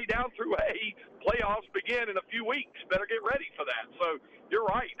 4A down through A, playoffs begin in a few weeks. Better get ready for that. So you're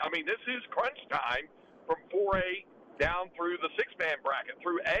right. I mean, this is crunch time from 4A down through the 6-man bracket,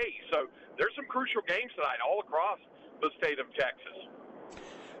 through A. So there's some crucial games tonight all across the state of Texas.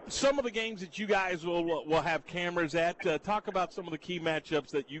 Some of the games that you guys will have cameras at. Talk about some of the key matchups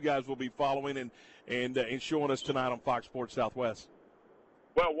that you guys will be following and showing us tonight on Fox Sports Southwest.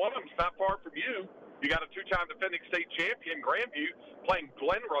 Well, one of them's not far from you. You got a two-time defending state champion, Grandview, playing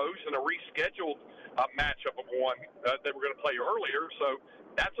Glen Rose in a rescheduled matchup of one that we're going to play earlier. So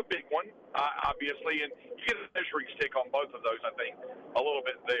that's a big one, obviously. And you get a measuring stick on both of those, I think, a little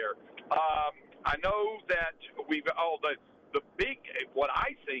bit there. I know that the big, what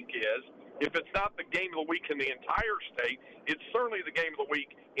I think is, if it's not the game of the week in the entire state, it's certainly the game of the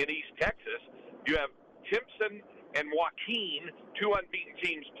week in East Texas. You have Timpson and Joaquin, two unbeaten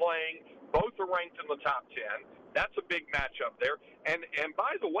teams playing. Both are ranked in the top 10. That's a big matchup there. And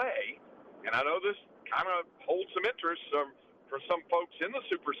by the way, and I know this kind of holds some interest for some folks in the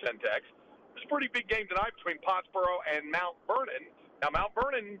Super Centex, it's a pretty big game tonight between Pottsboro and Mount Vernon. Now, Mount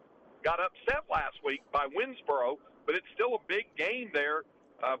Vernon got upset last week by Winsboro, but it's still a big game there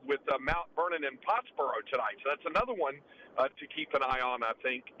with Mount Vernon and Pottsboro tonight. So that's another one to keep an eye on, I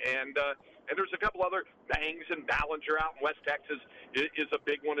think. And there's a couple other Bangs and Ballinger out in West Texas is a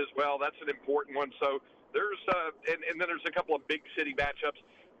big one as well. That's an important one. So there's and then there's a couple of big city matchups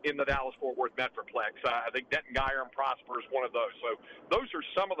in the Dallas-Fort Worth Metroplex. I think Denton Guyer and Prosper is one of those. So those are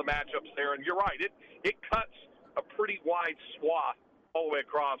some of the matchups there. And you're right, it cuts a pretty wide swath all the way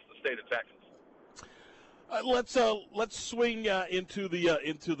across the state of Texas. Let's swing into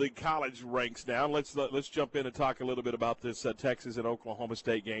the college ranks now. Let's jump in and talk a little bit about this Texas and Oklahoma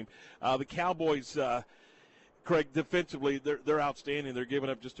State game. The Cowboys, Craig, defensively they're outstanding. They're giving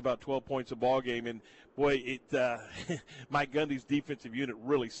up just about 12 points a ball game, and boy, Mike Gundy's defensive unit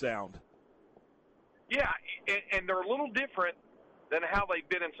really sound. Yeah, and they're a little different than how they've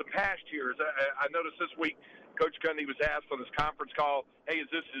been in some past years. I noticed this week Coach Gundy was asked on his conference call, hey, is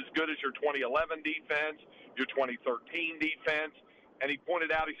this as good as your 2011 defense, your 2013 defense? And he pointed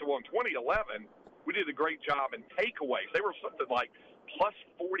out, he said, well, in 2011, we did a great job in takeaways. They were something like plus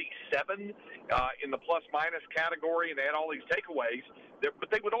 47 in the plus-minus category, and they had all these takeaways. But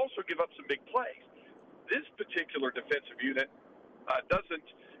they would also give up some big plays. This particular defensive unit doesn't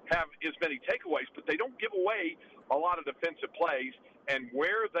have as many takeaways, but they don't give away a lot of defensive plays. And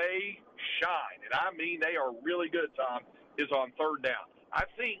where they shine, and I mean they are really good, Tom, is on third down. I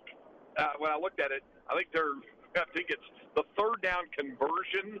think when I looked at it, I think it's the third down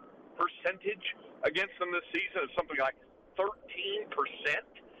conversion percentage against them this season is something like 13%.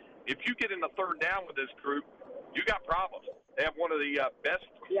 If you get in the third down with this group, you got problems. They have one of the best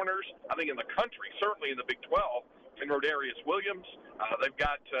corners, I think, in the country, certainly in the Big 12, in Rodarius Williams. They've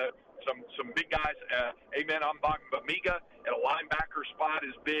got some big guys. Amen Mbamiga at a linebacker spot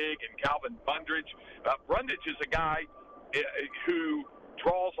is big, and Calvin Brundage. Brundage is a guy who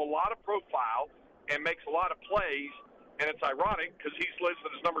draws a lot of profile and makes a lot of plays, and it's ironic because he's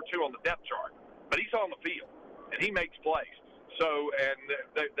listed as number 2 on the depth chart. But he's on the field, and he makes plays. So, and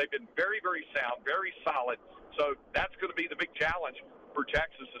they've been very, very sound, very solid. So that's going to be the big challenge for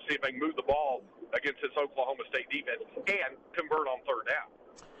Texas to see if they can move the ball against this Oklahoma State defense and convert on third down.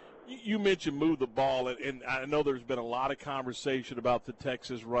 You mentioned move the ball, and I know there's been a lot of conversation about the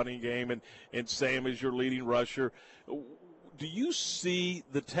Texas running game and Sam is your leading rusher. Do you see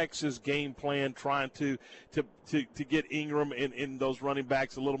the Texas game plan trying to get Ingram and those running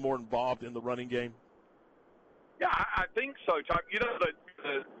backs a little more involved in the running game? Yeah, I think so, Tom. You know,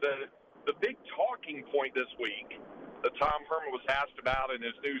 the big talking point this week that Tom Herman was asked about in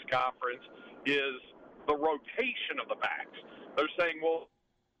his news conference is the rotation of the backs. They're saying, well,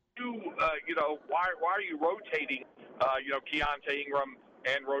 why are you rotating, Keontae Ingram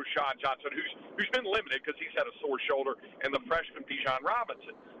and Roschon Johnson, who's been limited because he's had a sore shoulder, and the freshman Bijan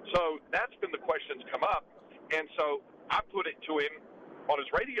Robinson. So that's been the questions come up. And so I put it to him on his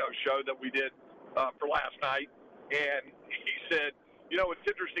radio show that we did for last night, and he said, it's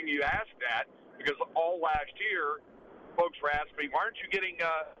interesting you asked that because all last year folks were asking me, why aren't you getting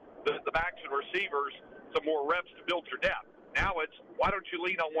the backs and receivers some more reps to build your depth? Now it's, why don't you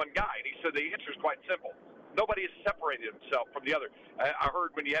lean on one guy? And he said the answer is quite simple. Nobody has separated himself from the other. I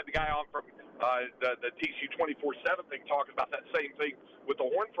heard when you had the guy on from the TCU 24/7 thing talking about that same thing with the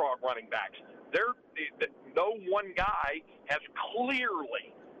Horned Frog running backs. No one guy has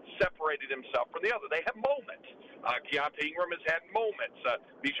clearly separated himself from the other. They have moments. Keontae Ingram has had moments.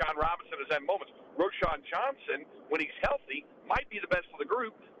 Bijan Robinson has had moments. Roschon Johnson, when he's healthy, might be the best of the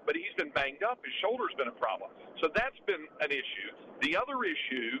group, but he's been banged up. His shoulder's been a problem. So that's been an issue. The other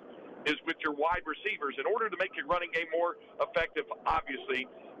issue is with your wide receivers. In order to make your running game more effective, obviously,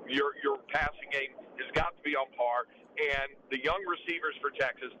 your passing game has got to be on par. And the young receivers for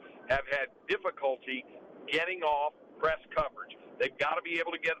Texas have had difficulty getting off press coverage. They've got to be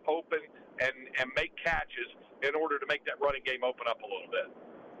able to get open and make catches in order to make that running game open up a little bit.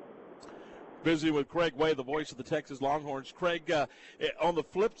 Visiting with Craig Way, the voice of the Texas Longhorns. Craig, on the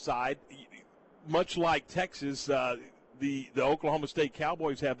flip side, much like Texas, the Oklahoma State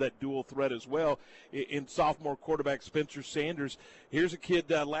Cowboys have that dual threat as well in sophomore quarterback Spencer Sanders. Here's a kid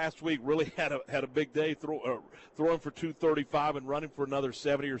last week really had a big day, throwing for 235 and running for another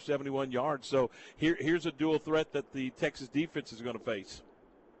 70 or 71 yards. So here's a dual threat that the Texas defense is going to face.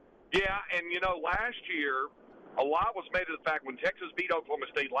 Yeah, and, last year a lot was made of the fact when Texas beat Oklahoma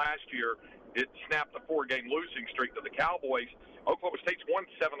State last year, it snapped a 4-game losing streak to the Cowboys. Oklahoma State's won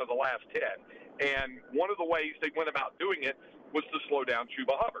 7 of the last 10. And one of the ways they went about doing it was to slow down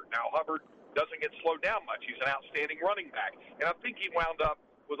Chuba Hubbard. Now, Hubbard doesn't get slowed down much. He's an outstanding running back. And I think he wound up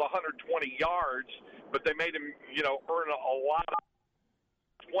with 120 yards, but they made him, earn a lot of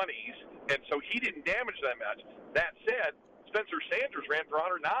 20s, and so he didn't damage that much. That said, Spencer Sanders ran for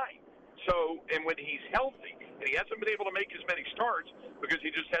 109. So, and when he's healthy, and he hasn't been able to make as many starts because he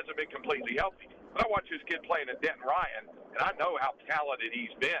just hasn't been completely healthy. But I watch this kid playing at Denton Ryan, and I know how talented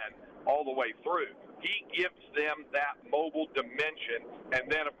he's been all the way through. He gives them that mobile dimension, and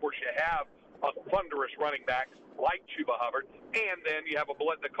then, of course, you have a thunderous running back like Chuba Hubbard, and then you have a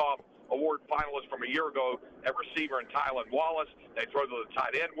Biletnikoff Award finalist from a year ago at receiver in Tylan Wallace. They throw to the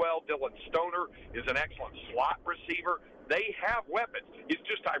tight end well. Dylan Stoner is an excellent slot receiver. They have weapons. It's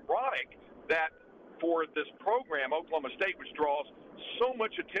just ironic that for this program, Oklahoma State, which draws so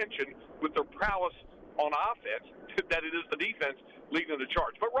much attention with their prowess on offense, that it is the defense leading the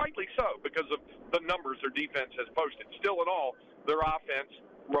charge. But rightly so, because of the numbers their defense has posted. Still in all, their offense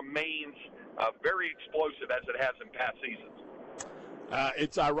remains very explosive as it has in past seasons.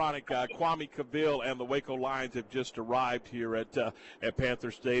 It's ironic. Kwame Cavill and the Waco Lions have just arrived here at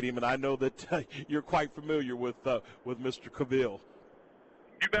Panther Stadium, and I know that you're quite familiar with Mr. Cavill.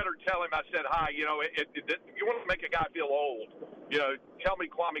 You better tell him I said hi. You want to make a guy feel old. Tell me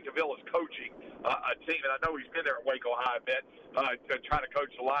Kwame Cavill is coaching a team, and I know he's been there at Waco High a bit, trying to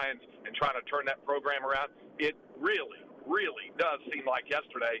coach the Lions and trying to turn that program around. It really, really does seem like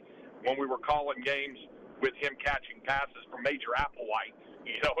yesterday when we were calling games with him catching passes from Major Applewhite,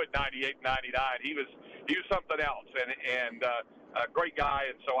 at 98, 99. He was something else, and a great guy,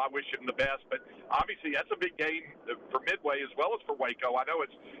 and so I wish him the best. But obviously, that's a big game for Midway as well as for Waco. I know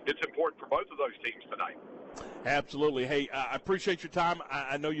it's important for both of those teams tonight. Absolutely. Hey, I appreciate your time.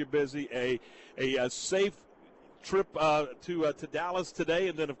 I know you're busy. A safe trip to Dallas today,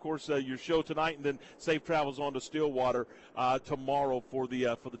 and then of course your show tonight, and then safe travels on to Stillwater tomorrow for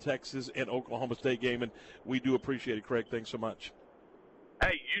the Texas and Oklahoma State game. And we do appreciate it, Craig. Thanks so much.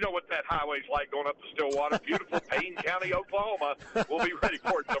 Hey, you know what that highway's like going up to Stillwater. Beautiful Payne County, Oklahoma. We'll be ready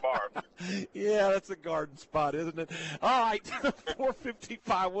for it tomorrow. Yeah, that's a garden spot, isn't it? All right,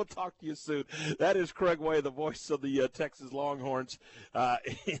 4:55. We'll talk to you soon. That is Craig Way, the voice of the Texas Longhorns. And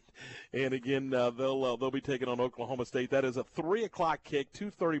again, they'll be taking on Oklahoma State. That is a 3 o'clock kick,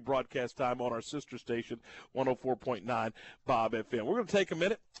 2:30 broadcast time on our sister station, 104.9 Bob FM. We're going to take a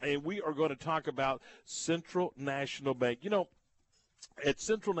minute, and we are going to talk about Central National Bank. At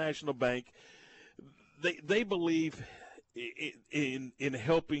Central National Bank, they believe in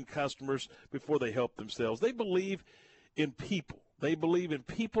helping customers before they help themselves. They believe in people. They believe in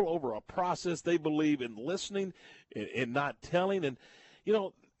people over a process. They believe in listening and not telling. And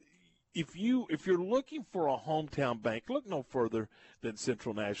if you're looking for a hometown bank, look no further than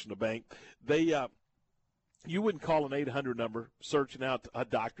Central National Bank. You wouldn't call an 800 number searching out a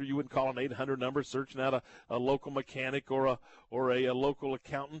doctor. You wouldn't call an 800 number searching out a local mechanic or a local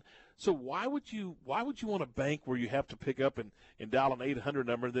accountant. So why would you want a bank where you have to pick up and dial an 800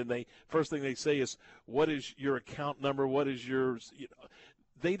 number? And then first thing they say is, what is your account number? What is yours?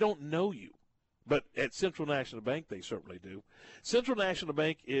 They don't know you. But at Central National Bank, they certainly do. Central National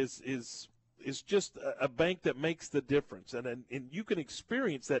Bank is just a bank that makes the difference, and you can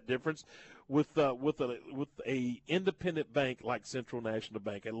experience that difference with a independent bank like Central National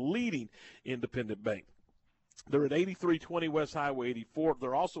Bank, a leading independent bank. They're at 8320 West Highway 84.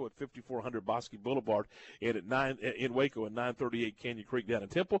 They're also at 5400 Bosque Boulevard and in Waco and 938 Canyon Creek down in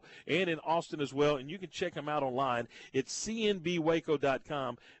Temple and in Austin as well. And you can check them out online. It's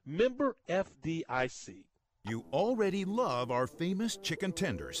cnbwaco.com. Member FDIC. You already love our famous chicken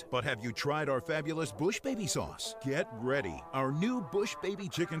tenders, but have you tried our fabulous Bush Baby sauce? Get ready. Our new Bush Baby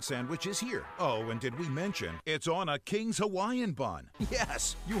chicken sandwich is here. Oh, and did we mention it's on a King's Hawaiian bun?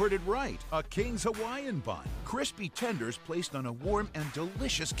 Yes, you heard it right. A King's Hawaiian bun. Crispy tenders placed on a warm and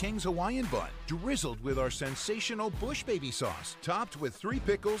delicious King's Hawaiian bun, drizzled with our sensational Bush Baby sauce, topped with 3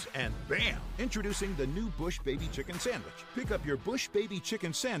 pickles, and bam! Introducing the new Bush Baby chicken sandwich. Pick up your Bush Baby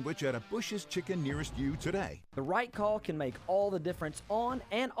chicken sandwich at a Bush's Chicken nearest you today. The right call can make all the difference on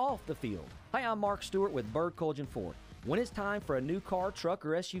and off the field. Hi, I'm Mark Stewart with Bird Colgan Ford. When it's time for a new car, truck,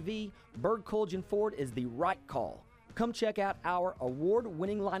 or SUV, Bird Colgan Ford is the right call. Come check out our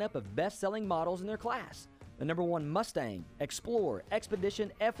award-winning lineup of best-selling models in their class. The #1 Mustang, Explorer,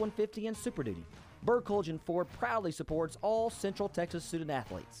 Expedition, F-150, and Super Duty. Bird Colgan Ford proudly supports all Central Texas student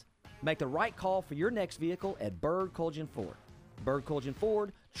athletes. Make the right call for your next vehicle at Bird Colgan Ford. Bird Colgan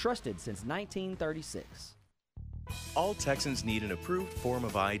Ford, trusted since 1936. All Texans need an approved form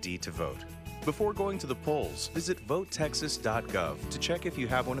of ID to vote. Before going to the polls, visit votetexas.gov to check if you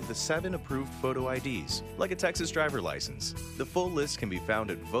have one of the 7 approved photo IDs, like a Texas driver license. The full list can be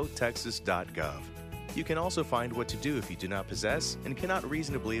found at votetexas.gov. You can also find what to do if you do not possess and cannot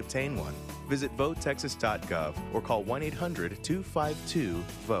reasonably obtain one. Visit votetexas.gov or call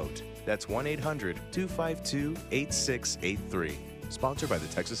 1-800-252-VOTE. That's 1-800-252-8683. Sponsored by the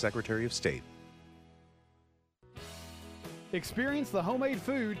Texas Secretary of State. Experience the homemade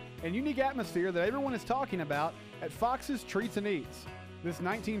food and unique atmosphere that everyone is talking about at Fox's Treats and Eats. This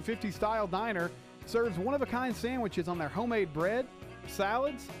 1950s-style diner serves one-of-a-kind sandwiches on their homemade bread,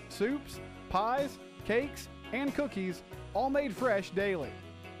 salads, soups, pies, cakes, and cookies, all made fresh daily.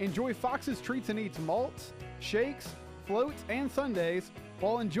 Enjoy Fox's Treats and Eats malts, shakes, floats, and sundaes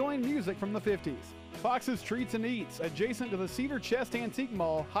while enjoying music from the 50s. Fox's Treats and Eats, adjacent to the Cedar Chest Antique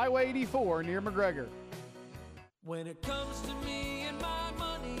Mall, Highway 84 near McGregor. When it comes to me and my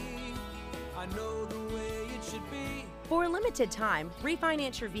money, I know the way it should be. For a limited time,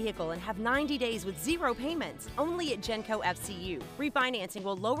 refinance your vehicle and have 90 days with 0 payments only at Genco FCU. Refinancing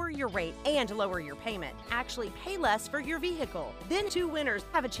will lower your rate and lower your payment. Actually pay less for your vehicle. Then 2 winners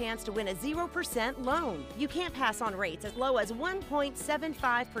have a chance to win a 0% loan. You can't pass on rates as low as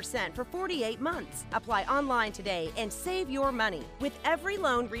 1.75% for 48 months. Apply online today and save your money. With every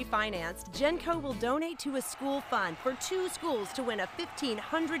loan refinanced, Genco will donate to a school fund for 2 schools to win a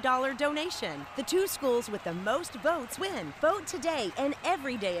 $1,500 donation. The 2 schools with the most votes win. Vote today and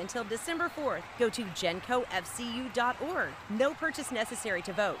every day until December 4th. Go to GencoFCU.org. No purchase necessary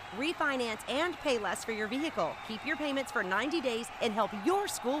to vote. Refinance and pay less for your vehicle. Keep your payments for 90 days and help your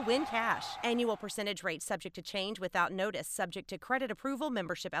school win cash. Annual percentage rate subject to change without notice, subject to credit approval,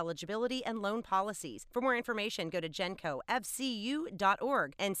 membership eligibility, and loan policies. For more information, go to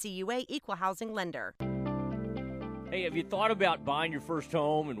GencoFCU.org. NCUA Equal Housing Lender. Hey, have you thought about buying your first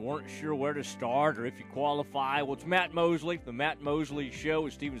home and weren't sure where to start or if you qualify? Well, it's Matt Mosley, the Matt Mosley Show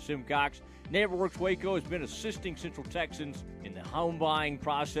with Stephen Simcox. NeighborWorks Waco has been assisting Central Texans in the home buying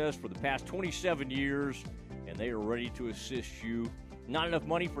process for the past 27 years, and they are ready to assist you. Not enough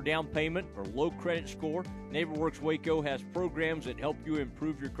money for down payment or low credit score? NeighborWorks Waco has programs that help you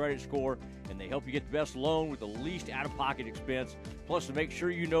improve your credit score, and they help you get the best loan with the least out-of-pocket expense, plus to make sure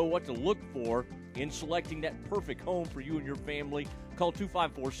you know what to look for in selecting that perfect home for you and your family. Call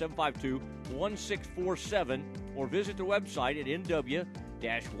 254-752-1647 or visit their website at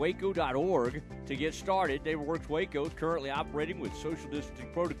nw-waco.org to get started. NeighborWorks Waco is currently operating with social distancing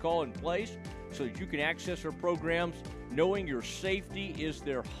protocol in place so that you can access their programs knowing your safety is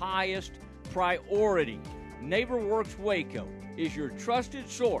their highest priority. NeighborWorks Waco is your trusted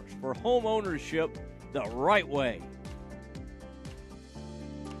source for home ownership the right way.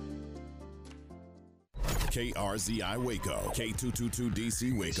 KRZI Waco,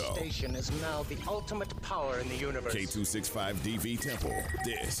 K222DC Waco. This station is now the ultimate power in the universe. K265DV Temple.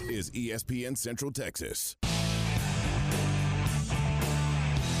 This is ESPN Central Texas.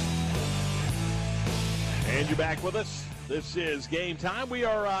 And you're back with us. This is Game Time. We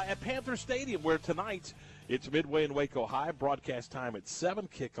are at Panther Stadium, where tonight it's Midway and Waco High. Broadcast time at 7,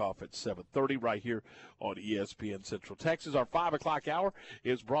 kickoff at 7:30 right here on ESPN Central Texas. Our 5 o'clock hour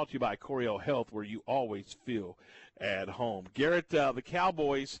is brought to you by Coryell Health, where you always feel at home. Garrett, the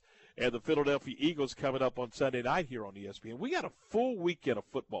Cowboys and the Philadelphia Eagles coming up on Sunday night here on ESPN. We got a full weekend of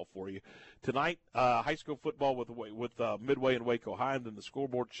football for you. Tonight, high school football with Midway and Waco High, and then the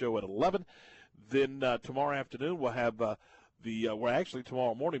scoreboard show at 11. Then tomorrow afternoon we'll have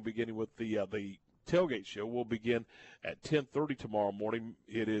tomorrow morning beginning with the tailgate show. Will begin at 10:30 tomorrow morning.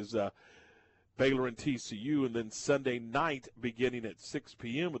 It is Baylor and TCU, and then Sunday night, beginning at 6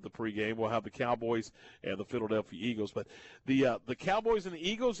 p.m. with the pregame, we'll have the Cowboys and the Philadelphia Eagles. But the Cowboys and the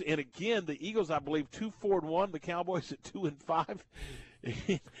Eagles, and again, the Eagles, I believe, 2-4-1. The Cowboys at 2-5.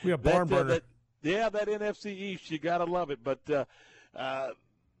 We have barn burner. That NFC East, you gotta love it. But the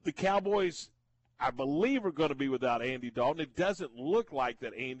Cowboys, I believe, are going to be without Andy Dalton. It doesn't look like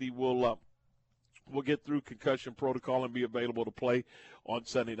that Andy will get through concussion protocol and be available to play on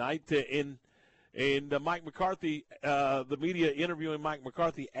Sunday night. And Mike McCarthy, the media interviewing Mike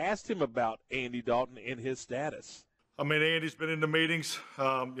McCarthy, asked him about Andy Dalton and his status. I mean, Andy's been in the meetings.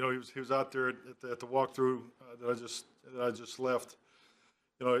 He was out there at the walkthrough that I just left.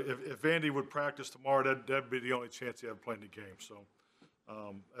 If Andy would practice tomorrow, that'd be the only chance he had playing the game. So,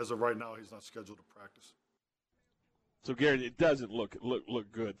 as of right now, he's not scheduled to practice. So, Gary, it doesn't look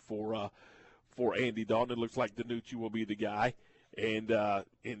good for Andy Dalton. It looks like DiNucci will be the guy. And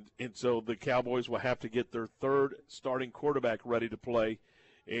so the Cowboys will have to get their third starting quarterback ready to play,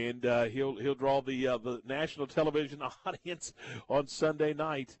 and he'll draw the national television audience on Sunday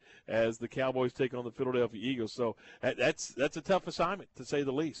night as the Cowboys take on the Philadelphia Eagles. So that's a tough assignment, to say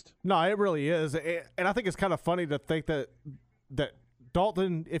the least. No, it really is, and I think it's kind of funny to think that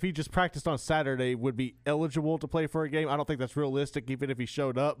Dalton, if he just practiced on Saturday, would be eligible to play for a game. I don't think that's realistic, even if he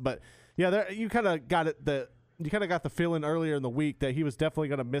showed up. But yeah, you kind of got it. You kind of got the feeling earlier in the week that he was definitely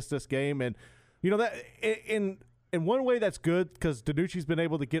going to miss this game. And, that in one way that's good because DiNucci's been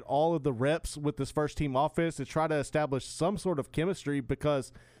able to get all of the reps with this first-team offense to try to establish some sort of chemistry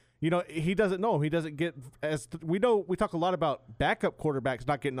because, he doesn't know. He doesn't get – as we know, we talk a lot about backup quarterbacks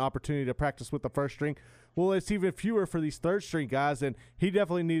not getting an opportunity to practice with the first string. Well, it's even fewer for these third-string guys, and he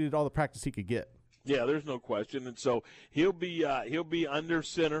definitely needed all the practice he could get. Yeah, there's no question, and so he'll be under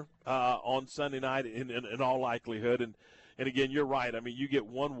center on Sunday night in all likelihood. And again, you're right. I mean, you get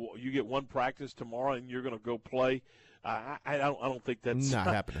one practice tomorrow, and you're going to go play. I don't think that's not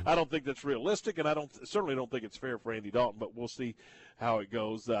happening. I don't think that's realistic, and certainly don't think it's fair for Andy Dalton. But we'll see how it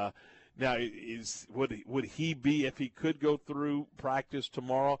goes. Now, would he be, if he could go through practice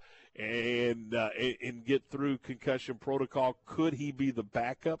tomorrow and get through concussion protocol? Could he be the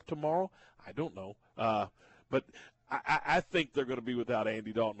backup tomorrow? I don't know, but I think they're going to be without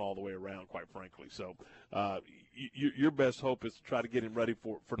Andy Dalton all the way around, quite frankly. So your best hope is to try to get him ready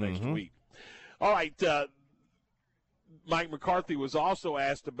for next week. All right, Mike McCarthy was also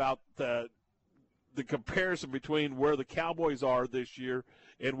asked about the comparison between where the Cowboys are this year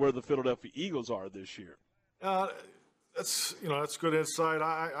and where the Philadelphia Eagles are this year. That's good insight.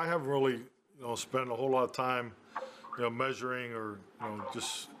 I haven't really spent a whole lot of time measuring or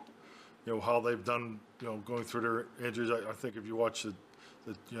just how they've done going through their injuries. I think if you watch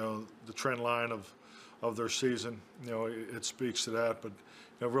the trend line of their season, it speaks to that. But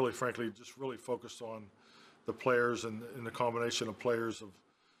really, frankly, just really focused on the players and the combination of players of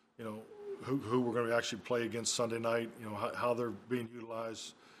who we're going to actually play against Sunday night. How they're being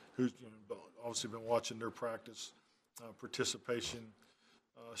utilized. Who's obviously been watching their practice participation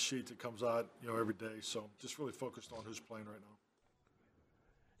sheet that comes out every day. So just really focused on who's playing right now.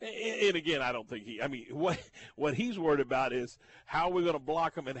 And again, I don't think what he's worried about is how we're going to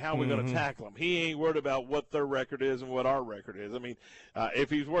block them and how we're going to tackle them. He ain't worried about what their record is and what our record is. I mean, if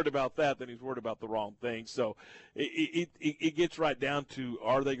he's worried about that, then he's worried about the wrong thing. So it gets right down to,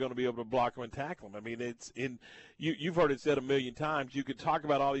 are they going to be able to block them and tackle them? I mean, you've heard it said a million times. You could talk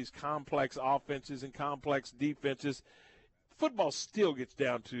about all these complex offenses and complex defenses. Football still gets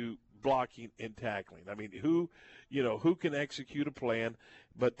down to blocking and tackling. I mean, who can execute a plan,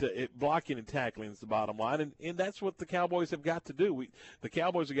 but blocking and tackling is the bottom line, and that's what the Cowboys have got to do. The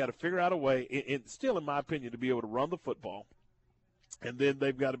Cowboys have got to figure out a way, and still, in my opinion, to be able to run the football, and then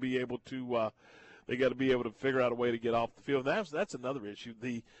they've got to be able to figure out a way to get off the field. And that's another issue.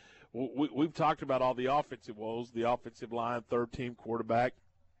 We've talked about all the offensive woes, the offensive line, third-team quarterback,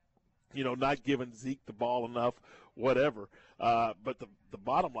 not giving Zeke the ball enough, whatever. But the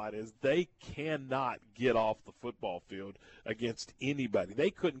bottom line is they cannot get off the football field against anybody. They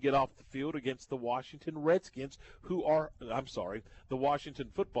couldn't get off the field against the Washington Redskins, the Washington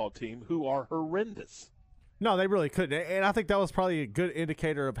football team, who are horrendous. No, they really couldn't. And I think that was probably a good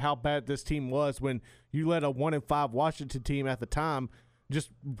indicator of how bad this team was when you let a 1-5 Washington team at the time just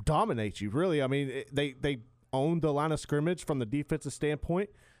dominate you, really. I mean, they owned the line of scrimmage from the defensive standpoint.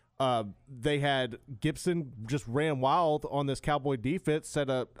 They had Gibson just ran wild on this Cowboy defense, set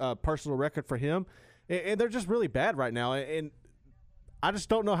a personal record for him. And they're just really bad right now. And I just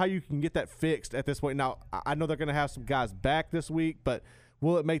don't know how you can get that fixed at this point. Now, I know they're going to have some guys back this week, but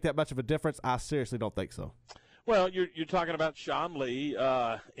will it make that much of a difference? I seriously don't think so. Well, you're talking about Sean Lee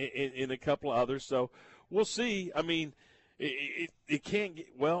and a couple of others, so we'll see. I mean, it can't get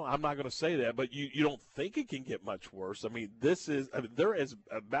 – well, I'm not going to say that, but you don't think it can get much worse. I mean, they're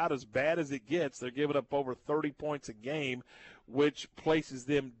about as bad as it gets. They're giving up over 30 points a game, which places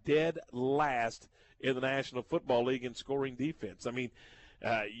them dead last in the National Football League in scoring defense. I mean,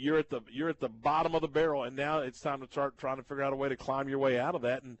 you're at the bottom of the barrel, and now it's time to start trying to figure out a way to climb your way out of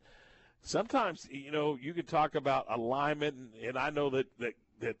that. And sometimes, you could talk about alignment, and I know that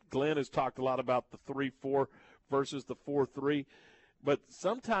Glenn has talked a lot about the 3-4 versus the 4-3, but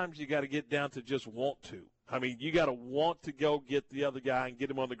sometimes you got to get down to just want to. I mean, you got to want to go get the other guy and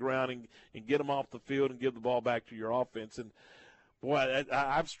get him on the ground and get him off the field and give the ball back to your offense. And, boy,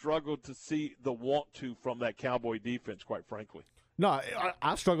 I've struggled to see the want to from that Cowboy defense, quite frankly. No,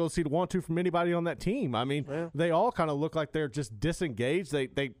 I struggle to see the want to from anybody on that team. I mean, They all kind of look like they're just disengaged.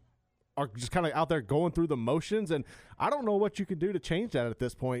 They are just kind of out there going through the motions, and I don't know what you can do to change that at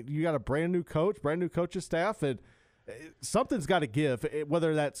this point. You got a brand new coaching staff, and something's got to give,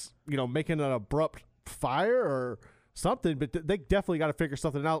 whether that's making an abrupt fire or something, but they definitely got to figure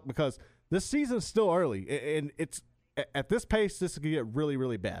something out because this season's still early, and it's at this pace, this could get really,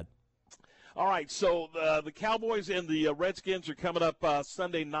 really bad. All right, so the Cowboys and the Redskins are coming up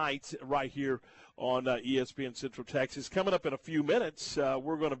Sunday night right here on ESPN Central Texas. Coming up in a few minutes,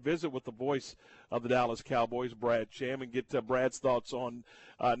 we're going to visit with the voice of the Dallas Cowboys, Brad Sham, and get Brad's thoughts on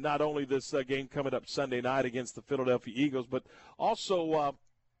not only this game coming up Sunday night against the Philadelphia Eagles, but also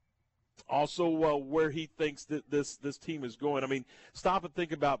where he thinks that this team is going. I mean, stop and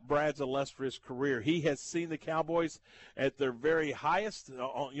think about Brad's illustrious career. He has seen the Cowboys at their very highest,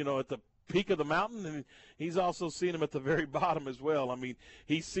 at the peak of the mountain, and he's also seen them at the very bottom as well. I mean,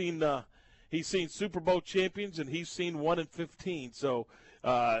 he's seen Super Bowl champions, and he's seen 1-15. So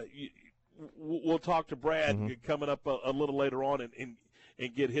we'll talk to Brad coming up a little later on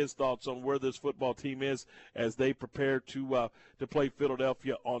and get his thoughts on where this football team is as they prepare to play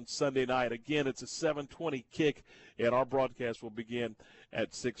Philadelphia on Sunday night. Again, it's a 7:20 kick, and our broadcast will begin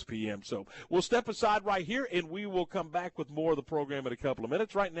at 6 p.m. So we'll step aside right here, and we will come back with more of the program in a couple of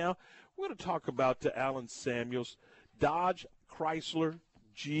minutes. Right now, we're going to talk about Allen Samuels, Dodge, Chrysler,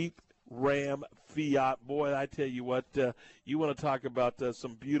 Jeep, Ram, Fiat. Boy, I tell you what, you want to talk about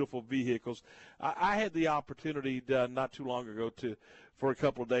some beautiful vehicles. I had the opportunity not too long ago for a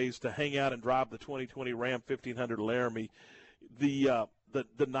couple of days to hang out and drive the 2020 Ram 1500 Laramie, the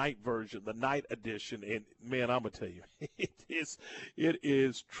night version, the night edition, and man, I'm gonna tell you, it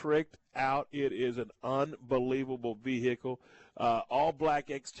is tricked out. It is an unbelievable vehicle. All black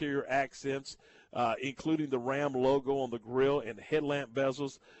exterior accents, including the Ram logo on the grille and headlamp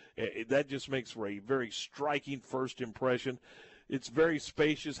bezels. That just makes for a very striking first impression. It's very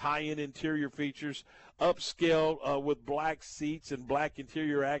spacious, high-end interior features, upscale with black seats and black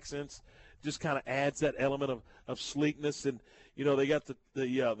interior accents. Just kind of adds that element of sleekness. And, they got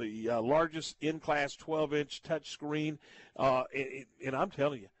the largest in-class 12-inch touchscreen. And I'm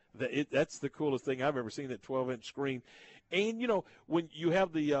telling you, that's the coolest thing I've ever seen, that 12-inch screen. And, when you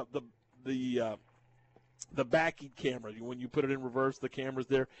have the backing camera, when you put it in reverse, the camera's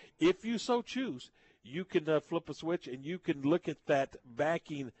there. If you so choose, you can flip a switch and you can look at that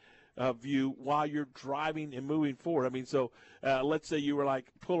backing view while you're driving and moving forward. I mean, so let's say you were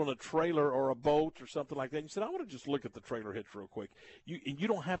like pulling a trailer or a boat or something like that. And you said, I want to just look at the trailer hitch real quick. You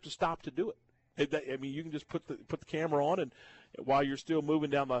don't have to stop to do it. I mean, you can just put the camera on, and while you're still moving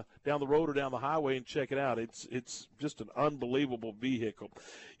down the road or down the highway, and check it out. It's just an unbelievable vehicle.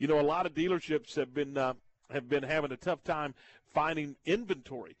 A lot of dealerships have been having a tough time finding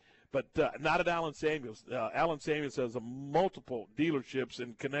inventory, but not at Allen Samuels. Allen Samuels has multiple dealerships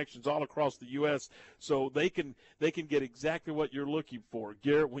and connections all across the U.S., so they can get exactly what you're looking for.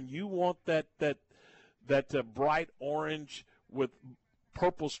 Garrett, when you want that bright orange with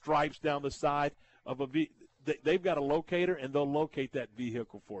purple stripes down the side of a vehicle, they've got a locator, and they'll locate that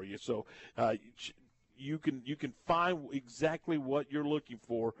vehicle for you. So you can find exactly what you're looking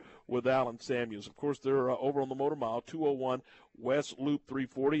for with Allen Samuels. Of course, they're over on the Motor Mile, 201 West Loop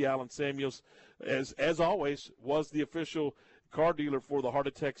 340. Allen Samuels, as always, was the official car dealer for the Heart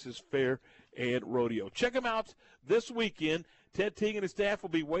of Texas Fair and Rodeo. Check them out this weekend. Ted Ting and his staff will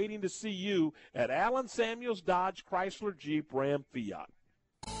be waiting to see you at Allen Samuels Dodge, Chrysler, Jeep, Ram, Fiat.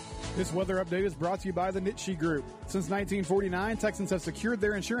 This weather update is brought to you by the Nitsche Group. Since 1949, Texans have secured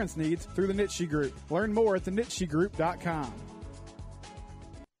their insurance needs through the Nitsche Group. Learn more at thenitschegroup.com.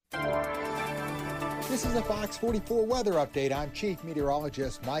 This is a Fox 44 weather update. I'm Chief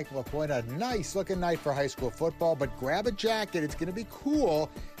Meteorologist Mike LaPointe. A nice-looking night for high school football, but grab a jacket. It's going to be cool.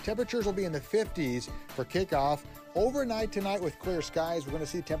 Temperatures will be in the 50s for kickoff. Overnight tonight with clear skies, we're going to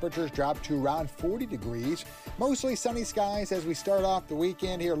see temperatures drop to around 40 degrees. Mostly sunny skies as we start off the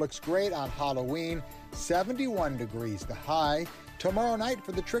weekend here. Looks great on Halloween. 71 degrees the high. Tomorrow night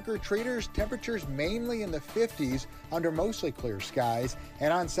for the trick-or-treaters, temperatures mainly in the 50s under mostly clear skies.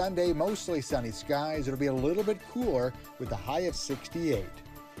 And on Sunday, mostly sunny skies. It'll be a little bit cooler with a high of 68.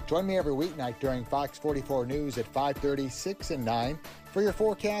 Join me every weeknight during Fox 44 News at 5:30, 6, and 9 for your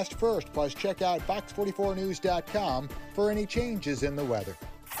forecast first. Plus, check out fox44news.com for any changes in the weather.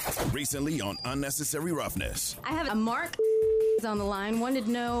 Recently on Unnecessary Roughness. I have a Mark on the line, wanted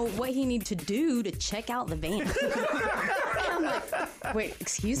to know what he needed to do to check out the van. I'm like, wait,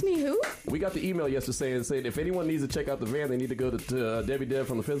 excuse me, who? We got the email yesterday and said if anyone needs to check out the van, they need to go to Debbie Deb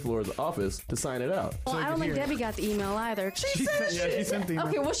from the 5th floor's office to sign it out. Well, I don't think Debbie got the email either. She sent the email.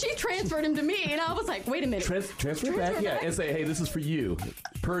 Okay, well, she transferred him to me, and I was like, wait a minute. Transfer it back? Yeah, and say, hey, this is for you,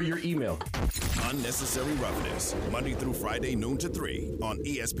 per your email. Unnecessary Roughness, Monday through Friday, noon to 3 on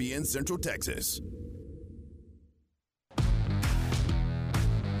ESPN Central Texas.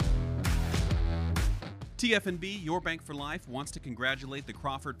 TFNB, Your Bank for Life, wants to congratulate the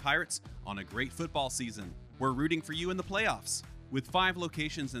Crawford Pirates on a great football season. We're rooting for you in the playoffs. With 5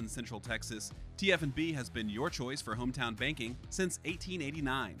 locations in Central Texas, TFNB has been your choice for hometown banking since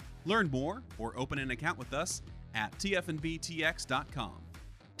 1889. Learn more or open an account with us at tfnbtx.com.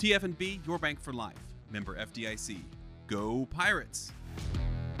 TFNB, Your Bank for Life. Member FDIC. Go Pirates!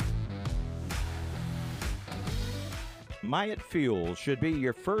 Myatt Fuels should be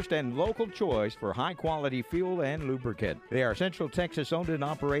your first and local choice for high-quality fuel and lubricant. They are Central Texas owned and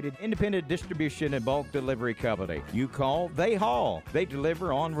operated independent distribution and bulk delivery company. You call, they haul. They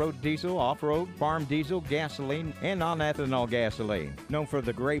deliver on-road diesel, off-road, farm diesel, gasoline, and non-ethanol gasoline. Known for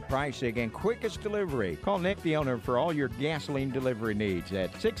the great pricing and quickest delivery. Call Nick, the owner, for all your gasoline delivery needs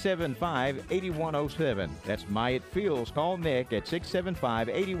at 675-8107. That's Myatt Fuels. Call Nick at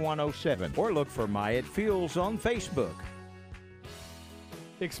 675-8107 or look for Myatt Fuels on Facebook.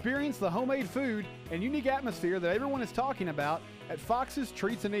 Experience the homemade food and unique atmosphere that everyone is talking about at Fox's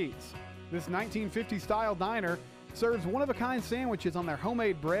Treats and Eats. This 1950s-style diner serves one-of-a-kind sandwiches on their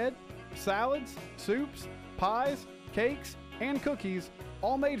homemade bread, salads, soups, pies, cakes, and cookies,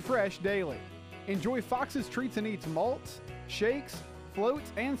 all made fresh daily. Enjoy Fox's Treats and Eats malts, shakes,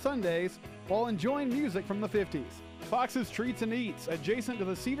 floats, and sundaes while enjoying music from the 50s. Fox's Treats and Eats, adjacent to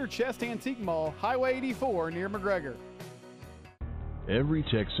the Cedar Chest Antique Mall, Highway 84 near McGregor. Every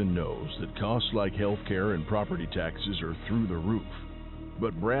Texan knows that costs like healthcare and property taxes are through the roof.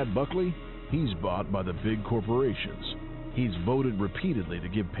 But Brad Buckley, he's bought by the big corporations. He's voted repeatedly to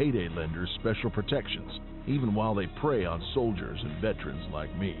give payday lenders special protections, even while they prey on soldiers and veterans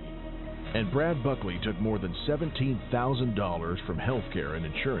like me. And Brad Buckley took more than $17,000 from healthcare and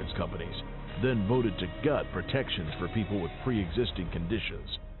insurance companies, then voted to gut protections for people with pre-existing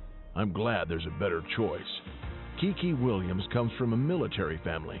conditions. I'm glad there's a better choice. Kiki Williams comes from a military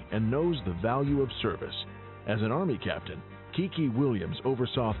family and knows the value of service. As an Army captain, Kiki Williams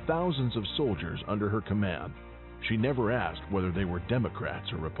oversaw thousands of soldiers under her command. She never asked whether they were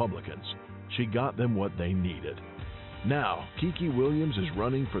Democrats or Republicans. She got them what they needed. Now, Kiki Williams is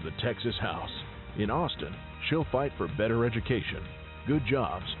running for the Texas House. In Austin, she'll fight for better education, good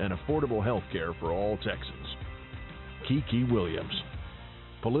jobs, and affordable health care for all Texans. Kiki Williams.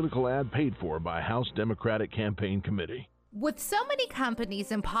 Political ad paid for by House Democratic Campaign Committee. With so many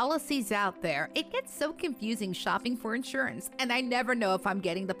companies and policies out there, it gets so confusing shopping for insurance, and I never know if I'm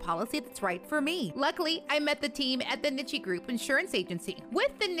getting the policy that's right for me. Luckily, I met the team at the Nitsche Group Insurance Agency.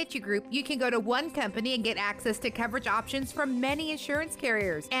 With the Nitsche Group, you can go to one company and get access to coverage options from many insurance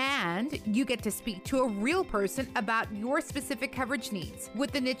carriers, and you get to speak to a real person about your specific coverage needs.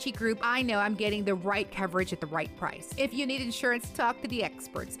 With the Nitsche Group, I know I'm getting the right coverage at the right price. If you need insurance, talk to the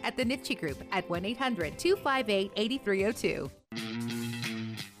experts at the Nitsche Group at 1-800-258-8302.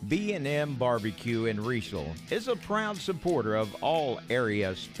 B&M Barbecue in Riesel is a proud supporter of all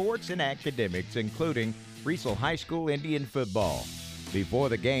area sports and academics, including Riesel High School Indian football. Before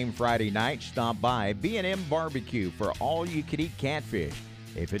the game Friday night, stop by B&M Barbecue for all-you-can-eat catfish.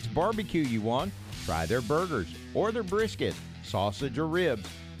 If it's barbecue you want, try their burgers or their brisket, sausage or ribs.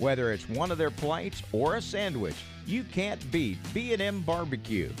 Whether it's one of their plates or a sandwich, you can't beat B&M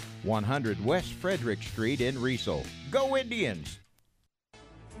Barbecue, 100 West Frederick Street in Riesel. Go Indians!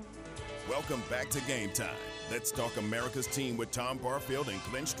 Welcome back to Game Time. Let's talk America's team with Tom Barfield and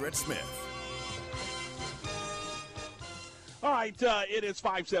Glenn Stretch Smith. All right, it is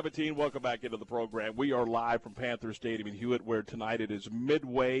 5:17. Welcome back into the program. We are live from Panther Stadium in Hewitt, where tonight it is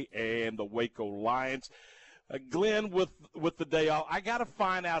Midway and the Waco Lions. Glenn with the day off. I got to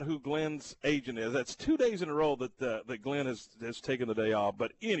find out who Glenn's agent is. That's 2 days in a row that Glenn has taken the day off.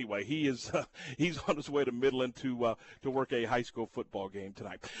 But anyway, he's on his way to Midland to work a high school football game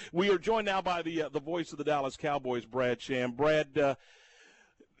tonight. We are joined now by the voice of the Dallas Cowboys, Brad Sham. Brad.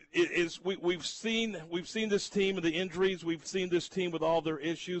 We've seen this team and the injuries. We've seen this team with all their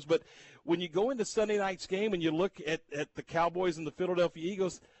issues. But when you go into Sunday night's game and you look at the Cowboys and the Philadelphia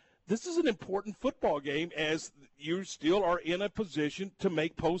Eagles, this is an important football game as you still are in a position to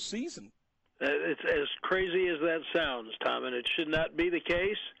make postseason. It's as crazy as that sounds, Tom, and it should not be the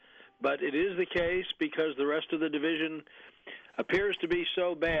case, but it is the case because the rest of the division appears to be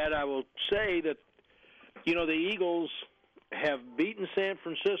so bad. I will say that, the Eagles have beaten San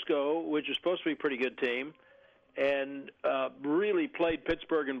Francisco, which is supposed to be a pretty good team, and really played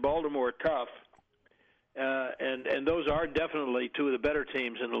Pittsburgh and Baltimore tough. And those are definitely two of the better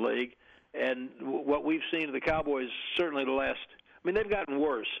teams in the league. And what we've seen of the Cowboys, certainly they've gotten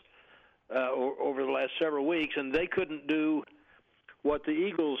worse over the last several weeks, and they couldn't do what the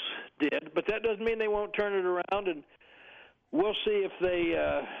Eagles did. But that doesn't mean they won't turn it around, and we'll see if they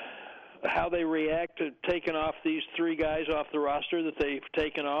how they react to taking off these three guys off the roster that they've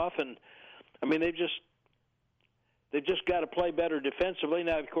taken off. And, they've just got to play better defensively.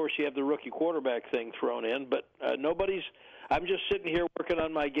 Now, of course, you have the rookie quarterback thing thrown in, but I'm just sitting here working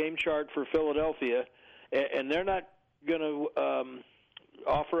on my game chart for Philadelphia, and they're not going to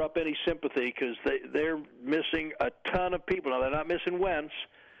offer up any sympathy because they're missing a ton of people. Now, they're not missing Wentz,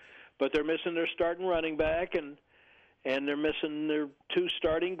 but they're missing their starting running back, and they're missing their two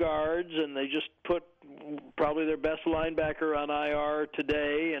starting guards, and they just put probably their best linebacker on IR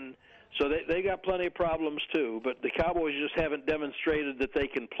today, and so they got plenty of problems too. But the Cowboys just haven't demonstrated that they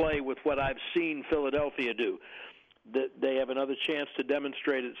can play with what I've seen Philadelphia do. That they have another chance to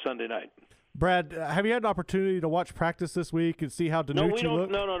demonstrate it Sunday night. Brad, have you had an opportunity to watch practice this week and see how DiNucci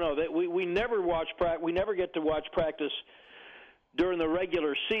looked? No. We never watch practice. We never get to watch practice during the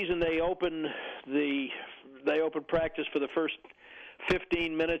regular season. They open practice for the first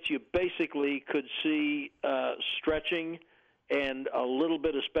 15 minutes. You basically could see stretching and a little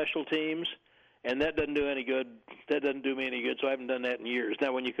bit of special teams, and that doesn't do any good. That doesn't do me any good, so I haven't done that in years.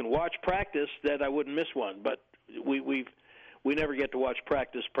 Now, when you can watch practice, that I wouldn't miss one, but we never get to watch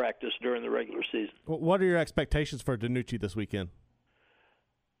practice during the regular season. What are your expectations for DiNucci this weekend?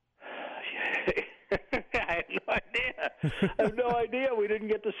 I have no idea. We didn't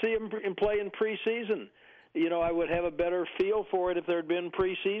get to see him play in preseason. I would have a better feel for it if there had been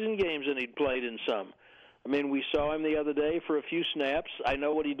preseason games and he'd played in some. We saw him the other day for a few snaps. I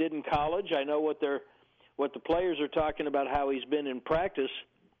know what he did in college. I know what the players are talking about, how he's been in practice.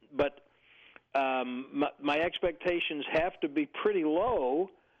 But my expectations have to be pretty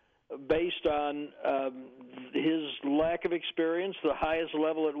low based on his lack of experience, the highest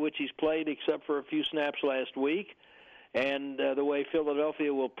level at which he's played except for a few snaps last week, and the way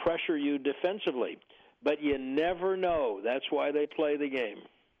Philadelphia will pressure you defensively. But you never know. That's why they play the game.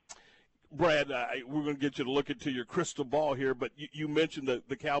 Brad, we're going to get you to look into your crystal ball here, but you mentioned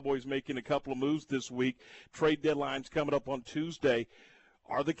the Cowboys making a couple of moves this week. Trade deadline's coming up on Tuesday.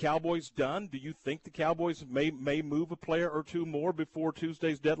 Are the Cowboys done? Do you think the Cowboys may move a player or two more before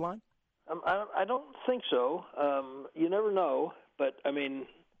Tuesday's deadline? I don't think so. You never know, but,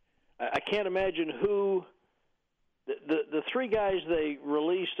 I can't imagine who – the three guys they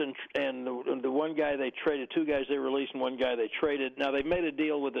released and the one guy they traded, two guys they released and one guy they traded. Now, they made a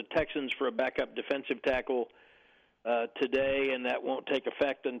deal with the Texans for a backup defensive tackle today, and that won't take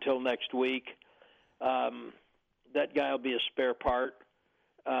effect until next week. That guy will be a spare part.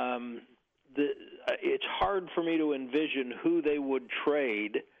 It's hard for me to envision who they would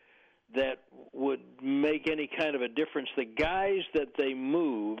trade that would make any kind of a difference. The guys that they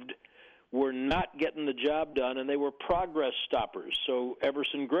moved were not getting the job done, and they were progress stoppers. So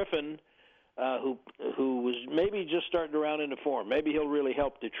Everson Griffin, who was maybe just starting to round into form, maybe he'll really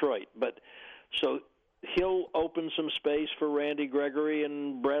help Detroit. But so he'll open some space for Randy Gregory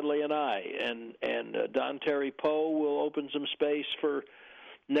and Bradley and I, and Don Terry Poe will open some space for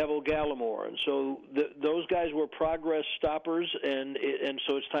Neville Gallimore. And so those guys were progress stoppers, and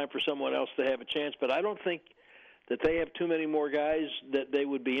so it's time for someone else to have a chance. But I don't think that they have too many more guys that they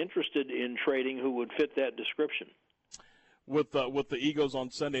would be interested in trading who would fit that description. With the Eagles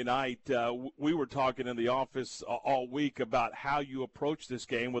on Sunday night, we were talking in the office all week about how you approach this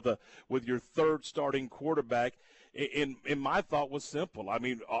game with your third starting quarterback. And my thought was simple.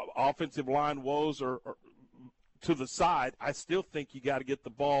 Offensive line woes are to the side, I still think you got to get the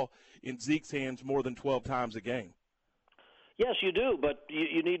ball in Zeke's hands more than 12 times a game. Yes, you do, but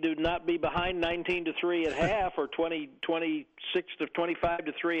you need to not be behind 19-3 at half or 26 to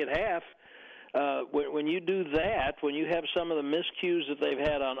 25-3 at half. When you do that, when you have some of the miscues that they've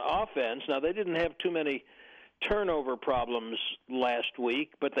had on offense, now they didn't have too many turnover problems last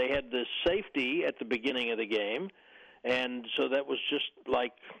week, but they had the safety at the beginning of the game, and so that was just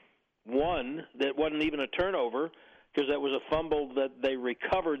like one that wasn't even a turnover because that was a fumble that they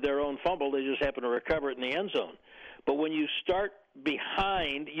recovered their own fumble. They just happened to recover it in the end zone. But when you start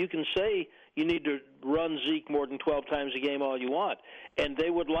behind, you can say you need to run Zeke more than 12 times a game all you want, and they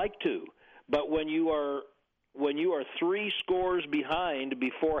would like to. But when you are 3 scores behind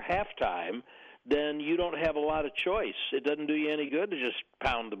before halftime, then you don't have a lot of choice. It doesn't do you any good to just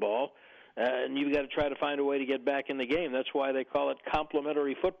pound the ball, and you've got to try to find a way to get back in the game. That's why they call it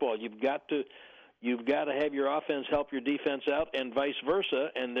complementary football. You've got to have your offense help your defense out, and vice versa.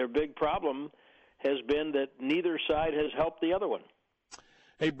 And their big problem has been that neither side has helped the other one.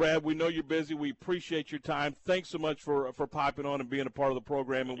 Hey, Brad, we know you're busy. We appreciate your time. Thanks so much for popping on and being a part of the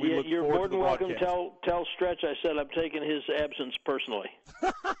program, and we look forward to the broadcast. You're more than welcome. Tell Stretch I said I'm taking his absence personally.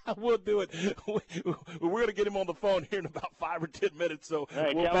 We'll do it. We're going to get him on the phone here in about 5 or 10 minutes, so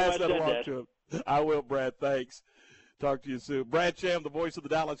right, we'll pass that along to him. I will, Brad. Thanks. Talk to you soon. Brad Sham, the voice of the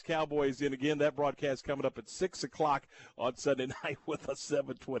Dallas Cowboys, and again, that broadcast coming up at 6 o'clock on Sunday night with a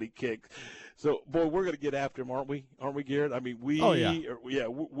 7:20 kick. So, boy, we're going to get after him, aren't we? Aren't we, Garrett? I mean, we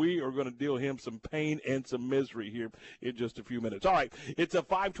are going to deal him some pain and some misery here in just a few minutes. All right, it's a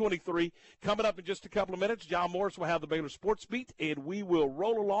 5:23. Coming up in just a couple of minutes, John Morris will have the Baylor Sports Beat, and we will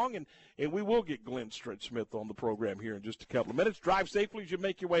roll along, and we will get Glenn Stretch-Smith on the program here in just a couple of minutes. Drive safely as you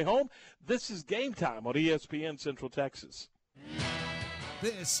make your way home. This is Game Time on ESPN Central Texas.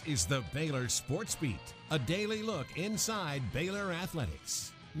 This is the Baylor Sports Beat, a daily look inside Baylor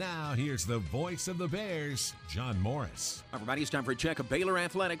athletics. Now, here's the voice of the Bears, John Morris. Everybody, it's time for a check of Baylor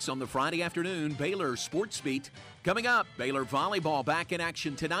athletics on the Friday afternoon Baylor Sports Beat. Coming up, Baylor volleyball back in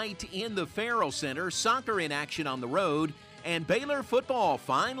action tonight in the Farrell Center, soccer in action on the road, and Baylor football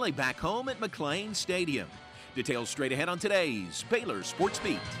finally back home at McLean Stadium. Details straight ahead on today's Baylor Sports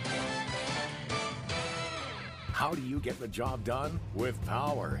Beat. How do you get the job done? With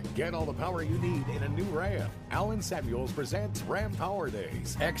power. Get all the power you need in a new Ram. Allen Samuels presents Ram Power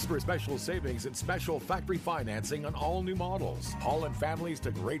Days. Extra special savings and special factory financing on all new models. Hauling families to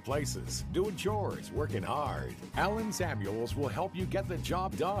great places. Doing chores, working hard. Allen Samuels will help you get the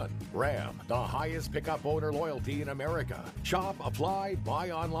job done. Ram, the highest pickup owner loyalty in America. Shop, apply, buy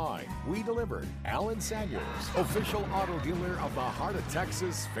online. We deliver. Allen Samuels, official auto dealer of the Heart of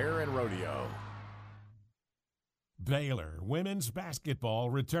Texas Fair and Rodeo. Baylor women's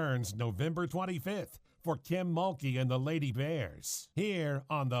basketball returns November 25th for Kim Mulkey and the Lady Bears, here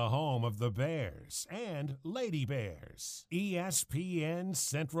on the home of the Bears and Lady Bears, ESPN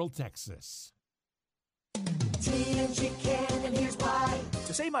Central Texas. TNG can, and here's why.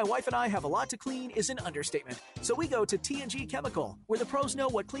 To say my wife and I have a lot to clean is an understatement. So we go to TNG Chemical, where the pros know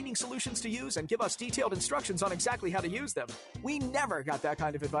what cleaning solutions to use and give us detailed instructions on exactly how to use them. We never got that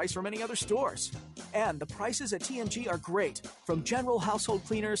kind of advice from any other stores. And the prices at TNG are great. From general household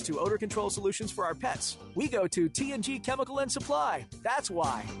cleaners to odor control solutions for our pets. We go to TNG Chemical and Supply. That's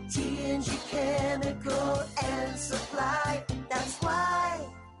why. TNG Chemical and Supply. That's why.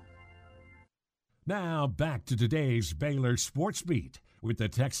 Now back to today's Baylor Sports Beat with the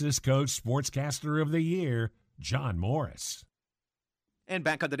Texas Coach Sportscaster of the Year, John Morris. And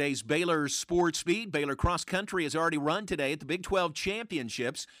back on today's Baylor Sports Beat, Baylor Cross Country has already run today at the Big 12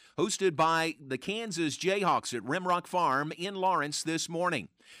 Championships, hosted by the Kansas Jayhawks at Rimrock Farm in Lawrence this morning.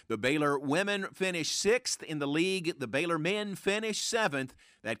 The Baylor women finished 6th in the league. The Baylor men finished 7th.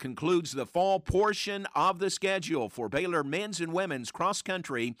 That concludes the fall portion of the schedule for Baylor men's and women's cross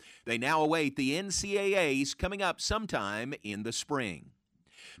country. They now await the NCAAs coming up sometime in the spring.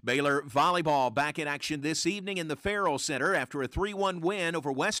 Baylor volleyball back in action this evening in the Farrell Center after a 3-1 win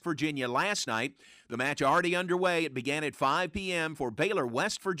over West Virginia last night. The match already underway. It began at 5 p.m. for Baylor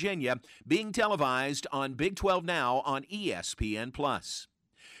West Virginia, being televised on Big 12 Now on ESPN+.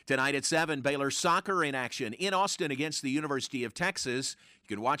 Tonight at 7, Baylor soccer in action in Austin against the University of Texas.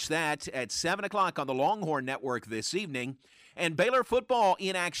 You can watch that at 7 o'clock on the Longhorn Network this evening. And Baylor football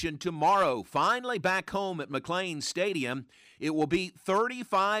in action tomorrow, finally back home at McLean Stadium. It will be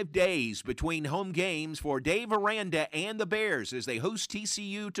 35 days between home games for Dave Aranda and the Bears as they host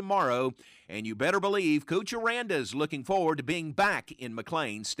TCU tomorrow. And you better believe Coach Aranda's looking forward to being back in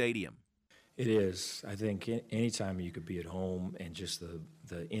McLean Stadium. It is. I think anytime you could be at home and just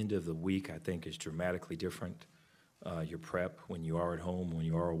the end of the week, I think, is dramatically different. your prep when you are at home, when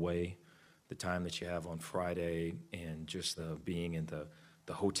you are away, the time that you have on Friday, and just being in the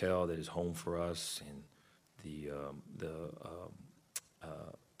hotel that is home for us, and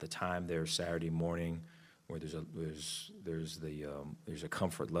the time there Saturday morning, where there's a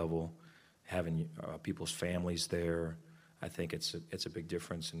comfort level, having people's families there. I think it's a big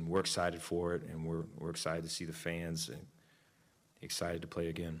difference, and we're excited for it, and we're excited to see the fans, and excited to play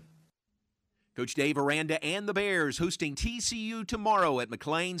again. Coach Dave Aranda and the Bears hosting TCU tomorrow at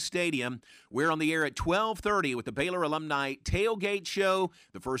McLean Stadium. We're on the air at 12:30 with the Baylor Alumni Tailgate Show.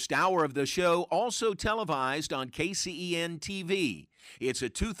 The first hour of the show also televised on KCEN TV. It's a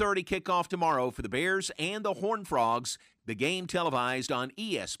 2:30 kickoff tomorrow for the Bears and the Horned Frogs. The game televised on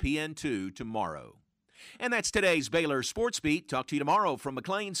ESPN2 tomorrow. And that's today's Baylor Sports Beat. Talk to you tomorrow from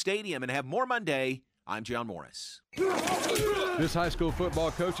McLean Stadium, and have more Monday. I'm John Morris. This high school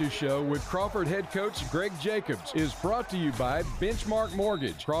football coaches show with Crawford head coach Greg Jacobs is brought to you by Benchmark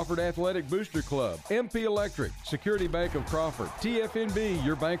Mortgage, Crawford Athletic Booster Club, MP Electric, Security Bank of Crawford, TFNB,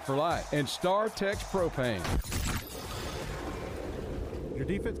 your bank for life, and Star Tex Propane. Your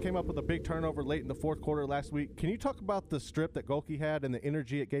defense came up with a big turnover late in the fourth quarter last week. Can you talk about the strip that Golke had and the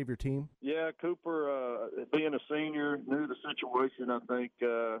energy it gave your team? Yeah, Cooper, being a senior, knew the situation, I think,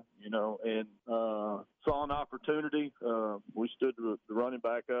 and saw an opportunity. We stood the running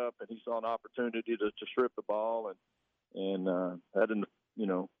back up, and he saw an opportunity to strip the ball and had an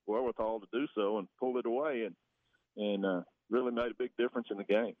wherewithal to do so and pulled it away and really made a big difference in the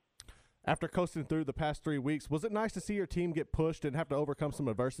game. After coasting through the past 3 weeks, was it nice to see your team get pushed and have to overcome some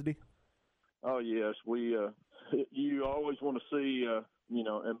adversity? Oh, yes. You always want to see,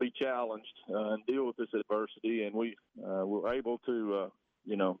 and be challenged and deal with this adversity. And we were able to,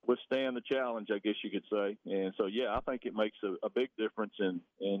 withstand the challenge, I guess you could say. And so, yeah, I think it makes a big difference in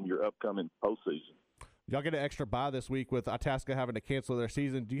your upcoming postseason. Y'all get an extra bye this week with Itasca having to cancel their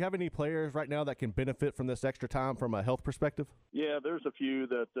season. Do you have any players right now that can benefit from this extra time from a health perspective? Yeah, there's a few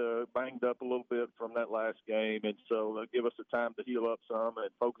that banged up a little bit from that last game, and so they'll give us a time to heal up some and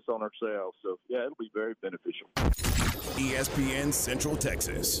focus on ourselves. So, yeah, it'll be very beneficial. ESPN Central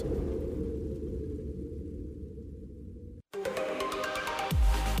Texas.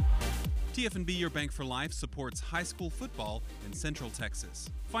 TFNB Your Bank for Life supports high school football in Central Texas.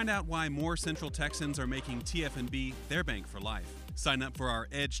 Find out why more Central Texans are making TFNB their bank for life. Sign up for our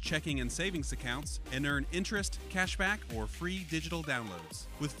Edge checking and savings accounts and earn interest, cashback, or free digital downloads.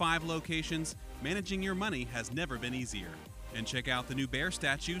 With 5 locations, managing your money has never been easier. And check out the new bear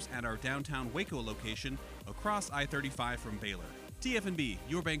statues at our downtown Waco location across I-35 from Baylor. TFNB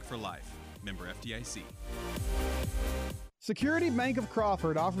Your Bank for Life. Member FDIC. Security Bank of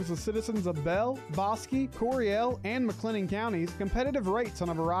Crawford offers the citizens of Bell, Bosque, Coryell, and McLennan counties competitive rates on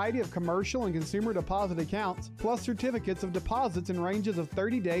a variety of commercial and consumer deposit accounts, plus certificates of deposits in ranges of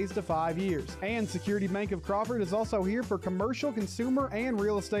 30 days to 5 years. And Security Bank of Crawford is also here for commercial, consumer, and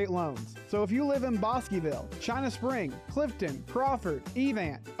real estate loans. So if you live in Bosqueville, China Spring, Clifton, Crawford,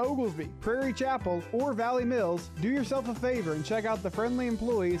 Evant, Oglesby, Prairie Chapel, or Valley Mills, do yourself a favor and check out the friendly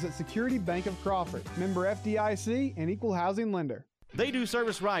employees at Security Bank of Crawford. Member FDIC and equal housing lender. They do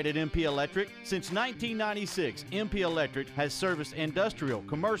service right at MP Electric. Since 1996, MP Electric has serviced industrial,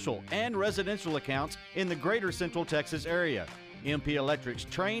 commercial, and residential accounts in the greater Central Texas area. MP Electric's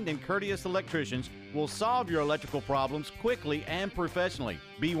trained and courteous electricians will solve your electrical problems quickly and professionally.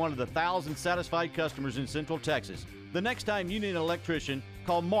 Be one of the 1,000 satisfied customers in Central Texas. The next time you need an electrician,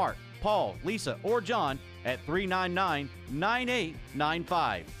 call Mark, Paul, Lisa, or John at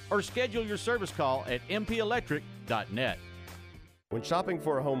 399-9895 or schedule your service call at mpelectric.net. When shopping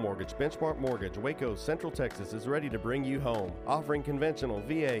for a home mortgage, Benchmark Mortgage, Waco, Central Texas is ready to bring you home, offering conventional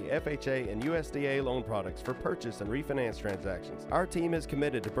VA, FHA, and USDA loan products for purchase and refinance transactions. Our team is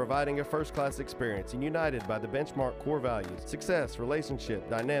committed to providing a first-class experience and united by the Benchmark core values: success, relationship,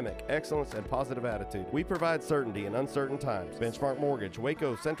 dynamic, excellence, and positive attitude. We provide certainty in uncertain times. Benchmark Mortgage,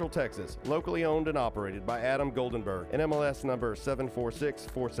 Waco, Central Texas, locally owned and operated by Adam Goldenberg, NMLS number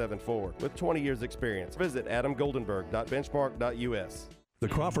 746474, with 20 years experience. Visit adamgoldenberg.benchmark.us. The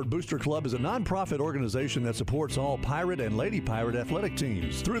Crawford Booster Club is a nonprofit organization that supports all Pirate and Lady Pirate athletic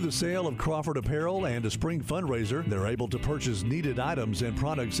teams. Through the sale of Crawford apparel and a spring fundraiser, they're able to purchase needed items and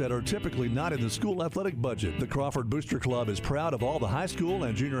products that are typically not in the school athletic budget. The Crawford Booster Club is proud of all the high school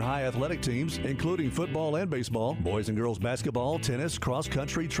and junior high athletic teams, including football and baseball, boys and girls basketball, tennis, cross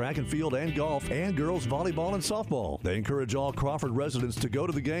country, track and field, and golf, and girls volleyball and softball. They encourage all Crawford residents to go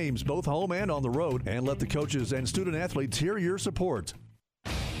to the games, both home and on the road, and let the coaches and student athletes hear your support.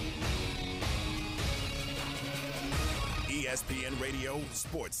 ESPN Radio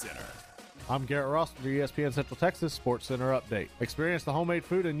Sports Center. I'm Garrett Ross with your ESPN Central Texas Sports Center update. Experience the homemade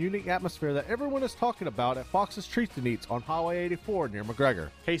food and unique atmosphere that everyone is talking about at Fox's Treats and Eats on Highway 84 near McGregor.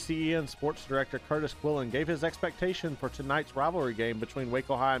 KCEN Sports Director Curtis Quillen gave his expectation for tonight's rivalry game between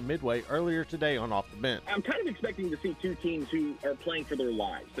Waco High and Midway earlier today on Off the Bench. I'm kind of expecting to see two teams who are playing for their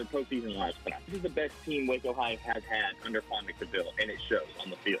lives, their postseason lives. This is the best team Waco High has had under Fond McDevitt, and it shows on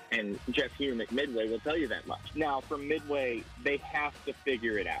the field. And Jeff Hume at Midway will tell you that much. Now, for Midway, they have to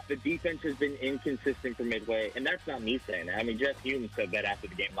figure it out. The defense has been inconsistent for Midway, and that's not me saying that. I mean, Jeff Hume said that after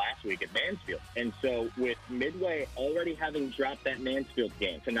the game last week at Mansfield. And so with Midway already having dropped that Mansfield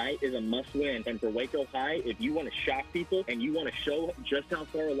game, tonight is a must-win. And for Waco High, if you want to shock people and you want to show just how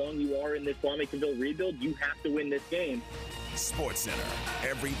far along you are in this Fond McDevitt rebuild, you have to win this game. Sports Center,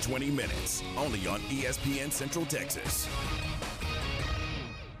 every 20 minutes, only on ESPN Central Texas.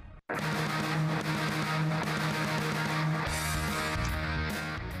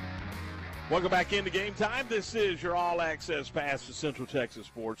 Welcome back into Game Time. This is your all-access pass to Central Texas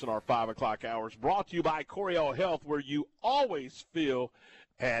sports in our 5 o'clock hours, brought to you by Coryell Health, where you always feel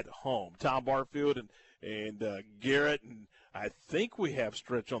at home. Tom Barfield and Garrett, and I think we have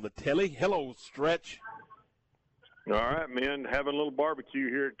Stretch on the telly. Hello, Stretch. All right, man. Having a little barbecue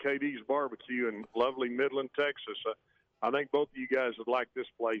here at KD's Barbecue in lovely Midland, Texas. I think both of you guys would like this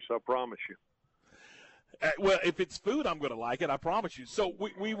place, I promise you. Well, if it's food, I'm going to like it. I promise you. So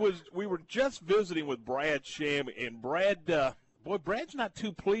we were just visiting with Brad Sham, and Brad's not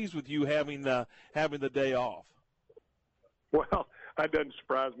too pleased with you having the day off. Well, that doesn't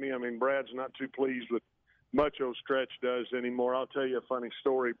surprise me. I mean, Brad's not too pleased with much Stretch does anymore. I'll tell you a funny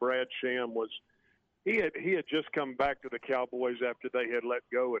story. Brad Sham he had just come back to the Cowboys after they had let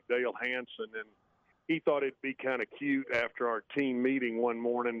go of Dale Hansen, and he thought it'd be kind of cute after our team meeting one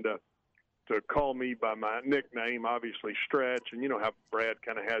morning to call me by my nickname, obviously Stretch, and you know how Brad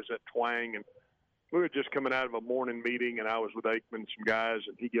kind of has that twang. And we were just coming out of a morning meeting, and I was with Aikman and some guys,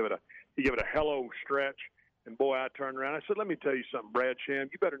 and he gave it a hello, Stretch. And boy, I turned around. I said, "Let me tell you something, Brad Sham.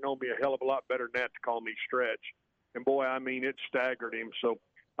 You better know me a hell of a lot better than that to call me Stretch." And boy, I mean, it staggered him. So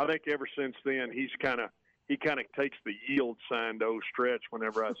I think ever since then, he kind of takes the yield sign to Stretch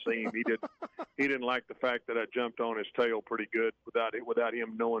whenever I see him. He didn't like the fact that I jumped on his tail pretty good without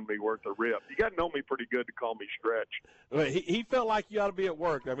him knowing me worth a rip. You got to know me pretty good to call me Stretch. Well, he felt like you ought to be at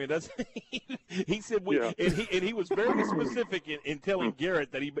work. I mean, that's he said and he was very specific in telling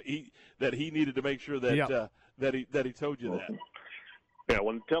Garrett that he needed to make sure that that he told you that. Yeah,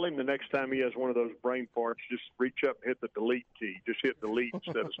 well, tell him the next time he has one of those brain farts, just reach up and hit the delete key. Just hit delete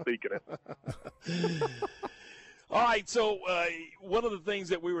instead of speaking it. All right, so one of the things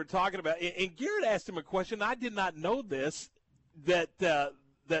that we were talking about, and Garrett asked him a question. I did not know this, that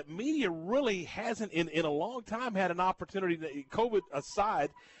media really hasn't in a long time had an opportunity, COVID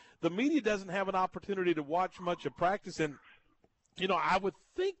aside, the media doesn't have an opportunity to watch much of practice. And, you know, I would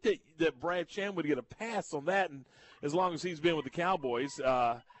think that Brad Sham would get a pass on that, and as long as he's been with the Cowboys,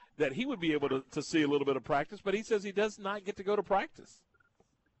 that he would be able to see a little bit of practice. But he says he does not get to go to practice.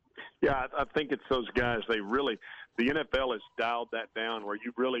 Yeah, I think it's those guys. The NFL has dialed that down where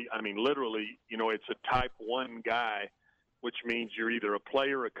you really, I mean, literally, you know, it's a type 1 guy, which means you're either a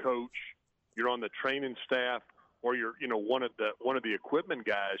player, a coach, you're on the training staff, or you're, you know, one of the equipment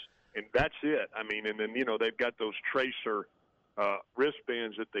guys, and that's it. I mean, and then, you know, they've got those tracer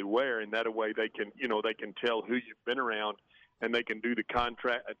wristbands that they wear, and that way they can tell who you've been around, and they can do the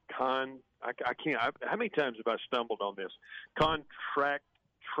how many times have I stumbled on this? Contract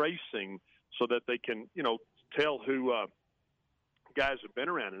tracing, so that they can, you know, tell who guys have been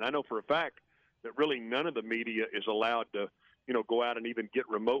around. And I know for a fact that really none of the media is allowed to, you know, go out and even get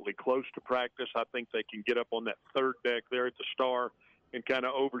remotely close to practice. I think they can get up on that third deck there at the Star and kind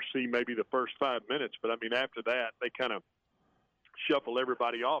of oversee maybe the first 5 minutes. But, I mean, after that, they kind of shuffle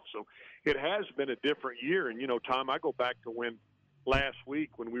everybody off. So it has been a different year. And, you know, Tom, I go back to when last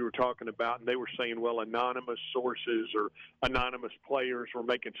week when we were talking about, and they were saying, well, anonymous sources or anonymous players were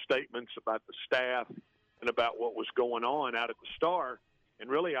making statements about the staff and about what was going on out at the Star. And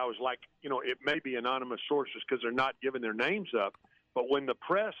really, I was like, you know, it may be anonymous sources because they're not giving their names up. But when the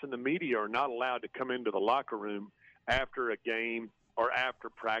press and the media are not allowed to come into the locker room after a game or after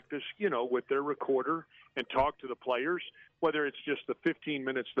practice, you know, with their recorder and talk to the players, whether it's just the 15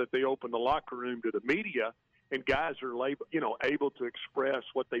 minutes that they open the locker room to the media, and guys are, you know, able to express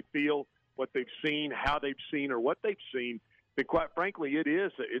what they feel, what they've seen, how they've seen, or what they've seen. But quite frankly,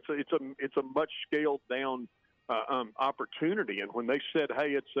 it's a much scaled down opportunity. And when they said,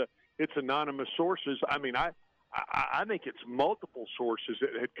 hey, it's anonymous sources, I mean, I think it's multiple sources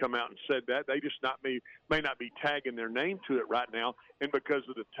that had come out and said that. They just may not be tagging their name to it right now. And because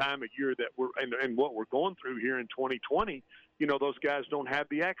of the time of year that we're and what we're going through here in 2020, those guys don't have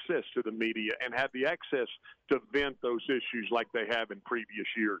the access to the media and have the access to vent those issues like they have in previous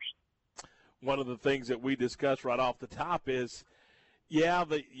years. One of the things that we discussed right off the top is,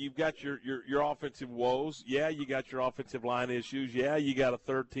 you've got your offensive woes. Yeah, you got your offensive line issues. Yeah, you got a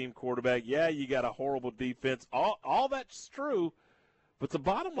third-team quarterback. Yeah, you got a horrible defense. All that's true, but the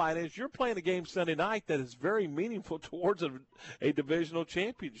bottom line is you're playing a game Sunday night that is very meaningful towards a divisional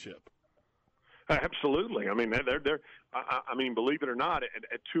championship. Absolutely. I mean, they're. I mean, believe it or not,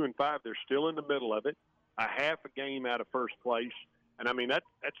 at 2-5, they're still in the middle of it, a half a game out of first place. And, I mean,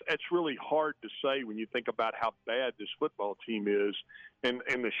 that's really hard to say when you think about how bad this football team is and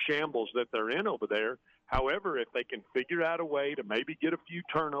the shambles that they're in over there. However, if they can figure out a way to maybe get a few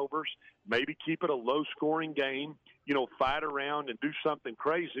turnovers, maybe keep it a low-scoring game, fight around and do something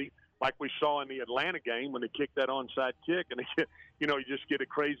crazy like we saw in the Atlanta game when they kicked that onside kick and, you just get a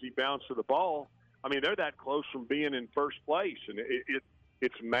crazy bounce of the ball. I mean, they're that close from being in first place, and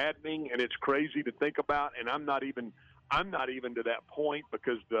it's maddening and it's crazy to think about, and I'm not even to that point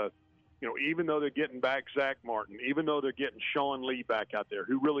because even though they're getting back Zach Martin, even though they're getting Sean Lee back out there,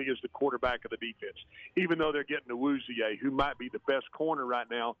 who really is the quarterback of the defense, even though they're getting Awuzie, who might be the best corner right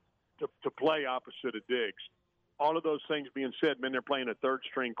now to play opposite of Diggs. All of those things being said, they're playing a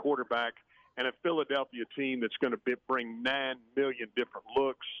third-string quarterback and a Philadelphia team that's going to bring 9 million different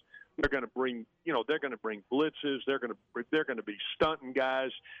looks. They're going to bring, blitzes. They're going to be stunting guys.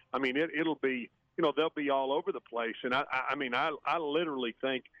 I mean, it'll be. They'll be all over the place. And, I literally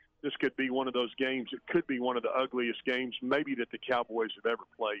think this could be one of those games. It could be one of the ugliest games maybe that the Cowboys have ever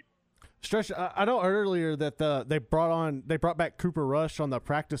played. Stretch, I know earlier that they brought back Cooper Rush on the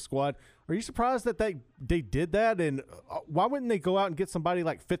practice squad. Are you surprised that they did that? And why wouldn't they go out and get somebody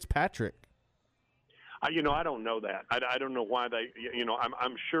like Fitzpatrick? I don't know that. I don't know why they.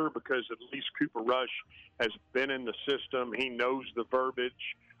 I'm sure because at least Cooper Rush has been in the system. He knows the verbiage.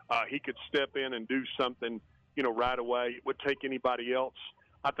 He could step in and do something, right away. It would take anybody else,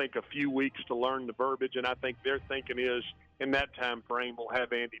 I think, a few weeks to learn the verbiage. And I think their thinking is, in that time frame, we'll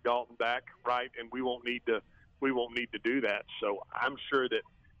have Andy Dalton back, right? And we won't need to do that. So I'm sure that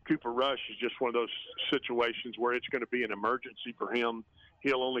Cooper Rush is just one of those situations where it's going to be an emergency for him.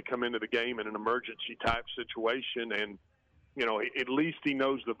 He'll only come into the game in an emergency type situation, and at least he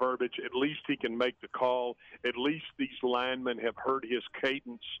knows the verbiage. At least he can make the call. At least these linemen have heard his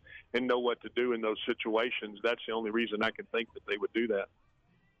cadence and know what to do in those situations. That's the only reason I can think that they would do that.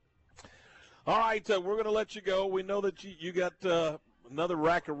 All right, we're going to let you go. We know that you got another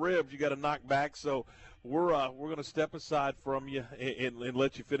rack of ribs you got to knock back, so we're going to step aside from you and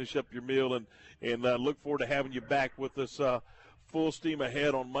let you finish up your meal and look forward to having you back with us full steam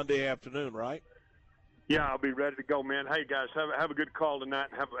ahead on Monday afternoon, right? Yeah, I'll be ready to go, man. Hey, guys, have a good call tonight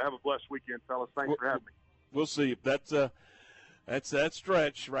and have a blessed weekend, fellas. Thanks for having me. We'll see. That's that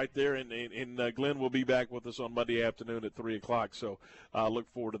stretch right there, and Glenn will be back with us on Monday afternoon at 3 o'clock, so look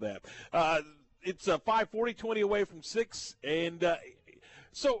forward to that. It's 5:40, 20 away from 6, and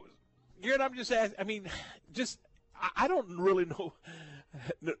so, Garrett, I'm just asking, I don't really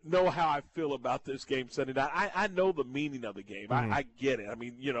know how I feel about this game Sunday night. I know the meaning of the game. Mm-hmm. I get it. I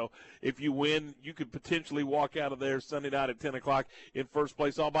mean, if you win, you could potentially walk out of there Sunday night at 10 o'clock in first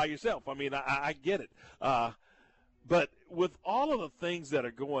place all by yourself. I mean, I get it. But with all of the things that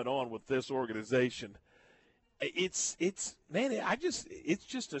are going on with this organization, it's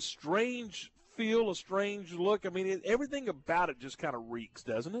just a strange feel, a strange look. I mean, everything about it just kind of reeks,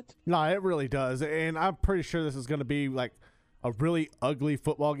 doesn't it? No, it really does. And I'm pretty sure this is going to be like a really ugly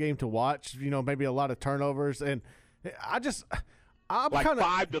football game to watch, maybe a lot of turnovers. And I'm like kind of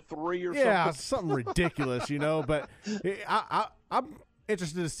 5-3 or something. Yeah, something ridiculous, But I'm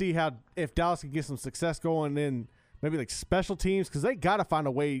interested to see if Dallas can get some success going in maybe like special teams, because they got to find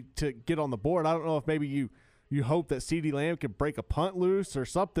a way to get on the board. I don't know if maybe you hope that CeeDee Lamb can break a punt loose or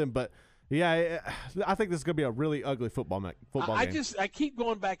something, but yeah, I think this is going to be a really ugly football game. I keep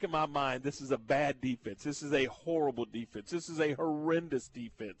going back in my mind, this is a bad defense. This is a horrible defense. This is a horrendous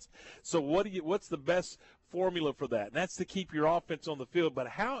defense. So what's the best formula for that? And that's to keep your offense on the field. But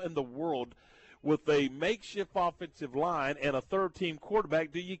how in the world, with a makeshift offensive line and a third-team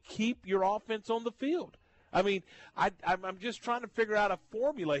quarterback, do you keep your offense on the field? I mean, I'm just trying to figure out a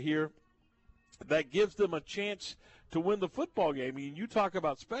formula here that gives them a chance to win the football game. I mean, you talk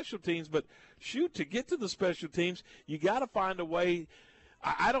about special teams, but shoot, to get to the special teams, you got to find a way.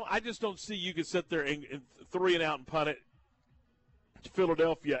 I just don't see you can sit there and 3 and out and punt it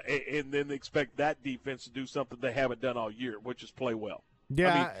Philadelphia and then expect that defense to do something they haven't done all year, which is play well.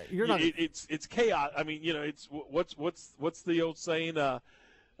 Yeah, I mean, you're not. It's chaos. I mean, it's what's the old saying?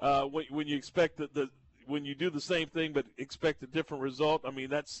 When you expect when you do the same thing but expect a different result. I mean,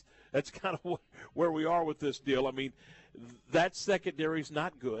 that's kind of where we are with this deal. I mean, that secondary's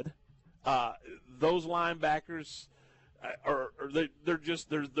not good. Those linebackers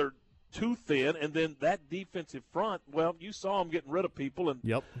they're too thin, and then that defensive front. Well, you saw them getting rid of people, and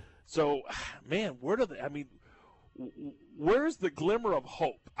yep. So, man, where do they? I mean, where's the glimmer of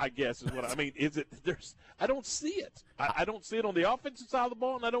hope? I guess is what I mean. Is it there's? I don't see it. I don't see it on the offensive side of the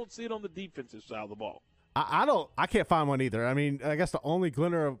ball, and I don't see it on the defensive side of the ball. I can't find one either. I mean, I guess the only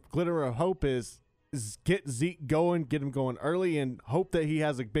glimmer of hope is get Zeke going, get him going early, and hope that he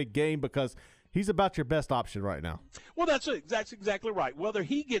has a big game because he's about your best option right now. Well, that's exactly right. Whether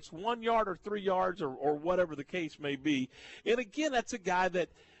he gets 1 yard or 3 yards or whatever the case may be. And, again, that's a guy that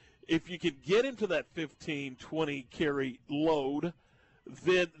if you can get him to that 15, 20 carry load,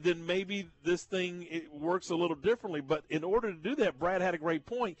 then maybe this thing works a little differently. But in order to do that, Brad had a great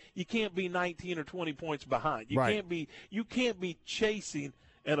point. You can't be 19 or 20 points behind. You can't be chasing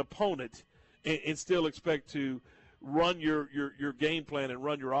an opponent and still expect to run your game plan and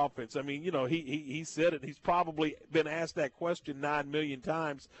run your offense. I mean, he said it. He's probably been asked that question 9 million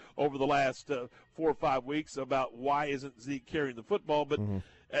times over the last 4 or 5 weeks about why isn't Zeke carrying the football. But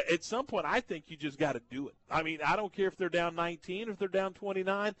at some point, I think you just got to do it. I mean, I don't care if they're down 19 or if they're down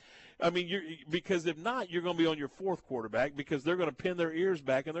 29. I mean, because if not, you're going to be on your fourth quarterback because they're going to pin their ears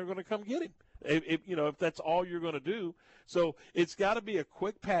back and they're going to come get him. If that's all you're going to do. So it's got to be a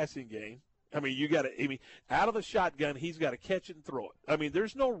quick passing game. I mean, out of the shotgun, he's got to catch it and throw it. I mean,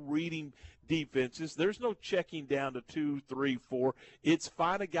 there's no reading defenses. There's no checking down to 2, 3, 4. It's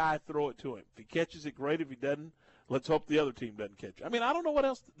find a guy, throw it to him. If he catches it, great. If he doesn't, let's hope the other team doesn't catch it. I mean, I don't know what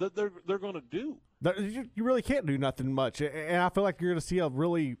else they're going to do. You really can't do nothing much. And I feel like you're going to see a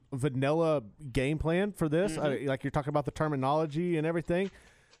really vanilla game plan for this. Like you're talking about the terminology and everything.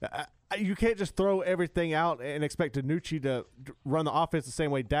 You can't just throw everything out and expect Danucci to run the offense the same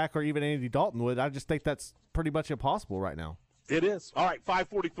way Dak or even Andy Dalton would. I just think that's pretty much impossible right now. It is. All right,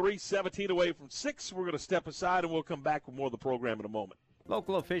 5:43, 17 away from 6. We're going to step aside, and we'll come back with more of the program in a moment.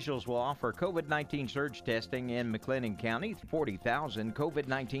 Local officials will offer COVID-19 surge testing in McLennan County. 40,000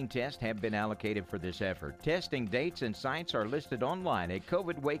 COVID-19 tests have been allocated for this effort. Testing dates and sites are listed online at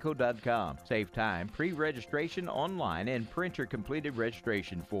covidwaco.com. Save time, pre-registration online, and print your completed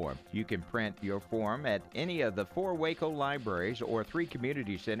registration form. You can print your form at any of the 4 Waco libraries or 3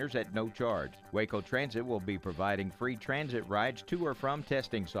 community centers at no charge. Waco Transit will be providing free transit rides to or from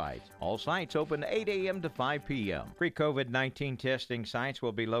testing sites. All sites open 8 a.m. to 5 p.m. Free COVID-19 testing sites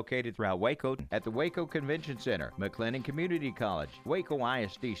will be located throughout Waco at the Waco Convention Center, McLennan Community College, Waco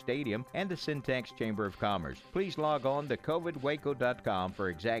ISD Stadium, and the Syntax Chamber of Commerce. Please log on to covidwaco.com for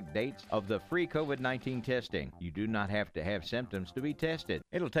exact dates of the free COVID-19 testing. You do not have to have symptoms to be tested.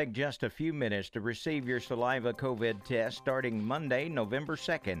 It'll take just a few minutes to receive your saliva COVID test starting Monday, November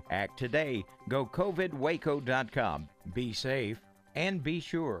 2nd. Act today. Go covidwaco.com. Be safe and be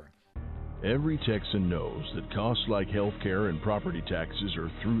sure. Every Texan knows that costs like healthcare and property taxes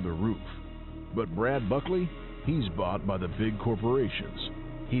are through the roof. But Brad Buckley, he's bought by the big corporations.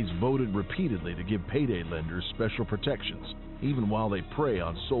 He's voted repeatedly to give payday lenders special protections, even while they prey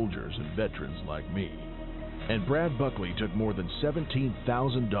on soldiers and veterans like me. And Brad Buckley took more than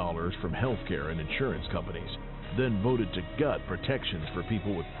 $17,000 from healthcare and insurance companies, then voted to gut protections for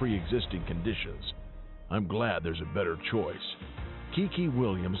people with pre-existing conditions. I'm glad there's a better choice. Kiki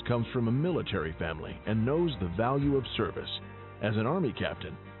Williams comes from a military family and knows the value of service. As an Army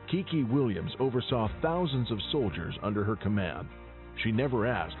captain, Kiki Williams oversaw thousands of soldiers under her command. She never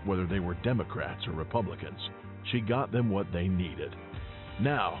asked whether they were Democrats or Republicans. She got them what they needed.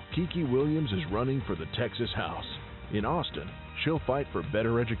 Now, Kiki Williams is running for the Texas House. In Austin, she'll fight for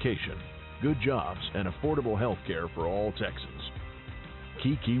better education, good jobs, and affordable health care for all Texans.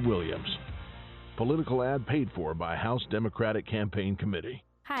 Kiki Williams. Political ad paid for by House Democratic Campaign Committee.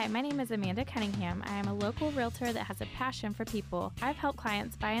 Hi, my name is Amanda Cunningham. I am a local realtor that has a passion for people. I've helped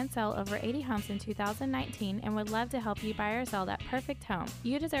clients buy and sell over 80 homes in 2019 and would love to help you buy or sell that perfect home.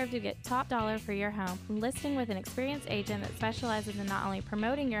 You deserve to get top dollar for your home. Listing with an experienced agent that specializes in not only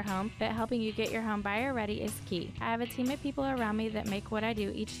promoting your home, but helping you get your home buyer ready is key. I have a team of people around me that make what I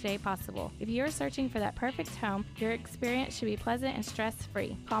do each day possible. If you are searching for that perfect home, your experience should be pleasant and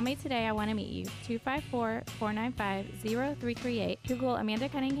stress-free. Call me today. I want to meet you. 254-495-0338. Google Amanda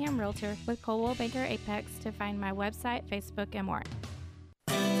Cunningham Realtor with Coldwell Banker Apex to find my website, Facebook, and more.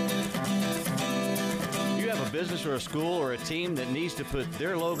 You have a business or a school or a team that needs to put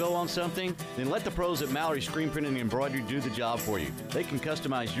their logo on something? Then let the pros at Mallory Screen Printing and Embroidery do the job for you. They can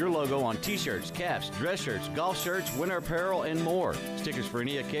customize your logo on t-shirts, caps, dress shirts, golf shirts, winter apparel, and more. Stickers for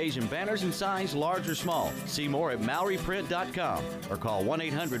any occasion, banners and signs, large or small. See more at MalloryPrint.com or call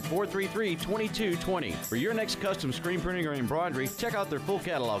 1-800-433-2220. For your next custom screen printing or embroidery, check out their full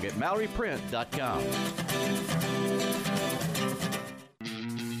catalog at MalloryPrint.com.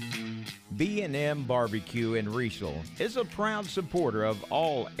 B&M Barbecue in Riesel is a proud supporter of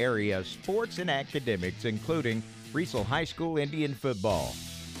all area sports and academics, including Riesel High School Indian football.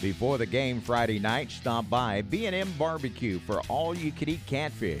 Before the game Friday night, stop by B&M Barbecue for all-you-can-eat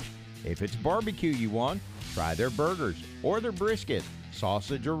catfish. If it's barbecue you want, try their burgers or their brisket,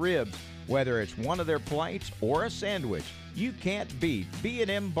 sausage or ribs. Whether it's one of their plates or a sandwich, you can't beat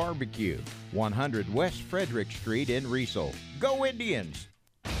B&M Barbecue, 100 West Frederick Street in Riesel. Go Indians!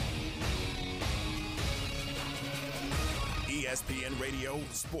 ESPN Radio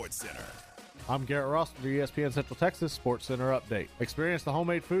Sports Center. I'm Garrett Ross with the ESPN Central Texas Sports Center update. Experience the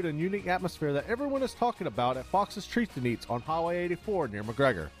homemade food and unique atmosphere that everyone is talking about at Fox's Treats and Eats on Highway 84 near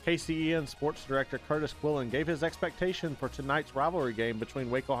McGregor. KCEN Sports Director Curtis Quillen gave his expectation for tonight's rivalry game between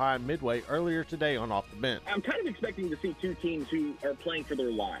Waco High and Midway earlier today on Off the Bench. I'm kind of expecting to see two teams who are playing for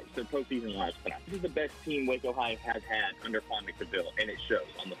their lives, their postseason lives. But this is the best team Waco High has had under Fondwick DeVille, and it shows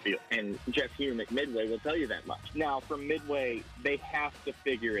on the field. And Jeff Hume at Midway will tell you that much. Now, from Midway, they have to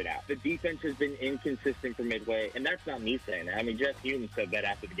figure it out. The defense has been inconsistent for Midway, and that's not me saying that. I mean, Jeff Hume said that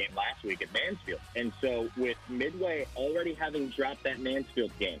after the game last week at Mansfield. And so with Midway already having dropped that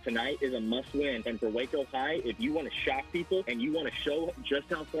Mansfield game, tonight is a must-win. And for Waco High, if you want to shock people and you want to show just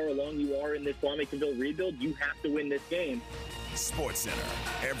how far along you are in this Fondwick DeVille rebuild, you have to win this game. Sports Center,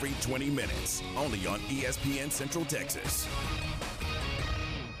 every 20 minutes, only on ESPN Central Texas.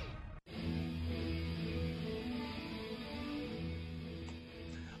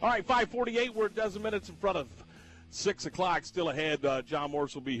 All right, 5:48. We're a dozen minutes in front of 6 o'clock. Still ahead. John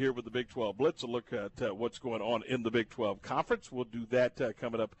Morris will be here with the Big 12 Blitz. A look at what's going on in the Big 12 Conference. We'll do that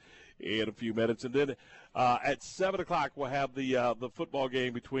coming up in a few minutes. And then at 7 o'clock, we'll have the football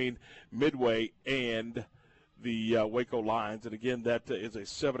game between Midway and the Waco Lions. And, again, that is a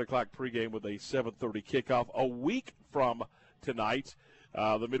 7 o'clock pregame with a 7:30 kickoff. A week from tonight,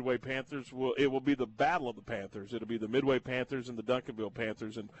 the Midway Panthers it will be the battle of the Panthers. It'll be the Midway Panthers and the Duncanville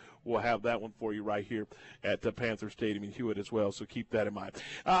Panthers, and we'll have that one for you right here at the Panther Stadium in Hewitt as well, so keep that in mind.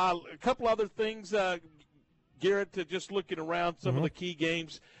 A couple other things, Garrett, just looking around some of the key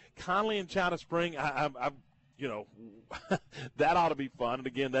games. Conley and China Spring, I'm that ought to be fun. And,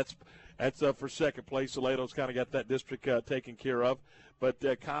 again, that's for second place. Salato's kind of got that district taken care of. But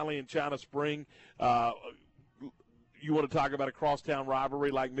Conley and China Spring, you want to talk about a crosstown rivalry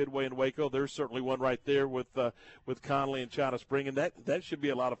like Midway and Waco? There's certainly one right there with Conley and China Spring, and that should be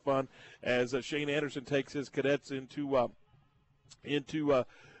a lot of fun as Shane Anderson takes his cadets into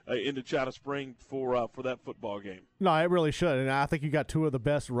China Spring for that football game. No, it really should, and I think you got two of the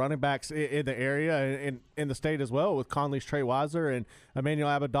best running backs in the area and in the state as well, with Conley's Trey Weiser and Emmanuel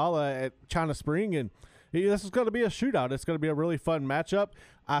Abdallah at China Spring, and this is going to be a shootout. It's going to be a really fun matchup.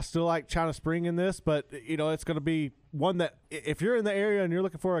 I still like China Spring in this, but, it's going to be one that if you're in the area and you're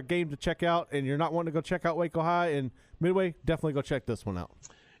looking for a game to check out and you're not wanting to go check out Waco High and Midway, definitely go check this one out.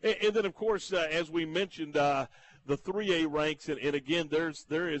 And then, of course, as we mentioned, the 3A ranks, and again, there's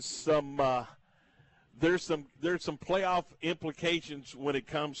some playoff implications when it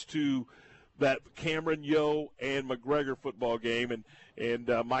comes to that Cameron Yo and McGregor football game, and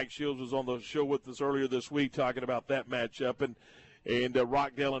Mike Shields was on the show with us earlier this week talking about that matchup, and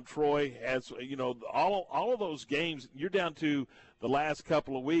Rockdale and Troy, as all of those games, you're down to the last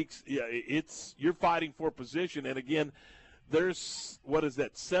couple of weeks. Yeah, you're fighting for position, and again, there's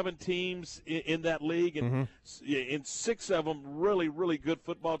 7 teams in that league, and in 6 of them really, really good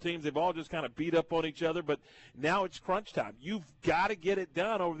football teams. They've all just kind of beat up on each other, but now it's crunch time. You've got to get it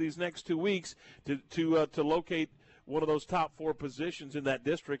done over these next 2 weeks to locate one of those top 4 positions in that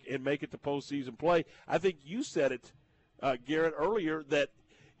district and make it to postseason play. I think you said it, Garrett, earlier, that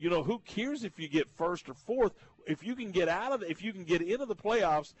who cares if you get first or fourth? If you can get if you can get into the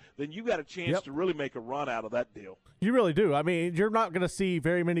playoffs, then you got a chance to really make a run out of that deal. You really do. I mean, you're not going to see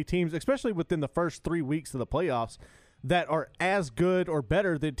very many teams, especially within the first 3 weeks of the playoffs, that are as good or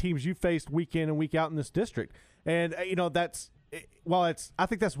better than teams you faced week in and week out in this district. And I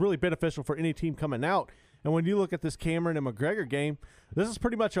think that's really beneficial for any team coming out. And when you look at this Cameron and McGregor game, this is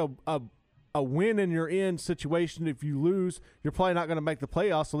pretty much a win and you're in situation. If you lose, you're probably not going to make the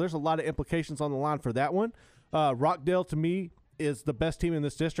playoffs. So there's a lot of implications on the line for that one. Rockdale, to me, is the best team in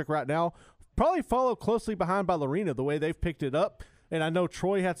this district right now, probably followed closely behind by Lorena, the way they've picked it up. And I know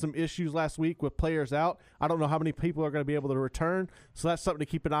Troy had some issues last week with players out. I don't know how many people are going to be able to return, so that's something to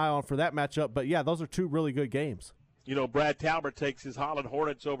keep an eye on for that matchup. But, yeah, those are two really good games. You know, Brad Talbert takes his Holland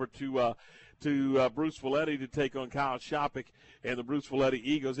Hornets over to Bruce Valetti to take on Kyle Shopik and the Bruce Valetti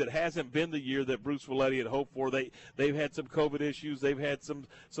Eagles. It hasn't been the year that Bruce Valetti had hoped for. They've had some COVID issues. They've had some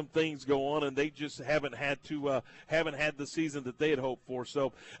things go on, and they just haven't had the season that they had hoped for.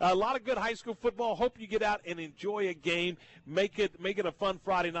 So a lot of good high school football. Hope you get out and enjoy a game. Make it a fun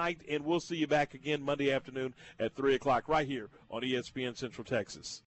Friday night, and we'll see you back again Monday afternoon at 3 o'clock right here on ESPN Central Texas.